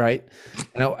 right?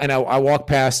 And I walk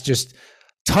past just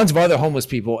tons of other homeless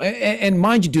people. And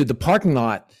mind you, dude, the parking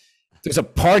lot, there's a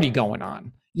party going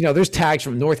on. There's tags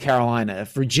from North Carolina,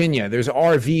 Virginia. There's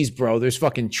RVs, bro. There's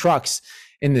fucking trucks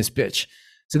in this bitch.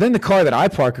 So then the car that I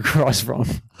park across from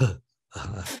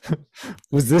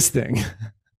was this thing.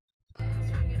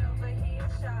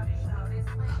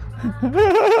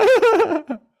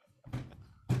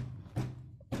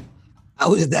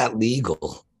 How is that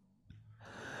legal?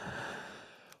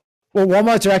 Well,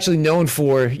 Walmarts are actually known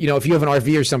for, if you have an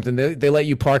RV or something, they let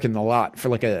you park in the lot for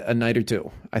like a night or two,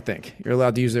 I think. You're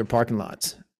allowed to use their parking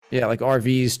lots. Yeah, like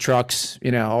RVs, trucks,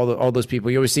 all those people.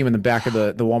 You always see them in the back of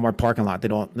the Walmart parking lot. They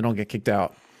don't get kicked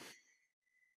out.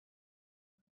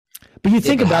 But you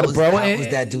think about it, bro. Was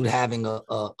that dude having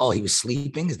he was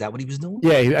sleeping? Is that what he was doing?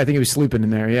 Yeah, I think he was sleeping in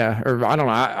there. Yeah, or I don't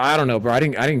know. I don't know, bro. I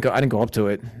didn't go up to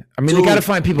it. I mean, they got to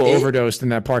find people overdosed in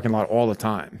that parking lot all the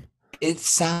time. It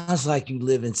sounds like you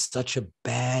live in such a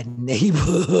bad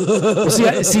neighborhood. Well,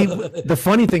 see, the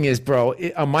funny thing is, bro,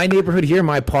 my neighborhood here,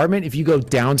 my apartment, if you go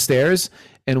downstairs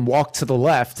and walk to the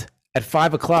left at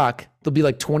 5 o'clock, there'll be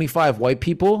like 25 white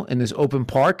people in this open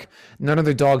park. None of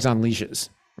their dogs on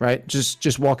leashes, right?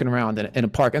 Just walking around in a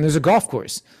park. And there's a golf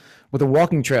course with a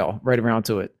walking trail right around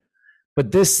to it.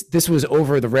 But this was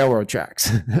over the railroad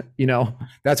tracks.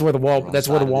 That's where the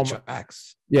Walmart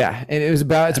tracks. Yeah, and it's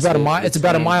about a mile. It's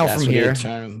about a mile from here.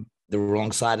 The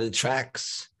wrong side of the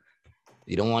tracks.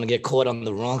 You don't want to get caught on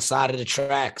the wrong side of the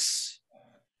tracks.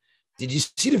 Did you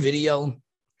see the video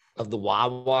of the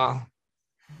Wawa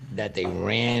that they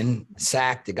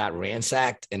ransacked? They got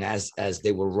ransacked, and as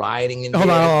they were rioting in, hold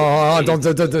on, don't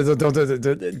give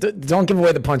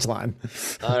away the punchline.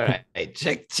 All right,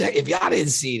 check. If y'all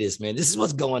didn't see this, man, this is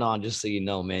what's going on. Just so you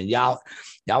know, man, y'all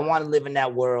want to live in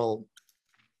that world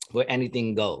where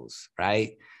anything goes,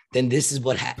 right? Then this is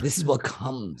what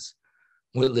comes.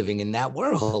 We're living in that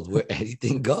world where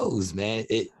anything goes, man.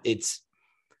 It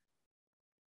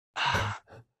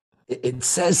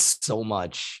says so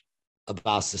much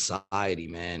about society,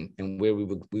 man, and where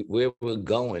we're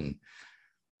going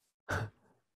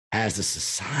as a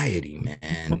society,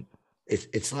 man.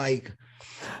 It's like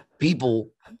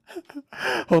people.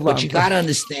 Hold What on. you gotta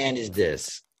understand is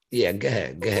this. Yeah, go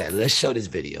ahead. Let's show this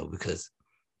video because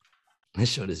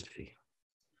let's show this video.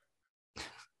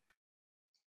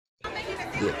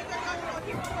 Yeah.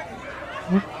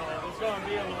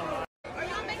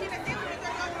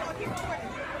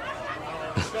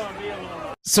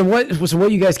 So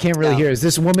what you guys can't really hear is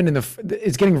this woman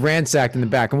is getting ransacked in the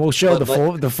back, and we'll show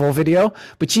the full video.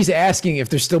 But she's asking if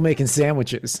they're still making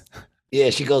sandwiches. Yeah,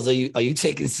 she goes, "Are you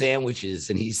taking sandwiches?"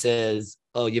 And he says,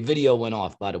 "Oh, your video went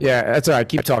off, by the way." Yeah, that's all right.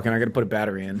 Keep talking. I got to put a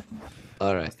battery in.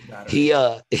 All right. He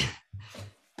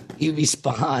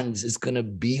responds, "It's gonna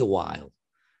be a while."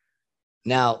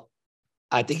 Now,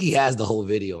 I think he has the whole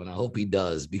video, and I hope he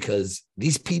does, because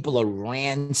these people are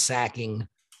ransacking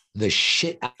the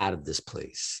shit out of this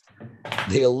place.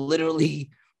 They are literally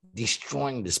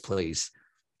destroying this place.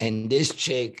 And this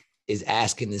chick is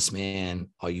asking this man,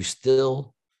 "Are you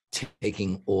still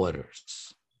taking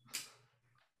orders?"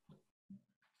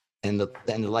 And the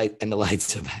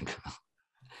lights are back on.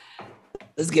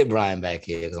 Let's get Brian back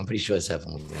here because I'm pretty sure his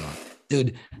headphones are on.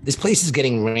 Dude, this place is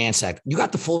getting ransacked. You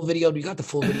got the full video? You got the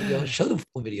full video? Show the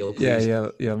full video, please. Yeah.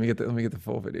 Let me get the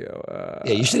full video.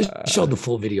 Yeah, you should have showed the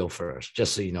full video first,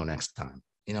 just so you know next time.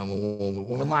 You know, when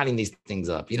we're lining these things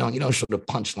up, you don't show the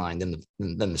punchline, then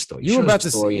the story. You were about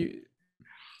to see.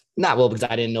 Not well, because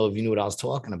I didn't know if you knew what I was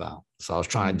talking about. So I was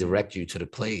trying to direct you to the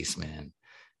place, man.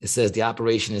 It says the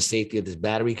operation and safety of this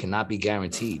battery cannot be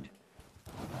guaranteed.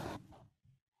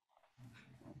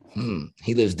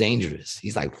 He lives dangerous.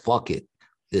 He's like, fuck it.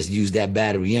 Just use that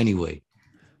battery anyway.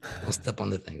 Don't step on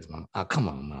the things, mama. Oh, come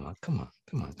on, mama. Come on.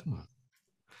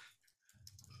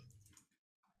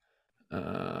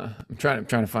 I'm trying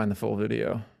to find the full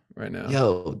video right now.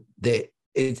 Yo,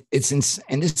 it's insane.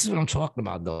 And this is what I'm talking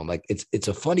about, though. Like, it's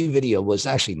a funny video. Well, it's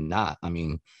actually not. I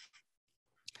mean,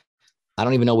 I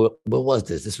don't even know what was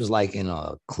this. This was like in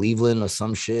Cleveland or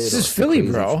some shit. This is Philly,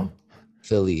 bro.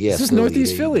 Philly, yeah. This is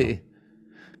Northeast Philly.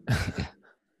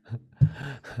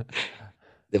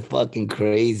 They're fucking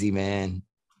crazy, man.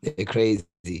 They're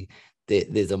crazy.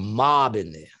 There's a mob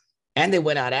in there, and they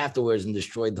went out afterwards and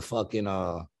destroyed the fucking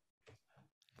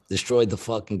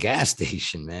gas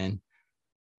station, man.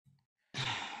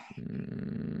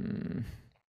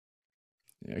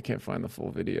 Yeah, I can't find the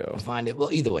full video. Find it.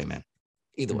 Well, either way, man.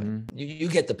 Either way, you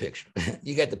get the picture.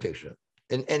 You get the picture.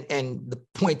 And the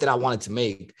point that I wanted to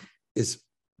make is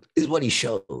what he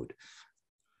showed.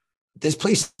 This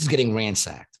place is getting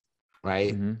ransacked,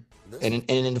 right? And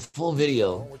in the full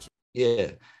video,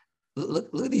 yeah.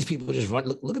 Look at these people just run.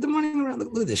 Look at them running around.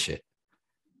 Look at this shit.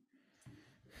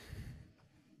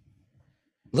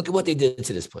 Look at what they did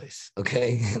to this place.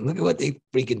 Okay, look at what they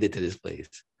freaking did to this place.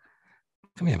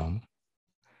 Come here, mama.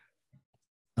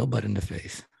 No butt in the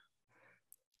face.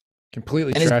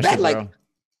 Completely and trashed it's bad, it, bro. like,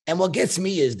 and what gets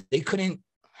me is they couldn't.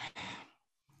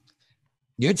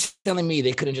 You're telling me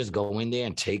they couldn't just go in there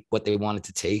and take what they wanted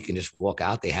to take and just walk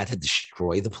out? They had to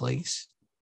destroy the place.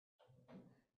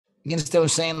 You understand what I'm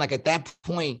saying? Like, at that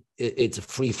point, it's a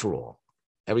free for all.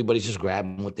 Everybody's just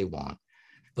grabbing what they want.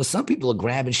 But some people are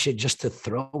grabbing shit just to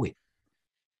throw it.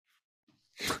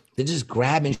 They're just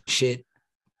grabbing shit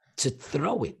to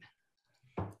throw it.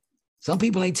 Some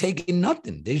people ain't taking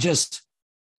nothing. They're just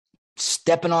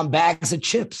stepping on bags of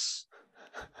chips.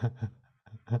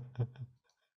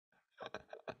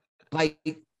 Like,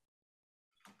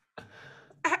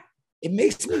 it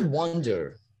makes me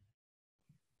wonder,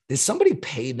 did somebody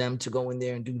pay them to go in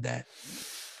there and do that?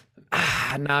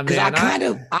 Nah,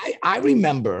 man. I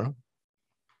remember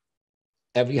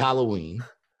every Halloween,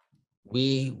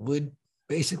 we would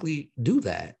basically do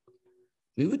that.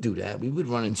 We would do that. We would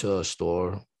run into a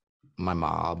store, my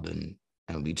mob, and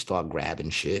we'd start grabbing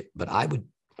shit. But I would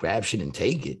grab shit and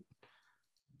take it.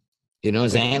 You know what I'm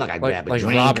saying? Like, I grab a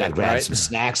drink, I grab some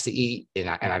snacks to eat,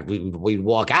 and we'd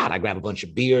walk out. I grab a bunch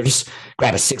of beers,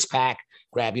 grab a 6-pack,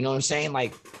 you know what I'm saying?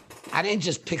 Like, I didn't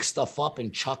just pick stuff up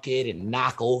and chuck it and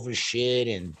knock over shit.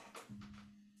 And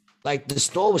like, the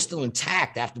store was still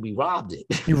intact after we robbed it.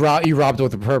 You robbed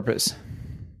with a purpose.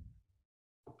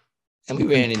 And we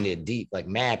ran in there deep, like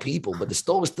mad people, but the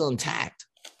store was still intact.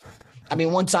 I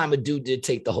mean, one time a dude did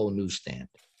take the whole newsstand.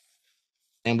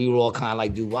 And we were all kind of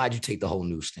like, dude, why'd you take the whole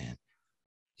newsstand?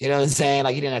 You know what I'm saying?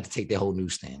 Like, you didn't have to take the whole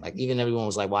newsstand. Like, even everyone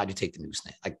was like, why'd you take the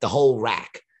newsstand? Like, the whole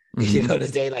rack. You know what I'm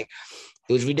saying? Like,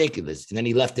 it was ridiculous. And then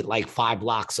he left it like 5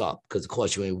 blocks up because, of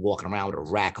course, you ain't walking around with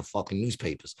a rack of fucking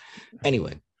newspapers.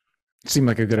 Anyway. Seemed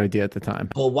like a good idea at the time.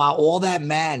 But while all that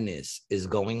madness is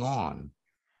going on,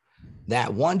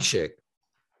 That one chick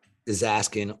is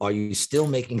asking, are you still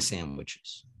making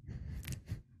sandwiches?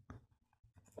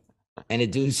 And the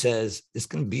dude says, it's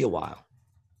going to be a while.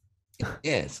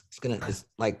 Yes, it's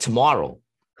like tomorrow.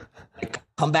 Like,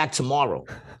 come back tomorrow.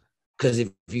 Because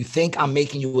if you think I'm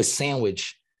making you a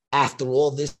sandwich after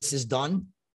all this is done,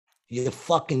 you're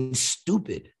fucking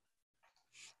stupid.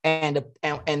 And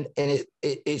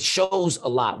it shows a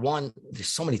lot. One, there's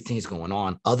so many things going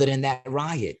on other than that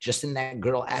riot, just in that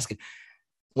girl asking.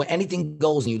 When anything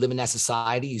goes and you live in that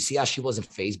society, you see how she wasn't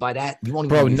fazed by that? You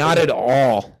won't even Bro, not at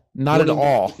all. Not at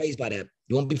all. Fazed by that.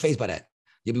 You won't be fazed by that.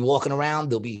 You'll be walking around,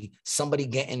 there'll be somebody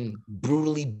getting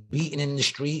brutally beaten in the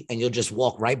street, and you'll just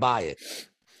walk right by it.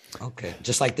 Okay,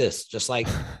 just like this, just like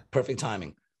perfect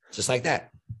timing, just like that.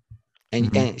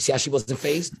 And see how she wasn't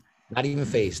fazed? Not even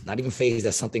fazed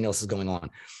that something else is going on.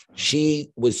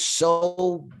 She was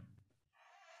so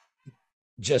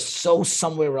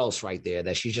somewhere else right there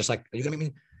that she's just like, are you gonna make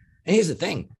me? And here's the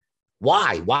thing.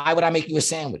 Why would I make you a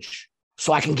sandwich?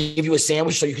 So I can give you a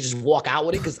sandwich so you can just walk out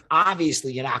with it? Because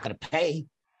obviously you're not gonna pay.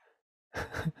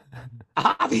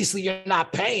 Obviously you're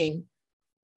not paying.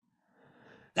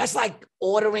 That's like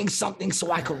ordering something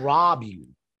so I could rob you.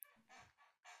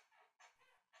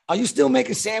 Are you still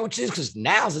making sandwiches? Because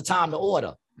now's the time to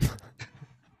order.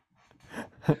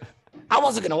 I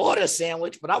wasn't going to order a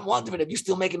sandwich, but I'm wondering if you're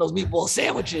still making those meatball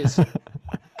sandwiches. How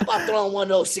about throwing one of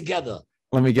those together?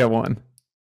 Let me get one.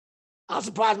 I'm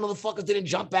surprised motherfuckers didn't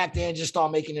jump back there and just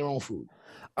start making their own food.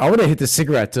 I would have hit the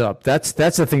cigarettes up. That's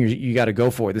the thing you got to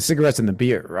go for. The cigarettes and the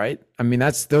beer, right? I mean,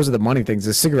 those are the money things.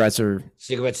 The cigarettes and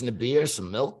the beer,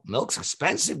 some milk. Milk's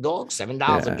expensive, dog.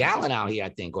 $7 a gallon out here, I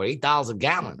think, or $8 a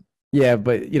gallon. Yeah,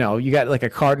 but you got like a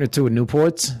carton or two of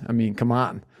Newports. I mean, come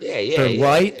on. Yeah.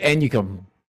 Right, and you can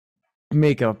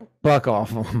make a buck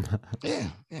off them. Yeah.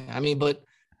 I mean, but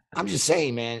I'm just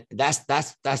saying, man, that's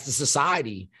the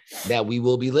society that we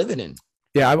will be living in.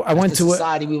 Yeah, I went to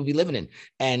society we will be living in,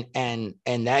 and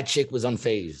that chick was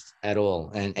unfazed at all,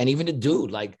 and even the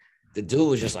dude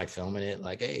was just like filming it,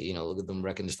 like, hey, look at them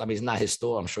wrecking this. I mean, it's not his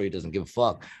store. I'm sure he doesn't give a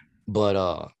fuck,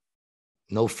 but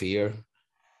no fear.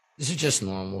 This is just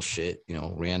normal shit,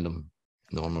 random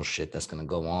normal shit that's gonna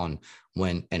go on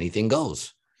when anything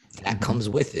goes. That comes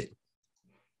with it.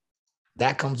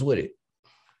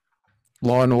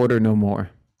 Law and order, no more.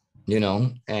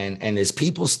 And there's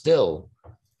people still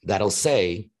that'll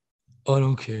say, I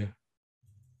don't care.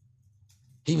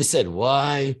 He even said,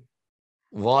 why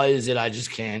is it I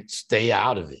just can't stay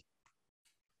out of it?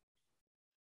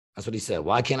 That's what he said.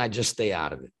 Why can't I just stay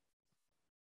out of it?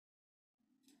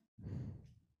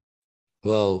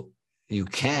 Well, you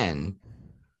can,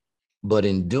 but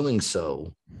in doing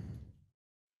so,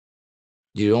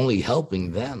 you're only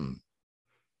helping them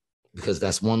because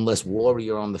that's one less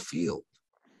warrior on the field.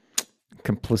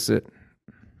 Complicit.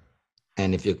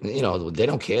 And if they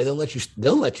don't care, they'll let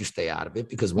you stay out of it,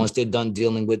 because once they're done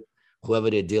dealing with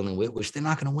whoever they're dealing with, which they're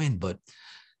not going to win, but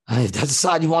if that's the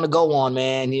side you want to go on,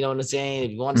 man, you know what I'm saying?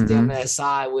 If you want to stay on that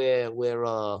side where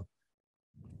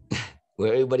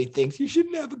everybody thinks you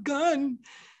shouldn't have a gun,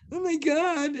 oh my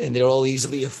God, and they're all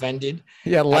easily offended.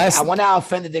 Yeah, I wonder how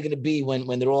offended they're going to be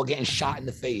when they're all getting shot in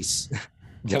the face.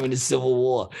 During the Civil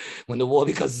War, when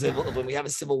we have a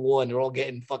civil war and they're all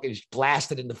getting fucking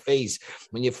blasted in the face,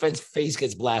 when your friend's face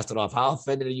gets blasted off, how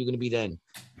offended are you going to be then?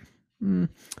 A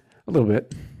little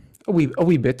bit, a wee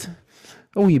bit.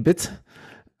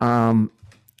 Yeah,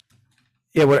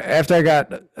 but after I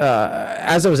got,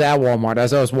 as I was at Walmart,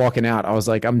 as I was walking out, I was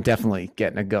like, I'm definitely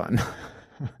getting a gun,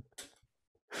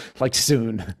 like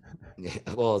soon. Yeah,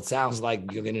 well, it sounds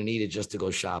like you're going to need it just to go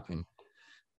shopping.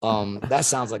 That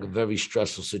sounds like a very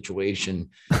stressful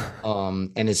situation.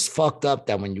 And it's fucked up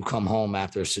that when you come home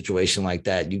after a situation like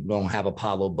that, you don't have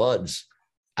Apollo Buds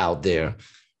out there.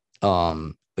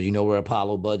 But you know where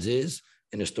Apollo Buds is?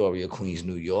 In Astoria, Queens,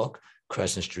 New York,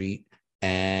 Crescent Street,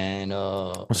 and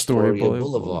Astoria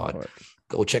Boulevard.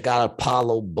 Go check out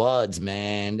Apollo Buds,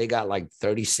 man. They got like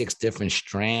 36 different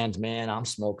strands, man. I'm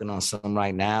smoking on some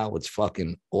right now. It's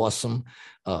fucking awesome.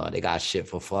 They got shit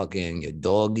for fucking your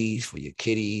doggies, for your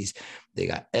kitties. They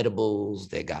got edibles.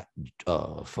 They got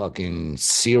fucking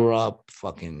syrup,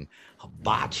 fucking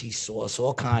hibachi sauce,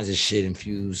 all kinds of shit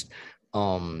infused.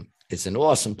 It's an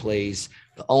awesome place.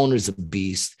 The owner's a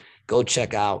beast. Go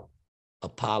check out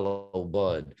Apollo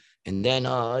Bud. And then,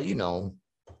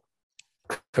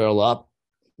 curl up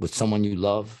with someone you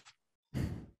love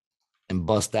and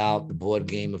bust out the board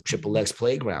game of Triple X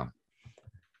Playground,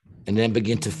 and then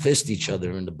begin to fist each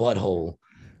other in the butthole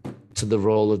to the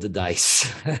roll of the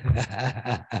dice.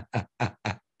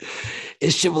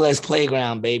 It's Triple X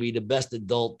Playground, baby, the best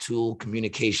adult tool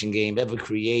communication game ever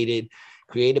created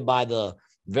by the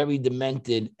very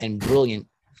demented and brilliant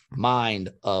mind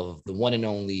of the one and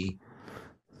only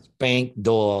Spank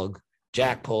Dog,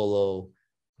 Jack Polo,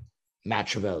 Matt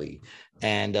Travelli.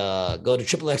 And go to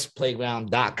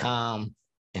triplexplayground.com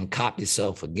and cop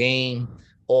yourself a game.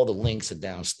 All the links are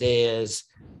downstairs.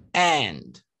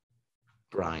 And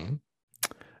Brian,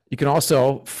 you can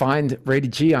also find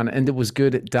Rated G on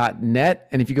enditwasgood.net.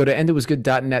 And if you go to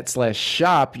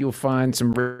enditwasgood.net/shop, you'll find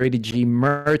some Rated G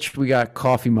merch. We got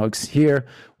coffee mugs here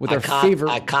with our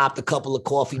favorite. I copped a couple of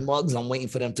coffee mugs. I'm waiting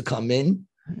for them to come in.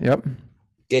 Yep.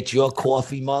 Get your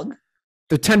coffee mug.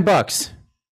 They're $10.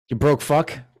 You broke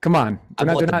fuck. Come on. I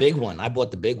bought the big one. I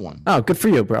bought the big one. Oh, good for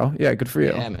you, bro. Yeah, good for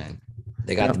you. Yeah, man.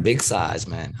 They got the big size,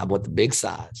 man. I bought the big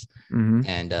size. Mm-hmm.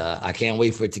 And I can't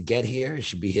wait for it to get here. It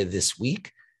should be here this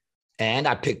week. And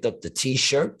I picked up the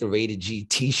T-shirt, the Rated G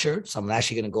T-shirt. So I'm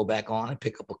actually going to go back on and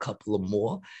pick up a couple of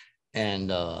more.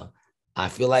 And I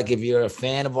feel like if you're a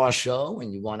fan of our show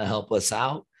and you want to help us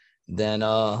out, then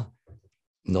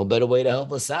no better way to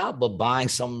help us out but buying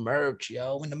some merch,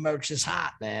 yo. When the merch is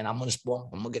hot, man, I'm gonna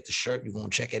get the shirt. You're gonna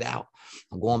check it out.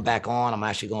 I'm going back on. I'm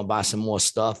actually gonna buy some more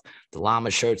stuff. The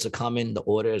llama shirts are coming. The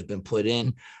order has been put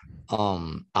in.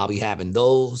 I'll be having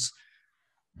those.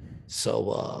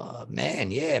 So, man,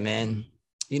 yeah, man.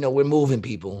 You know, we're moving,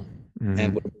 people. Mm-hmm.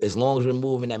 And as long as we're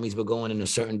moving, that means we're going in a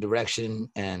certain direction.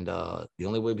 And the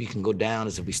only way we can go down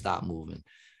is if we stop moving.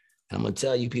 And I'm going to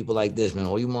tell you people like this, man,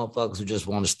 all you motherfuckers who just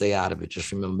want to stay out of it,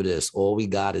 just remember this. All we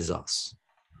got is us.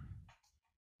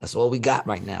 That's all we got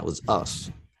right now is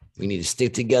us. We need to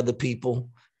stick together, people.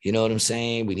 You know what I'm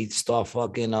saying? We need to start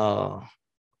fucking,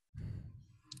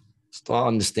 start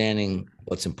understanding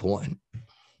what's important.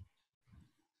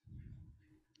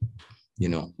 You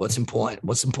know, what's important?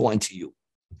 What's important to you?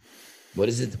 What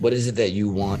is it that you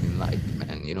want in life,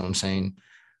 man? You know what I'm saying?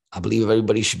 I believe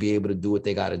everybody should be able to do what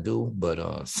they got to do.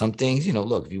 But some things, you know,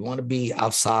 look, if you want to be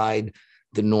outside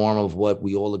the norm of what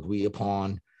we all agree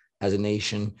upon as a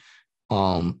nation,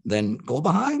 then go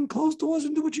behind closed doors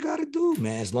and do what you got to do,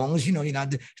 man. As long as, you know, you're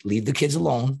not, leave the kids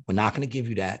alone. We're not going to give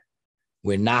you that.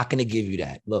 We're not going to give you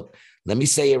that. Look, let me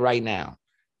say it right now.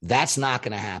 That's not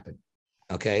going to happen.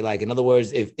 Okay. Like, in other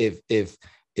words, if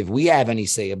we have any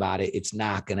say about it, it's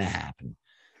not going to happen.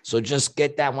 So just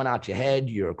get that one out your head.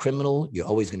 You're a criminal. You're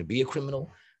always going to be a criminal.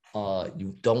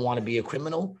 You don't want to be a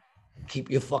criminal.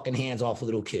 Keep your fucking hands off of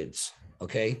little kids.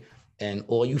 Okay. And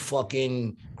all you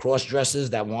fucking cross-dressers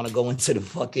that want to go into the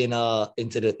fucking,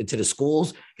 into the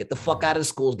schools, get the fuck out of the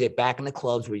schools, get back in the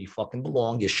clubs where you fucking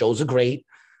belong. Your shows are great.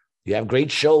 You have great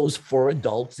shows for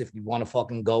adults if you want to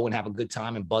fucking go and have a good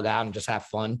time and bug out and just have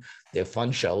fun. They're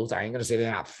fun shows. I ain't going to say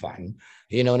they're not fun.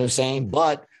 You know what I'm saying?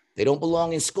 But they don't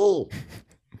belong in school.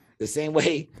 The same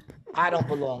way I don't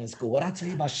belong in school. What I tell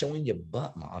you about showing your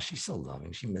butt, Ma? She's so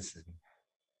loving. She misses me.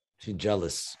 She's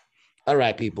jealous. All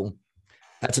right, people.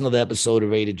 That's another episode of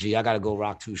Rated G. I got to go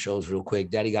rock 2 shows real quick.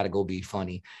 Daddy got to go be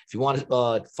funny. If you want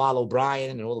to follow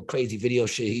Brian and all the crazy video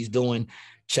shit he's doing,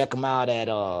 check him out at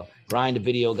Brian the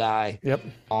Video Guy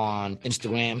on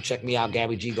Instagram. Check me out,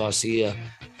 Gary G. Garcia,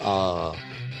 on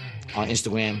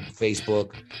Instagram,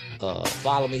 Facebook.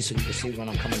 Follow me so you can see when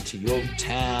I'm coming to your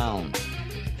town.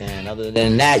 And other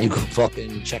than that, you can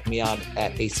fucking check me out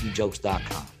at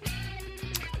acjokes.com.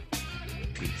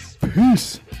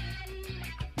 Peace.